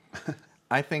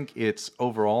 I think it's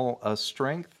overall a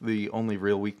strength. The only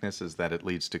real weakness is that it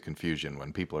leads to confusion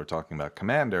when people are talking about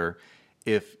Commander.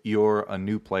 If you're a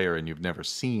new player and you've never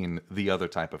seen the other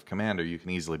type of Commander, you can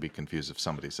easily be confused if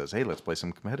somebody says, hey, let's play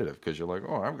some competitive, because you're like,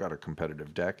 oh, I've got a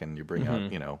competitive deck, and you bring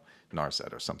out,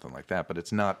 Narset or something like that, but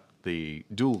it's not the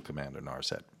dual Commander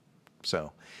Narset.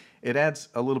 So it adds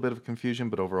a little bit of confusion,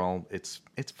 but overall, it's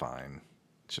fine.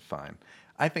 It's fine.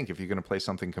 I think if you're going to play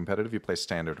something competitive, you play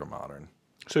Standard or Modern.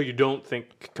 So you don't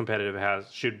think competitive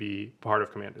should be part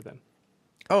of Commander then?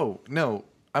 Oh, no.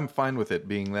 I'm fine with it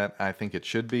being that. I think it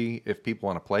should be. If people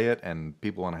want to play it and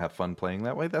people want to have fun playing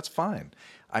that way, that's fine.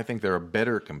 I think there are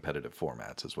better competitive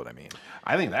formats, is what I mean.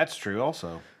 I think that's true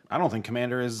also. I don't think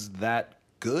Commander is that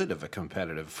good of a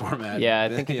competitive format. Yeah, I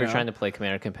think if you're trying to play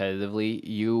Commander competitively,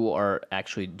 you are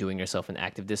actually doing yourself an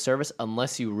active disservice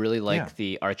unless you really like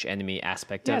the arch enemy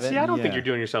aspect of it. See, I don't think you're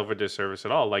doing yourself a disservice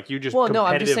at all. Like, you just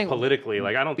I'm just saying, politically.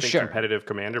 Like, I don't think competitive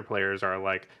Commander players are,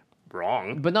 like,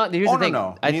 wrong. But here's the thing.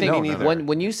 No. I think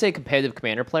when you say competitive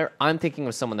Commander player, I'm thinking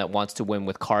of someone that wants to win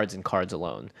with cards and cards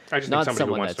alone. I just think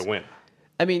somebody who wants to win.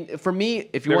 I mean, for me,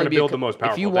 if you want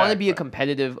to be a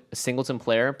competitive singleton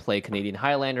player, play Canadian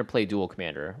Highlander, play dual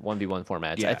Commander, 1v1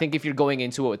 formats. Yeah. I think if you're going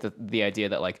into it with the idea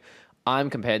that, like,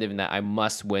 I'm competitive and that I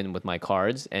must win with my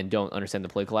cards and don't understand the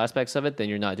political aspects of it, then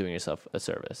you're not doing yourself a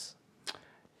service.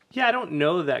 Yeah, I don't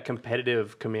know that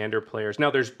competitive Commander players. Now,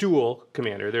 there's dual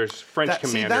Commander. There's French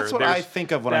Commander. See, that's what I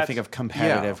think of when I think of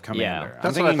competitive Commander.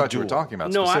 That's what I thought you were talking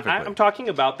about specifically. No, I'm talking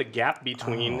about the gap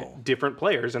between different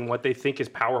players and what they think is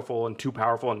powerful and too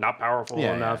powerful and not powerful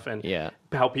enough. And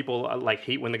how people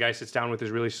hate when the guy sits down with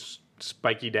his really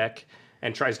spiky deck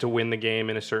and tries to win the game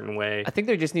in a certain way. I think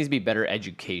there just needs to be better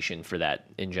education for that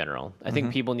in general. I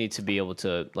think people need to be able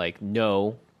to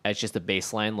know as just a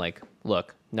baseline, like,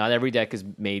 look, not every deck is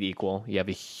made equal. You have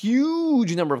a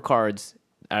huge number of cards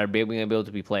that are being able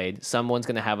to be played. Someone's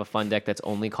going to have a fun deck that's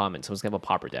only common. Someone's going to have a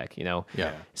pauper deck,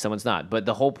 Yeah. Someone's not. But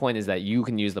the whole point is that you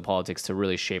can use the politics to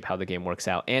really shape how the game works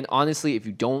out. And honestly, if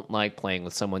you don't like playing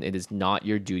with someone, it is not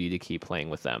your duty to keep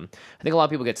playing with them. I think a lot of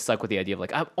people get stuck with the idea of,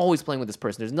 like, I'm always playing with this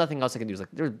person. There's nothing else I can do. It's like,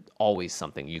 there's always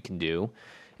something you can do.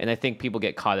 And I think people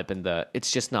get caught up in the it's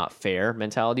just not fair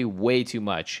mentality way too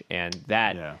much. And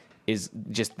that is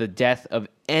just the death of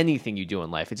anything you do in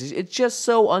life. It's just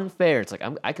so unfair. It's like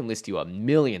I can list you a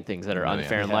million things that are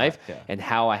unfair in life and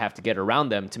how I have to get around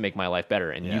them to make my life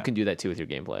better. And you can do that too with your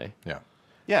gameplay.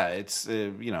 Yeah, it's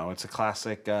it's a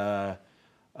classic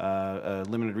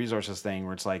limited resources thing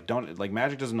where it's like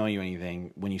Magic doesn't know you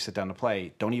anything when you sit down to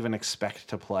play. Don't even expect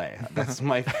to play. That's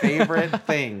my favorite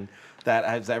thing that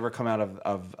has ever come out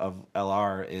of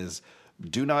LR is,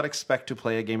 do not expect to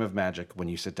play a game of Magic when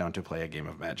you sit down to play a game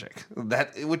of Magic.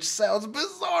 Which sounds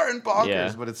bizarre and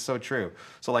bonkers, but it's so true.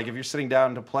 So, like, if you're sitting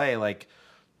down to play, like,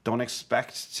 don't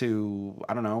expect to,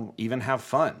 I don't know, even have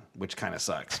fun, which kind of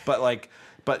sucks. But, like,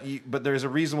 but there's a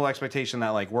reasonable expectation that,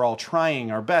 like, we're all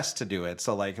trying our best to do it.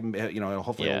 So, like,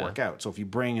 hopefully it'll work out. So if you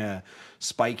bring a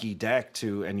spiky deck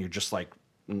and you're just, like,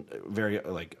 very,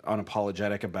 like,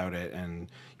 unapologetic about it, and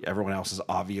everyone else is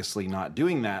obviously not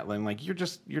doing that, then, like,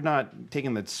 you're not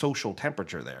taking the social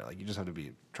temperature there. Like, you just have to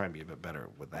try and be a bit better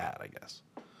with that, I guess.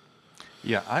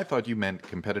 Yeah, I thought you meant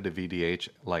competitive EDH,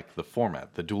 like the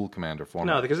format, the dual Commander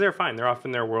format. No, because they're fine. They're off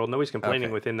in their world. Nobody's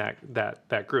complaining within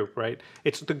that group, right?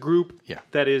 It's the group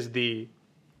that is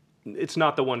it's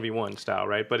not the 1v1 style,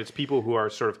 right? But it's people who are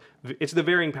it's the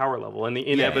varying power level and the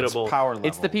inevitable power level.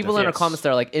 It's the people in our comments that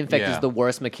are like, Infect is the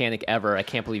worst mechanic ever. I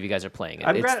can't believe you guys are playing it.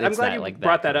 I'm glad you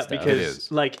brought that up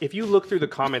because, like, if you look through the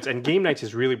comments, and Game Nights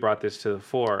has really brought this to the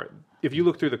fore, if you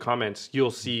look through the comments, you'll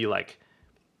see, like,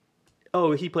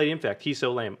 oh, he played Infect. He's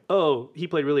so lame. Oh, he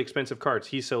played really expensive cards.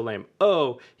 He's so lame.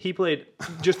 Oh, he played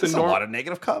just the normal. A lot of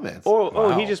negative comments.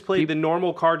 Oh, he just played the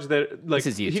normal cards that, like,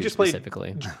 this is YouTube he just played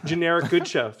specifically. Generic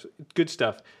good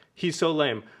stuff. He's so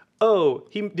lame. Oh,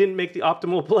 he didn't make the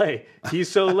optimal play. He's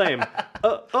so lame.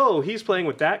 Oh, he's playing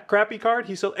with that crappy card.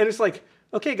 And it's like,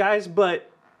 okay, guys,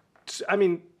 but I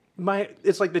mean,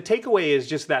 it's like the takeaway is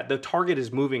just that the target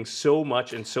is moving so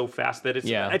much and so fast that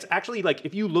it's actually, like,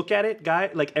 if you look at it,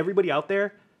 like, everybody out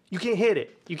there, you can't hit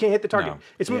it. You can't hit the target. No.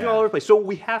 It's moving all over the place. So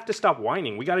we have to stop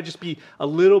whining. We got to just be a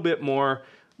little bit more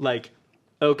like,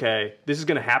 okay, this is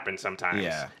going to happen sometimes.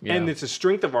 Yeah. And it's a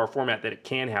strength of our format that it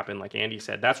can happen, like Andy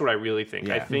said. That's what I really think.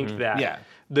 I think that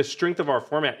the strength of our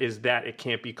format is that it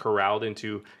can't be corralled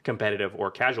into competitive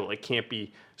or casual. It can't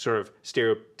be sort of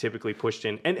stereotypically pushed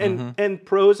in. And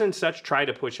pros and such try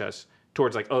to push us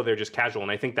towards like, oh, they're just casual.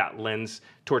 And I think that lends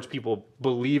towards people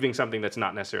believing something that's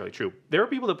not necessarily true. There are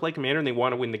people that play Commander and they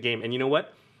want to win the game. And you know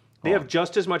what? They have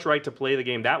just as much right to play the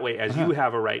game that way as you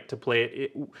have a right to play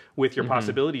it with your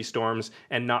possibility storms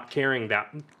and not caring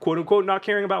that, quote unquote, not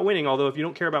caring about winning. Although if you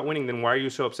don't care about winning, then why are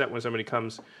you so upset when somebody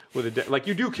comes with a like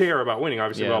you do care about winning?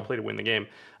 Obviously, we all play to win the game.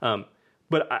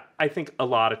 But I think a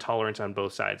lot of tolerance on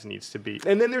both sides needs to be.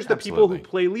 And then there's the people who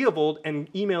play Leovold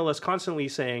and email us constantly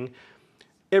saying,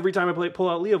 every time I pull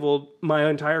out Leovold, my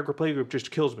entire play group just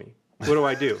kills me. What do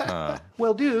I do?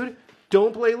 Well, dude,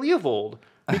 don't play Leovold.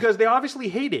 Because they obviously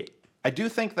hate it. I do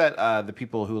think that the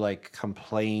people who like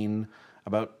complain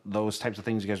about those types of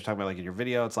things you guys are talking about, like in your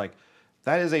video, it's like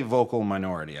that is a vocal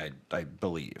minority. I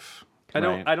believe.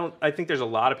 I think there's a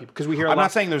lot of people because we hear. I'm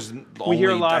not saying there's only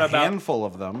a handful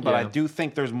of them, but I do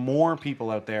think there's more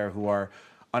people out there who are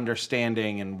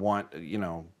understanding and want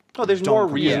Oh, there's more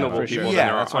reasonable people than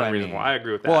there are unreasonable. I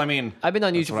agree with that. Well, I mean, I've been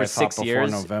on YouTube for 6 years.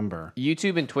 November.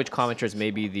 YouTube and Twitch commenters may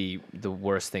be the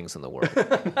worst things in the world.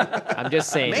 I'm just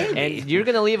saying. And you're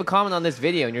going to leave a comment on this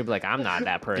video and you're like, I'm not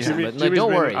that person. But like,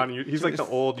 don't worry. He's like the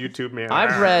old YouTube man.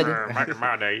 I've read...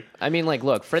 my day. I mean, like,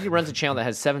 look, Freddie runs a channel that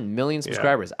has 7 million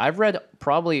subscribers. I've read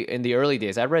probably in the early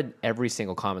days, I read every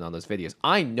single comment on those videos.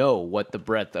 I know what the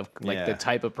breadth of the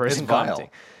type of person commenting.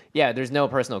 Yeah, there's no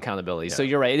personal accountability. Yeah. So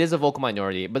you're right. It is a vocal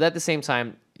minority. But at the same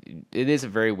time, it is a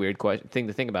very weird thing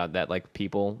to think about that, like,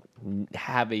 people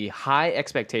have a high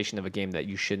expectation of a game that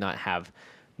you should not have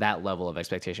that level of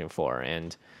expectation for.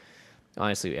 And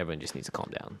honestly, everyone just needs to calm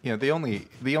down. Yeah, the only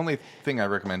thing I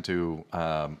recommend to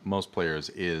most players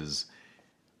is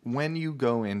when you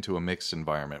go into a mixed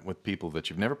environment with people that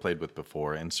you've never played with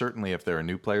before, and certainly if there are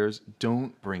new players,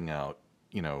 don't bring out,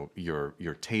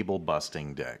 your table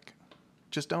busting deck.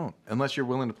 Just don't. Unless you're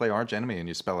willing to play Arch Enemy and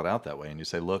you spell it out that way and you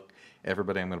say, look,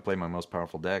 everybody, I'm going to play my most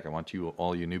powerful deck. I want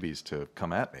all you newbies to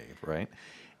come at me, right?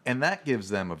 And that gives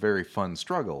them a very fun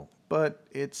struggle, but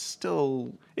it's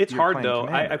still... It's hard, though.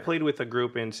 I played with a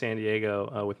group in San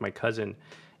Diego with my cousin,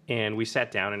 and we sat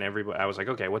down and I was like,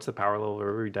 okay, what's the power level of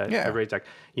everybody's deck?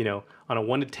 On a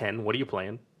 1 to 10, what are you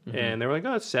playing? Mm-hmm. And they were like,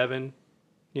 oh, it's 7,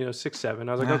 6, 7.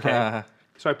 I was like, okay.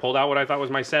 So I pulled out what I thought was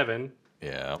my 7.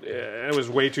 Yeah. It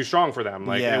was way too strong for them.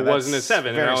 Like, it wasn't a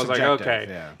 7. And I was like,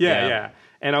 okay. Yeah.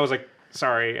 And I was like,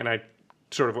 sorry. And I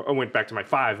sort of went back to my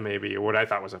 5 maybe, or what I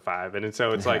thought was a 5. And so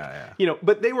it's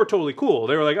but they were totally cool.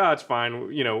 They were like, oh, it's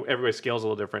fine. Everybody scales a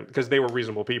little different because they were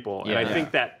reasonable people. And I think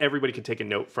that everybody could take a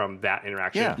note from that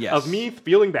interaction of me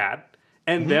feeling bad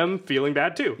and them feeling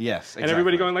bad too. Yes, exactly. And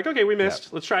everybody going like, okay, we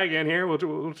missed. Let's try again here. We'll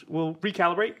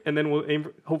recalibrate, and then we'll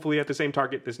aim hopefully at the same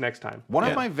target this next time. One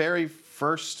of my very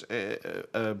first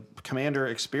Commander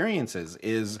experiences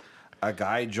is a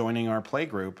guy joining our play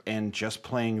group and just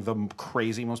playing the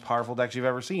crazy, most powerful decks you've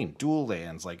ever seen. Dual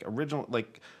lands, like original,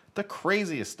 like the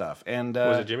craziest stuff. And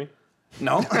was it Jimmy?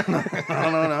 No.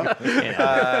 No.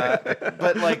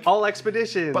 But like all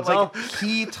expeditions. But like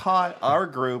he taught our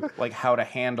group like how to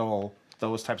handle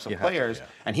those types of players,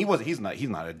 and he's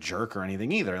not a jerk or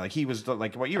anything either. Like he was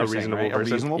like what you were saying, right? A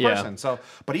reasonable person. So,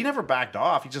 but he never backed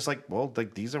off. He's just like, well,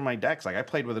 like these are my decks. Like I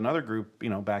played with another group,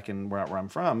 back in where I'm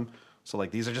from. So like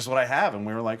these are just what I have, and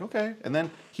we were like, okay. And then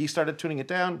he started tuning it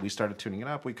down. We started tuning it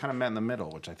up. We kind of met in the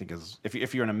middle, which I think is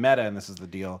if you're in a meta and this is the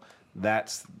deal,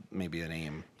 that's maybe an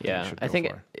aim. Yeah, I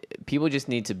think people just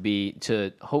need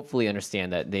to hopefully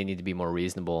understand that they need to be more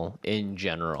reasonable in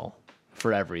general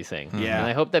for everything. Yeah. And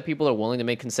I hope that people are willing to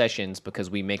make concessions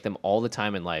because we make them all the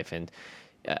time in life. And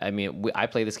I mean, I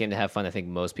play this game to have fun. I think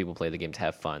most people play the game to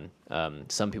have fun.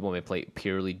 Some people may play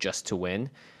purely just to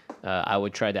win. I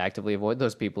would try to actively avoid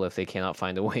those people if they cannot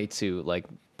find a way to like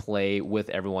play with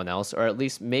everyone else, or at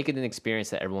least make it an experience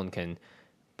that everyone can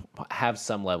have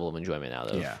some level of enjoyment out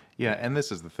of. Yeah, and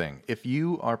this is the thing. If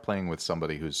you are playing with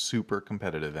somebody who's super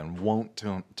competitive and won't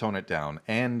tone it down,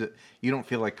 and you don't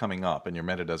feel like coming up, and your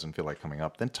meta doesn't feel like coming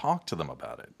up, then talk to them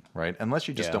about it, right? Unless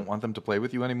you just don't want them to play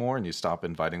with you anymore and you stop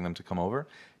inviting them to come over,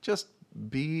 just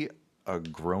be a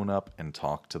grown-up and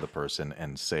talk to the person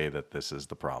and say that this is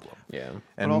the problem. Yeah.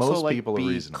 And but also, most like, people are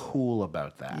reasonable. Cool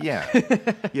about that. Yeah.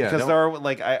 Because there are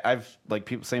like I've like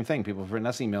people same thing. People have written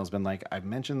us emails been like, I've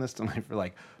mentioned this to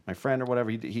my friend or whatever.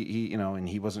 He and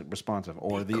he wasn't responsive.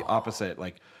 Or the opposite.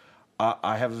 Like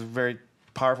I have a very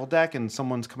powerful deck and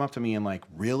someone's come up to me and like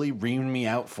really reamed me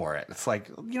out for it. It's like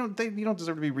you don't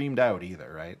deserve to be reamed out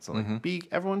either, right? So like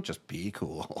everyone just be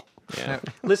cool. Yeah.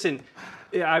 Listen,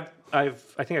 I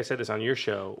think I said this on your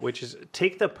show, which is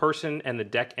take the person and the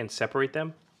deck and separate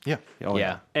them Yeah. Oh,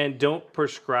 yeah. And don't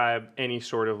prescribe any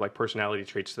sort of like personality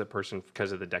traits to the person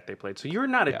because of the deck they played. So you're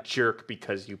not a jerk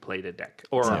because you played a deck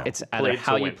or It's either played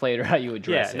how to you win. played or how you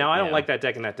address Yeah. it. Now I don't you know? like that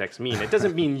deck and that deck's mean. It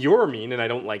doesn't mean you're mean and I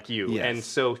don't like you. Yes. And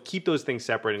so keep those things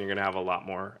separate, and you're gonna have a lot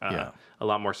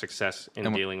more success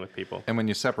in dealing with people. And when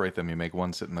you separate them, you make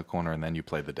one sit in the corner, and then you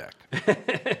play the deck.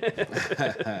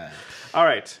 All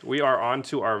right, we are on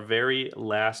to our very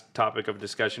last topic of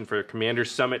discussion for Commander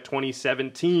Summit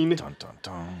 2017. Dun, dun,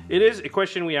 dun. It is a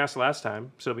question we asked last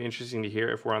time, so it'll be interesting to hear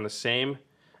if we're on the same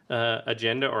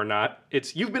agenda or not.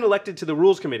 It's you've been elected to the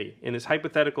Rules Committee in this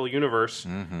hypothetical universe.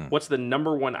 What's the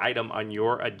number one item on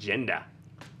your agenda?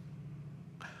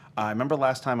 I remember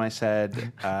last time I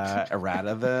said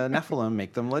errata the Nephilim,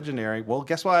 make them legendary. Well,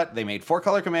 guess what? They made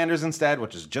 4-color commanders instead,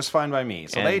 which is just fine by me.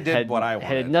 So And they did what I Had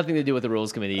wanted. nothing to do with the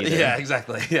rules committee either. Yeah,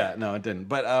 exactly. Yeah, no, it didn't.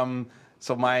 But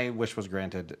so my wish was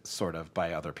granted, sort of,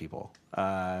 by other people.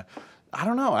 I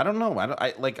don't know.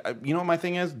 You know what my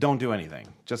thing is? Don't do anything.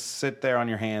 Just sit there on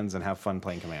your hands and have fun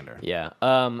playing Commander. Yeah.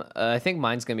 I think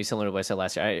mine's going to be similar to what I said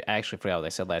last year. I actually forgot what I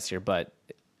said last year, but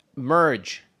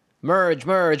merge. Oh,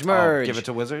 give it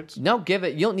to Wizards? No, give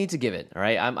it. You don't need to give it. All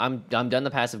right. I'm done the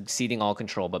passive ceding all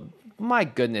control, but my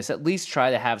goodness, at least try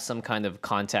to have some kind of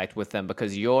contact with them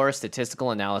because your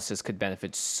statistical analysis could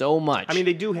benefit so much. I mean,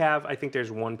 they do have. I think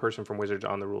there's one person from Wizards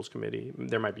on the Rules Committee.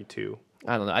 There might be two.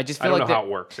 I don't know. I just I feel don't like know how it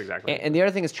works exactly. And the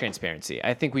other thing is transparency.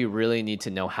 I think we really need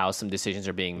to know how some decisions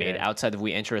are being made outside of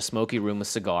we enter a smoky room with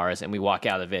cigars and we walk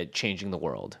out of it changing the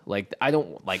world. Like, I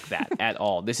don't like that at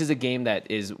all. This is a game that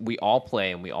is we all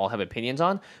play and we all have opinions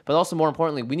on, but also more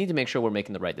importantly, we need to make sure we're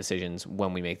making the right decisions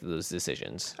when we make those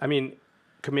decisions. I mean,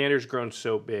 Commander's grown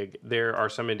so big. There are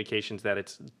some indications that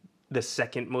it's the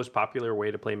second most popular way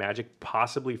to play Magic,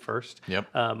 possibly first. Yep.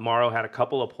 Morrow had a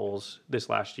couple of polls this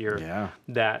last year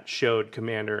that showed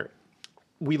Commander.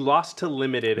 We lost to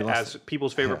Limited as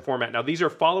people's favorite format. Now, these are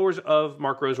followers of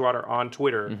Mark Rosewater on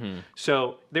Twitter,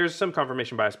 so there's some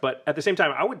confirmation bias. But at the same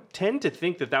time, I would tend to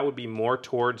think that would be more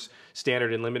towards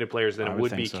Standard and Limited players than it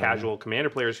would be casual Commander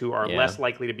players who are less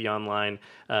likely to be online,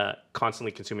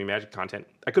 constantly consuming Magic content.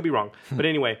 I could be wrong. But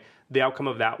anyway, the outcome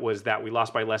of that was that we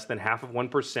lost by less than half of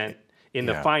 1%. In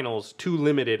the finals, too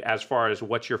limited as far as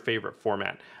what's your favorite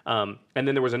format. And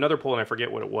then there was another poll, and I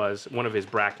forget what it was, one of his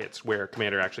brackets, where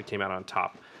Commander actually came out on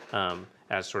top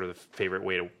as sort of the favorite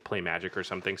way to play Magic or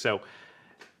something. So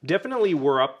definitely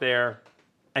we're up there.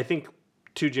 I think,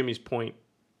 to Jimmy's point,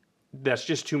 that's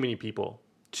just too many people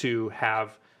to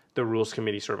have the Rules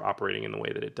Committee sort of operating in the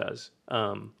way that it does,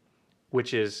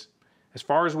 which is, as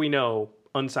far as we know,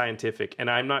 unscientific. And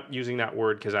I'm not using that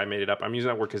word because I made it up. I'm using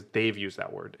that word because they've used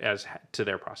that word as to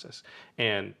their process.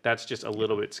 And that's just a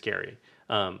little bit scary.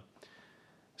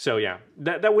 So yeah,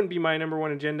 that wouldn't be my number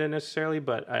one agenda necessarily,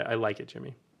 but I like it,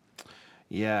 Jimmy.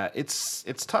 Yeah, it's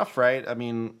tough, right? I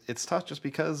mean, it's tough just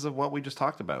because of what we just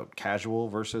talked about, casual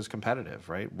versus competitive,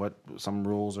 right? What some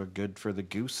rules are good for the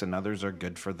goose and others are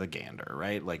good for the gander,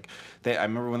 right? Like I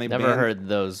remember when they Never heard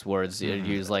those words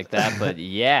used like that, but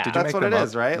yeah. That's what it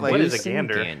is, right? Like, what is a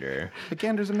gander? A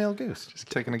gander's a male goose.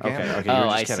 Just taking a gander. Okay, Oh, you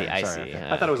were I just see. kidding. I Sorry, see. okay.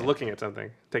 I thought I was looking at something,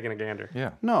 taking a gander.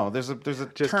 Yeah. No, there's a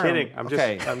Just term. kidding.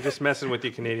 I'm just messing with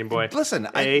you, Canadian boy. Listen,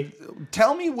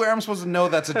 tell me where I'm supposed to know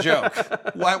that's a joke.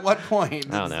 At what point?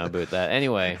 I don't know about that.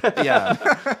 Anyway, Yeah.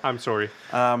 I'm sorry.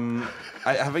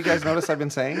 Have you guys noticed I've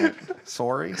been saying it?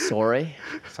 Sorry. sorry.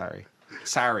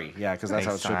 Sorry. Yeah, because that's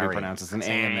how it should be pronounced. It's an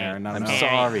A in there. Not I'm an O.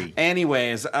 sorry.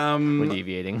 Anyways, We're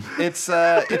deviating. it's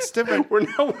different.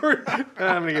 I'm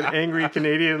gonna get angry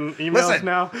Canadian emails Listen,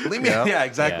 now. leave me. Yeah,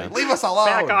 exactly. Yeah. Leave us alone.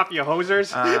 Back off, you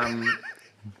hosers.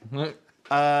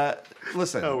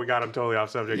 Listen. Oh, we got him totally off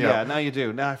subject. Yeah, now you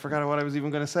do. Now I forgot what I was even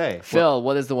going to say. Phil,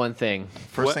 what is the one thing?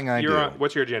 First thing I do.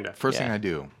 What's your agenda? First thing Yeah. I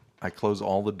do, I close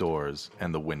all the doors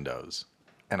and the windows,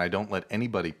 and I don't let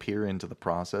anybody peer into the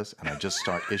process, and I just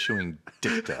start issuing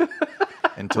dicta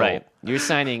until Right. You're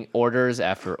signing orders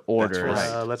after orders.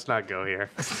 right. Let's not go here.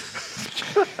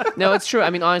 No, it's true. I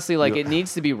mean, honestly, like it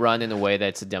needs to be run in a way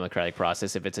that's a democratic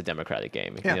process if it's a democratic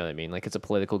game. Yeah. You know what I mean? Like it's a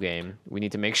political game. We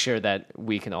need to make sure that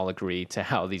we can all agree to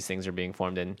how these things are being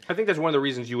formed in. I think that's one of the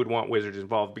reasons you would want Wizards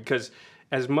involved, because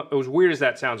as weird as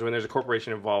that sounds, when there's a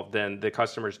corporation involved, then the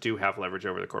customers do have leverage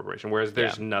over the corporation. Whereas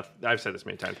there's nothing. I've said this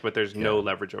many times, but there's no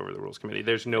leverage over the Rules Committee.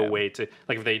 There's no way to,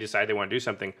 like, if they decide they want to do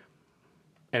something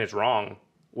and it's wrong,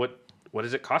 what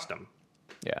does it cost them?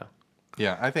 Yeah.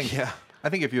 Yeah, I think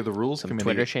if you're the rules committee,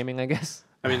 Twitter shaming, I guess.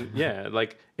 I mean, yeah,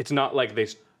 like it's not like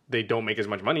they don't make as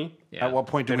much money. Yeah. At what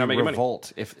point do They're not we making money.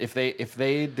 revolt? If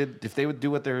they would do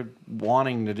what they're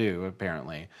wanting to do,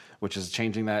 apparently, which is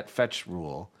changing that fetch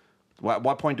rule,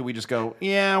 What point do we just go,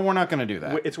 yeah, we're not going to do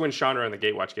that? It's when Chandra and the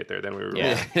Gatewatch get there, then we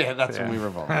revolt. Yeah. That's when we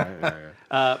revolt.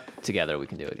 Right. Together we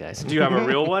can do it, guys. Do you have a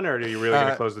real one, or are you really going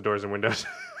to close the doors and windows?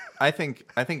 I think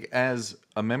as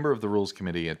a member of the rules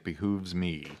committee, it behooves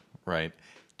me, right,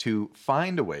 to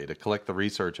find a way to collect the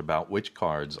research about which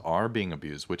cards are being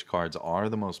abused, which cards are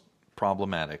the most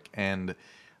problematic, and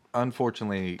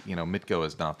unfortunately, Mitgo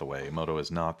is not the way, Moto is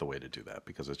not the way to do that,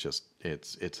 because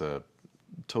it's a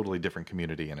totally different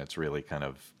community, and it's really kind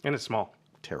of And it's small.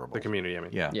 terrible. The community, I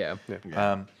mean. Yeah.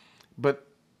 But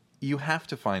you have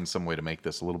to find some way to make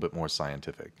this a little bit more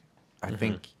scientific. I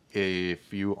think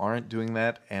if you aren't doing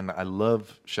that, and I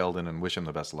love Sheldon and wish him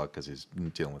the best of luck because he's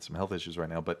dealing with some health issues right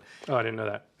now, but Oh, I didn't know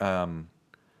that.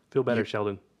 Feel better,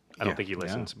 Sheldon. I don't think he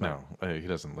listens. No, he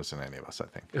doesn't listen to any of us, I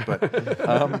think.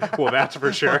 But Well, that's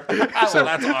for sure. So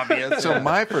that's obvious. so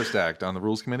my first act on the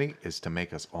rules committee is to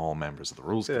make us all members of the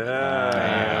rules committee. All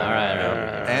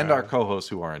right. And our co-hosts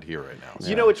who aren't here right now.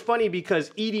 You know, it's funny because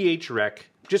EDH Rec,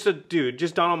 just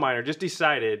Donald Miner, just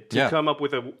decided to come up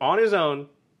with on his own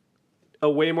a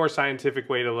way more scientific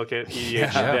way to look at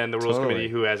EDH than the rules committee,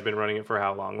 who has been running it for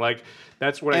how long? Like,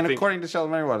 that's what I think. And according to Sheldon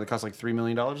Miner, what, it cost like $3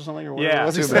 million or something? Or Yeah.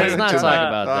 what's he Let's saying? not talk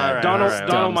about that. Donald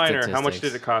Dumb Miner, how much statistics.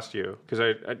 did it cost you?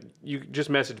 Because you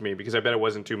just messaged me because I bet it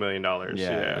wasn't $2 million.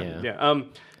 Yeah.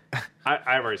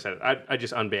 I've already said it. I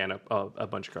just unban a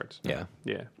bunch of cards. Yeah.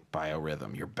 Yeah.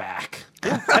 Biorhythm, you're back.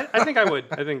 I think I would.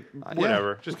 I think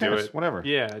whatever. Just who do cares? it. Whatever.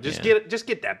 Yeah. Just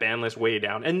get that ban list way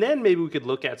down, and then maybe we could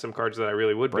look at some cards that I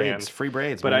really would Braids, ban. free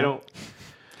braids, But man. I don't.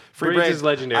 Free Braids is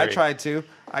legendary. I tried to,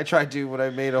 but I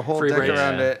made a whole Free deck braids.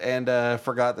 around it and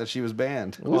forgot that she was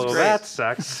banned. It was Well, great. that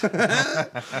sucks.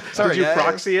 Sorry, Did you guys.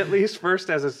 proxy at least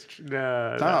first as a?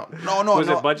 No. Was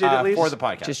it budget at least? for the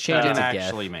podcast? Just change I it didn't to Geth.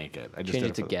 actually make it. I just Change did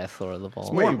it to for the- Geth or the Vault.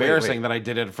 It's more Wait, embarrassing that I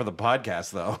did it for the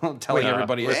podcast, though. Telling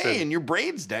everybody, listen. hey, in your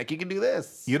braids deck, you can do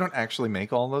this. You don't actually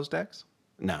make all those decks?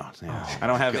 No, I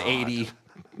don't have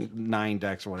 89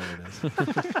 decks or whatever it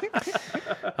is.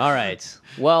 All right.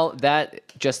 Well, that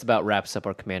just about wraps up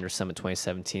our Commander Summit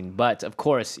 2017. But of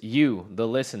course, you, the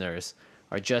listeners,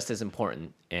 are just as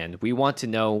important. And we want to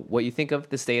know what you think of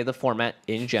the state of the format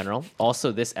in general.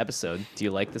 Also, this episode. Do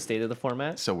you like the state of the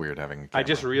format? So weird having a I camera.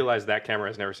 just realized that camera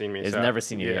has never seen me. It's so, never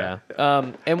seen you, yeah.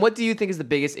 And what do you think is the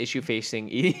biggest issue facing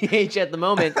EDH at the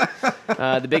moment?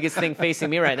 The biggest thing facing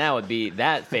me right now would be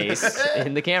that face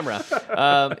in the camera.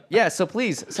 So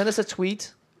please send us a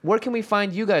tweet. Where can we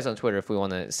find you guys on Twitter if we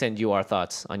want to send you our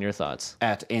thoughts on your thoughts?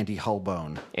 At Andy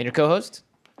Hullbone. And your co-host?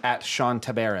 At Sean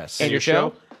Tabaris. And your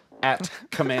show? At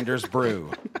Commander's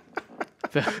Brew.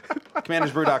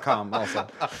 CommandersBrew.com also.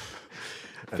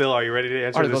 Phil, are you ready to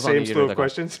answer the Articles on same the slew of unit.com.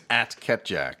 questions? At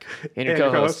Ketjack, And your And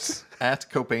your co-hosts? at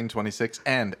Copain26,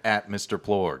 and at Mr.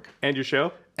 Plorg, And your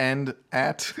show? and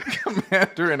at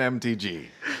Commander and MTG.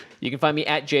 You can find me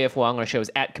at JF Wong. Our show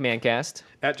is at CommandCast.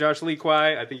 At Josh Lee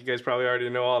Kwai. I think you guys probably already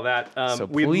know all that. So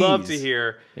We'd love to please.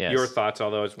 hear Yes. your thoughts,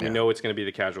 although we know it's going to be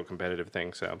the casual competitive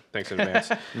thing, so thanks in advance.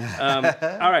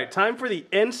 All right, time for the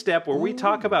end step where we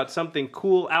talk about something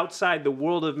cool outside the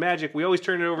world of Magic. We always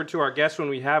turn it over to our guests when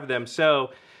we have them. So,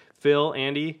 Phil,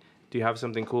 Andy, do you have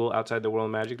something cool outside the world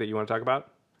of Magic that you want to talk about?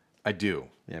 I do.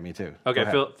 Yeah, me too. Okay,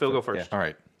 Go ahead. Phil, go first. All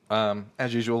right.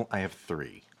 As usual, I have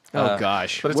 3. Oh,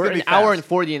 gosh. but it's We're gonna an be hour fast. and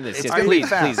 40 in this. It's Yes, gonna be please,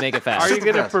 fast. please make it fast. Are you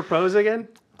going to propose again?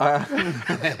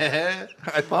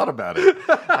 I thought about it.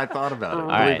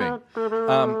 right.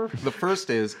 Believe me. The first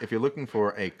is if you're looking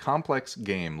for a complex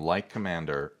game like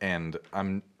Commander, and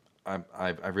I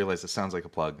realize it sounds like a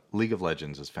plug. League of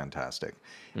Legends is fantastic.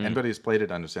 Anybody who's played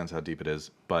it understands how deep it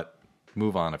is, but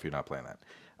move on if you're not playing that.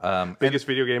 Biggest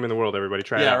video game in the world, everybody.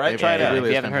 Try it Yeah, out. right? Try it It out. really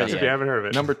If you is haven't heard it fantastic. If you haven't heard of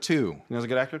it. Number 2. You know who's a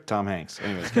good actor? Tom Hanks.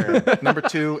 Anyways, carry on. Number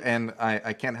 2, and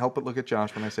I can't help but look at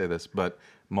Josh when I say this, but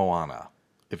Moana.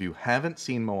 If you haven't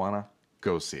seen Moana,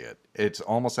 go see it. It's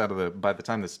almost out of the... By the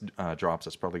time this drops,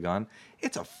 it's probably gone.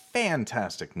 It's a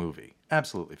fantastic movie.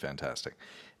 Absolutely fantastic.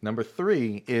 Number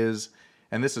 3 is,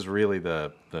 and this is really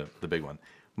the big one,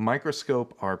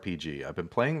 Microscope RPG. I've been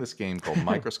playing this game called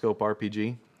Microscope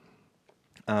RPG.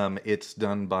 It's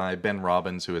done by Ben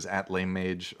Robbins, who is at Lame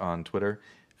Mage on Twitter.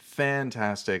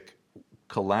 Fantastic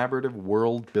collaborative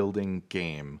world-building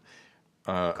game.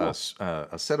 A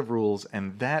set of rules,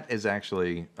 and that is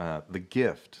actually the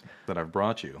gift that I've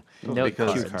brought you. Note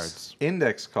because cards.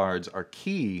 index cards are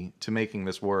key to making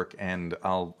this work, and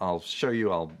I'll show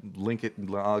you. I'll link it.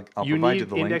 I'll You provide you need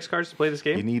the index link. cards to play this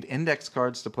game? You need index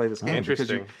cards to play this game because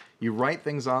Interesting. You write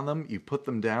things on them, you put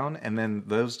them down, and then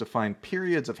those define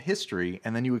periods of history,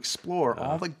 and then you explore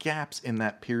all the gaps in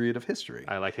that period of history.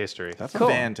 I like history. That's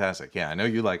fantastic. Yeah, I know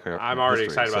you like I'm already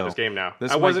history, excited about this game now.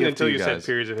 This I wasn't until you you guys. said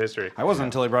periods of history. I wasn't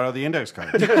until he brought out the index card.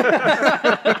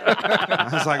 I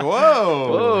was like,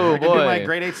 whoa, I can do my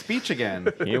grade 8 speech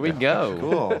again. Here we go.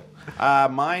 Cool.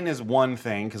 Mine is one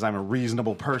thing, because I'm a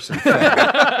reasonable person.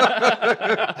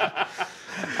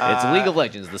 It's League of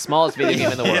Legends, the smallest video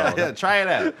game in the world. Yeah, try it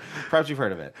out. Perhaps you've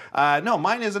heard of it. No,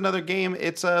 mine is another game.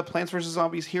 It's Plants vs.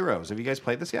 Zombies Heroes. Have you guys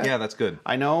played this yet? Yeah, that's good.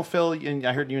 I know, Phil, and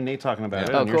I heard you and Nate talking about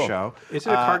it Oh, on your cool. show. Is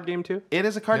it a card game too? It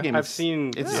is a card game. I've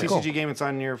seen... It's a CCG game. It's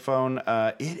on your phone.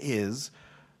 It is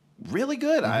really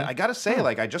good. I gotta say,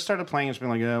 like, I just started playing and just being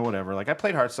like, yeah, whatever. Like, I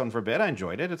played Hearthstone for a bit. I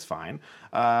enjoyed it. It's fine.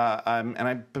 And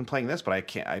I've been playing this, but I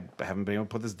haven't been able to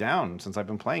put this down since I've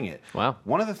been playing it. Wow.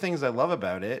 One of the things I love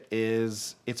about it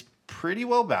is it's pretty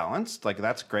well balanced. Like,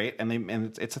 that's great. And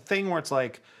it's a thing where it's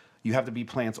like you have to be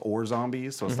plants or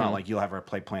zombies, so it's not like you'll ever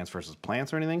play plants versus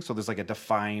plants or anything. So there's like a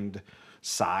defined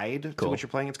side to what you're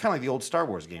playing. It's kind of like the old Star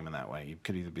Wars game in that way. You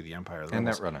could either be the Empire or the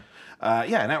Rebels. Netrunner.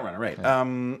 Yeah, Netrunner, right. Yeah.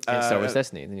 And Star Wars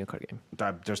Destiny, the new card game.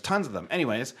 There's tons of them.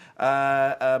 Anyways,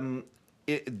 that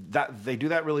they do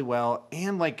that really well.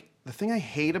 And like the thing I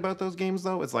hate about those games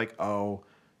though is like,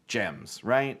 gems,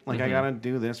 right? Like I gotta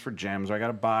do this for gems, or I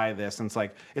gotta buy this, and it's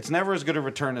like it's never as good a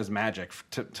return as Magic.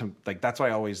 To like that's what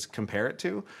I always compare it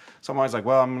to. So I'm always like,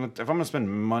 well, if I'm gonna spend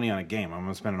money on a game, I'm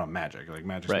gonna spend it on Magic. Like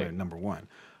Magic's my number one.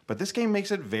 But this game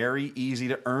makes it very easy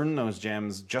to earn those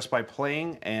gems just by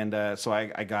playing, and so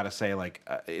I gotta say, like,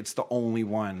 it's the only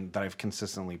one that I've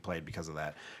consistently played because of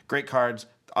that. Great cards.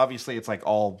 Obviously, it's like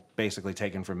all basically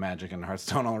taken from Magic and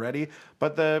Hearthstone already,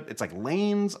 but it's like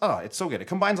lanes. Oh, it's so good. It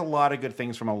combines a lot of good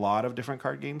things from a lot of different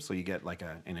card games, so you get like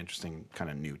an interesting kind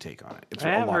of new take on it. It's I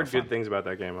have a lot heard of fun. good things about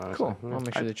that game, honestly. Cool. I'll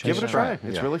make sure to check Give it a try.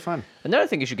 It's really fun. Another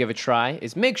thing you should give a try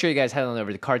is make sure you guys head on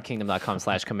over to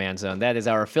cardkingdom.com/command zone. That is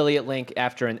our affiliate link.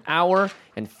 After an hour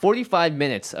and 45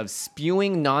 minutes of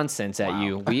spewing nonsense at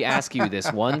you, we ask you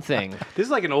this one thing. This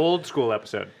is like an old school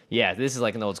episode. Yeah, this is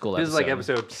like an old school This episode. is like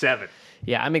episode 7.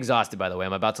 Yeah, I'm exhausted, by the way.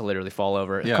 I'm about to literally fall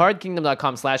over. Yeah.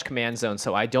 Cardkingdom.com/command zone,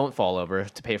 so I don't fall over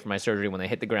to pay for my surgery when I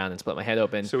hit the ground and split my head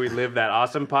open. So we live that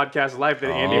awesome podcast life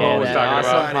that Andy Hall was that talking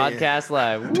awesome about. podcast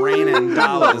live. Raining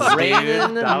dollars, dude.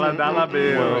 Raining Dollar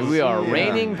bills. We are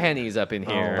raining pennies up in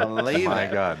here. Believe My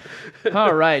it. God.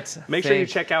 All right. Make sure you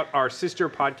check out our sister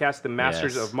podcast, The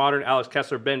Masters Yes. of Modern. Alex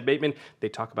Kessler, Ben Bateman. They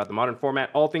talk about the modern format,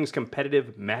 all things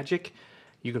competitive Magic.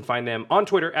 You can find them on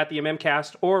Twitter at the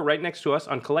MMCast or right next to us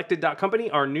on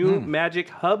Collected.company, our new Magic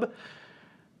hub.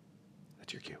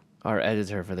 That's your cue. Our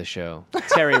editor for the show,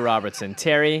 Terry Robertson.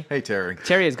 Terry. Hey, Terry.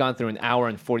 Terry has gone through an hour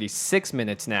and 46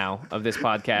 minutes now of this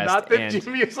podcast. Not that and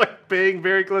Jimmy is like paying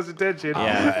very close attention.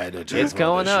 yeah, it's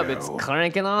going up. It's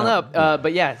cranking on up.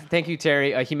 But yeah, thank you,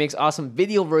 Terry. He makes awesome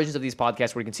video versions of these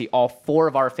podcasts where you can see all 4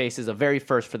 of our faces, a very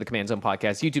first for the Command Zone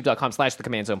podcast, youtube.com/the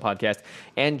Command Zone podcast.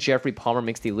 And Jeffrey Palmer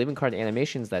makes the living card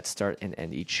animations that start and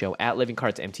end each show at Living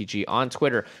Cards MTG on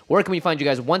Twitter. Where can we find you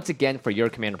guys once again for your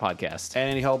Commander podcast? And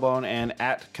Andy Hellbone and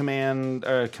at Command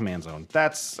Zone.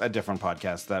 That's a different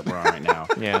podcast that we're on right now.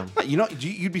 Yeah. You know,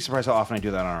 you'd be surprised how often I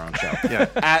do that on our own show. Yeah.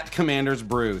 At Commander's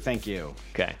Brew. Thank you.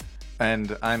 Okay.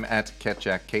 And I'm at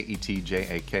Ketjak,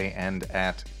 Ketjak, and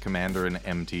at Commanderin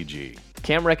MTG.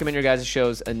 Can't recommend your guys'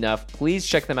 shows enough. Please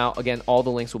check them out. Again, all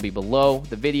the links will be below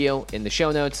the video in the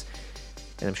show notes.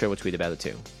 And I'm sure we'll tweet about it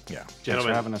too. Yeah. Thanks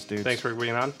Gentlemen, for having us, dudes. Thanks for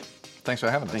being on. Thanks for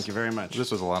having us. Thank you very much.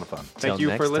 This was a lot of fun. Thank Till you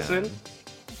for next listening. time.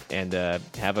 And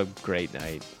have a great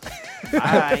night.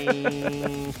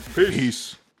 Bye.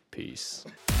 Peace. Peace.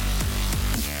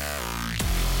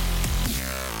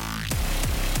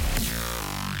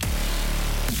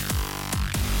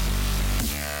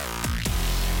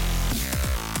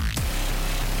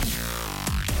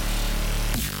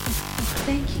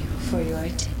 Thank you for your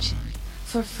attention.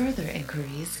 For further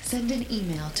inquiries, send an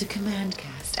email to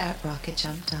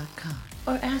commandcast@rocketjump.com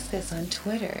or ask us on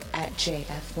Twitter at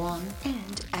JFWong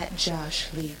and at Josh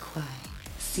Lee Kwai.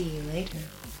 See you later,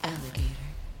 alligator.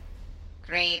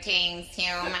 Greetings,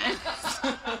 humans.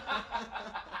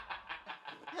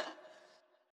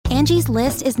 Angie's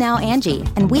List is now Angie,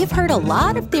 and we've heard a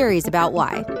lot of theories about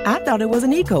why. I thought it was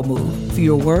an eco move.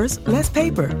 Fewer words, less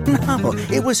paper. No,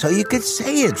 it was so you could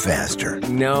say it faster.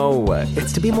 No,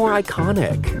 it's to be more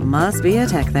iconic. Must be a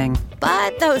tech thing.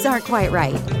 But those aren't quite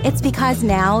right. It's because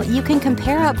now you can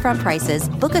compare upfront prices,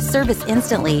 book a service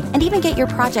instantly, and even get your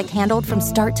project handled from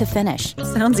start to finish.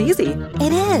 Sounds easy.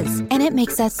 It is, and it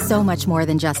makes us so much more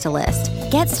than just a list.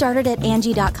 Get started at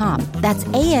Angie.com. That's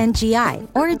ANGI,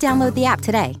 or download the app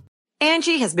today.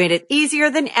 Angie has made it easier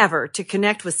than ever to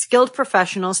connect with skilled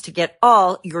professionals to get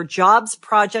all your jobs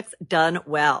projects done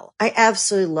well. I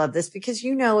absolutely love this because,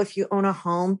 if you own a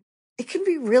home, it can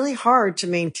be really hard to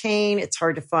maintain. It's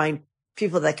hard to find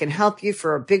people that can help you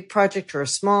for a big project or a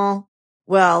small.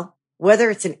 Well, whether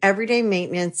it's in everyday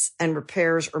maintenance and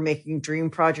repairs or making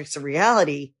dream projects a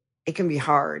reality, it can be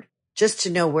hard just to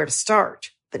know where to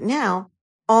start. But now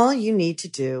all you need to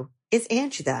do is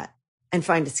Angie that and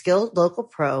find a skilled local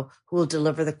pro who will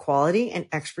deliver the quality and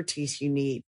expertise you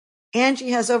need.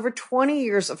 Angie has over 20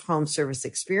 years of home service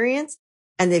experience,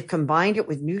 and they've combined it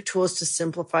with new tools to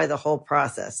simplify the whole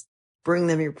process. Bring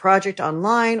them your project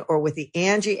online or with the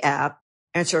Angie app,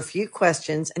 answer a few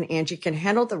questions, and Angie can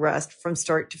handle the rest from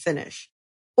start to finish.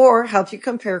 Or help you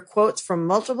compare quotes from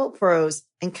multiple pros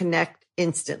and connect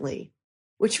instantly,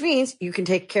 which means you can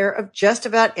take care of just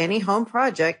about any home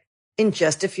project in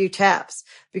just a few taps.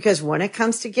 Because when it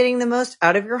comes to getting the most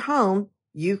out of your home,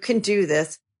 you can do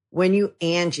this when you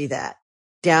Angie that.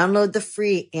 Download the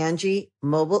free Angie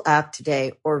mobile app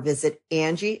today or visit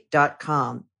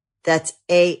Angie.com. That's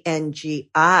ANGI.com.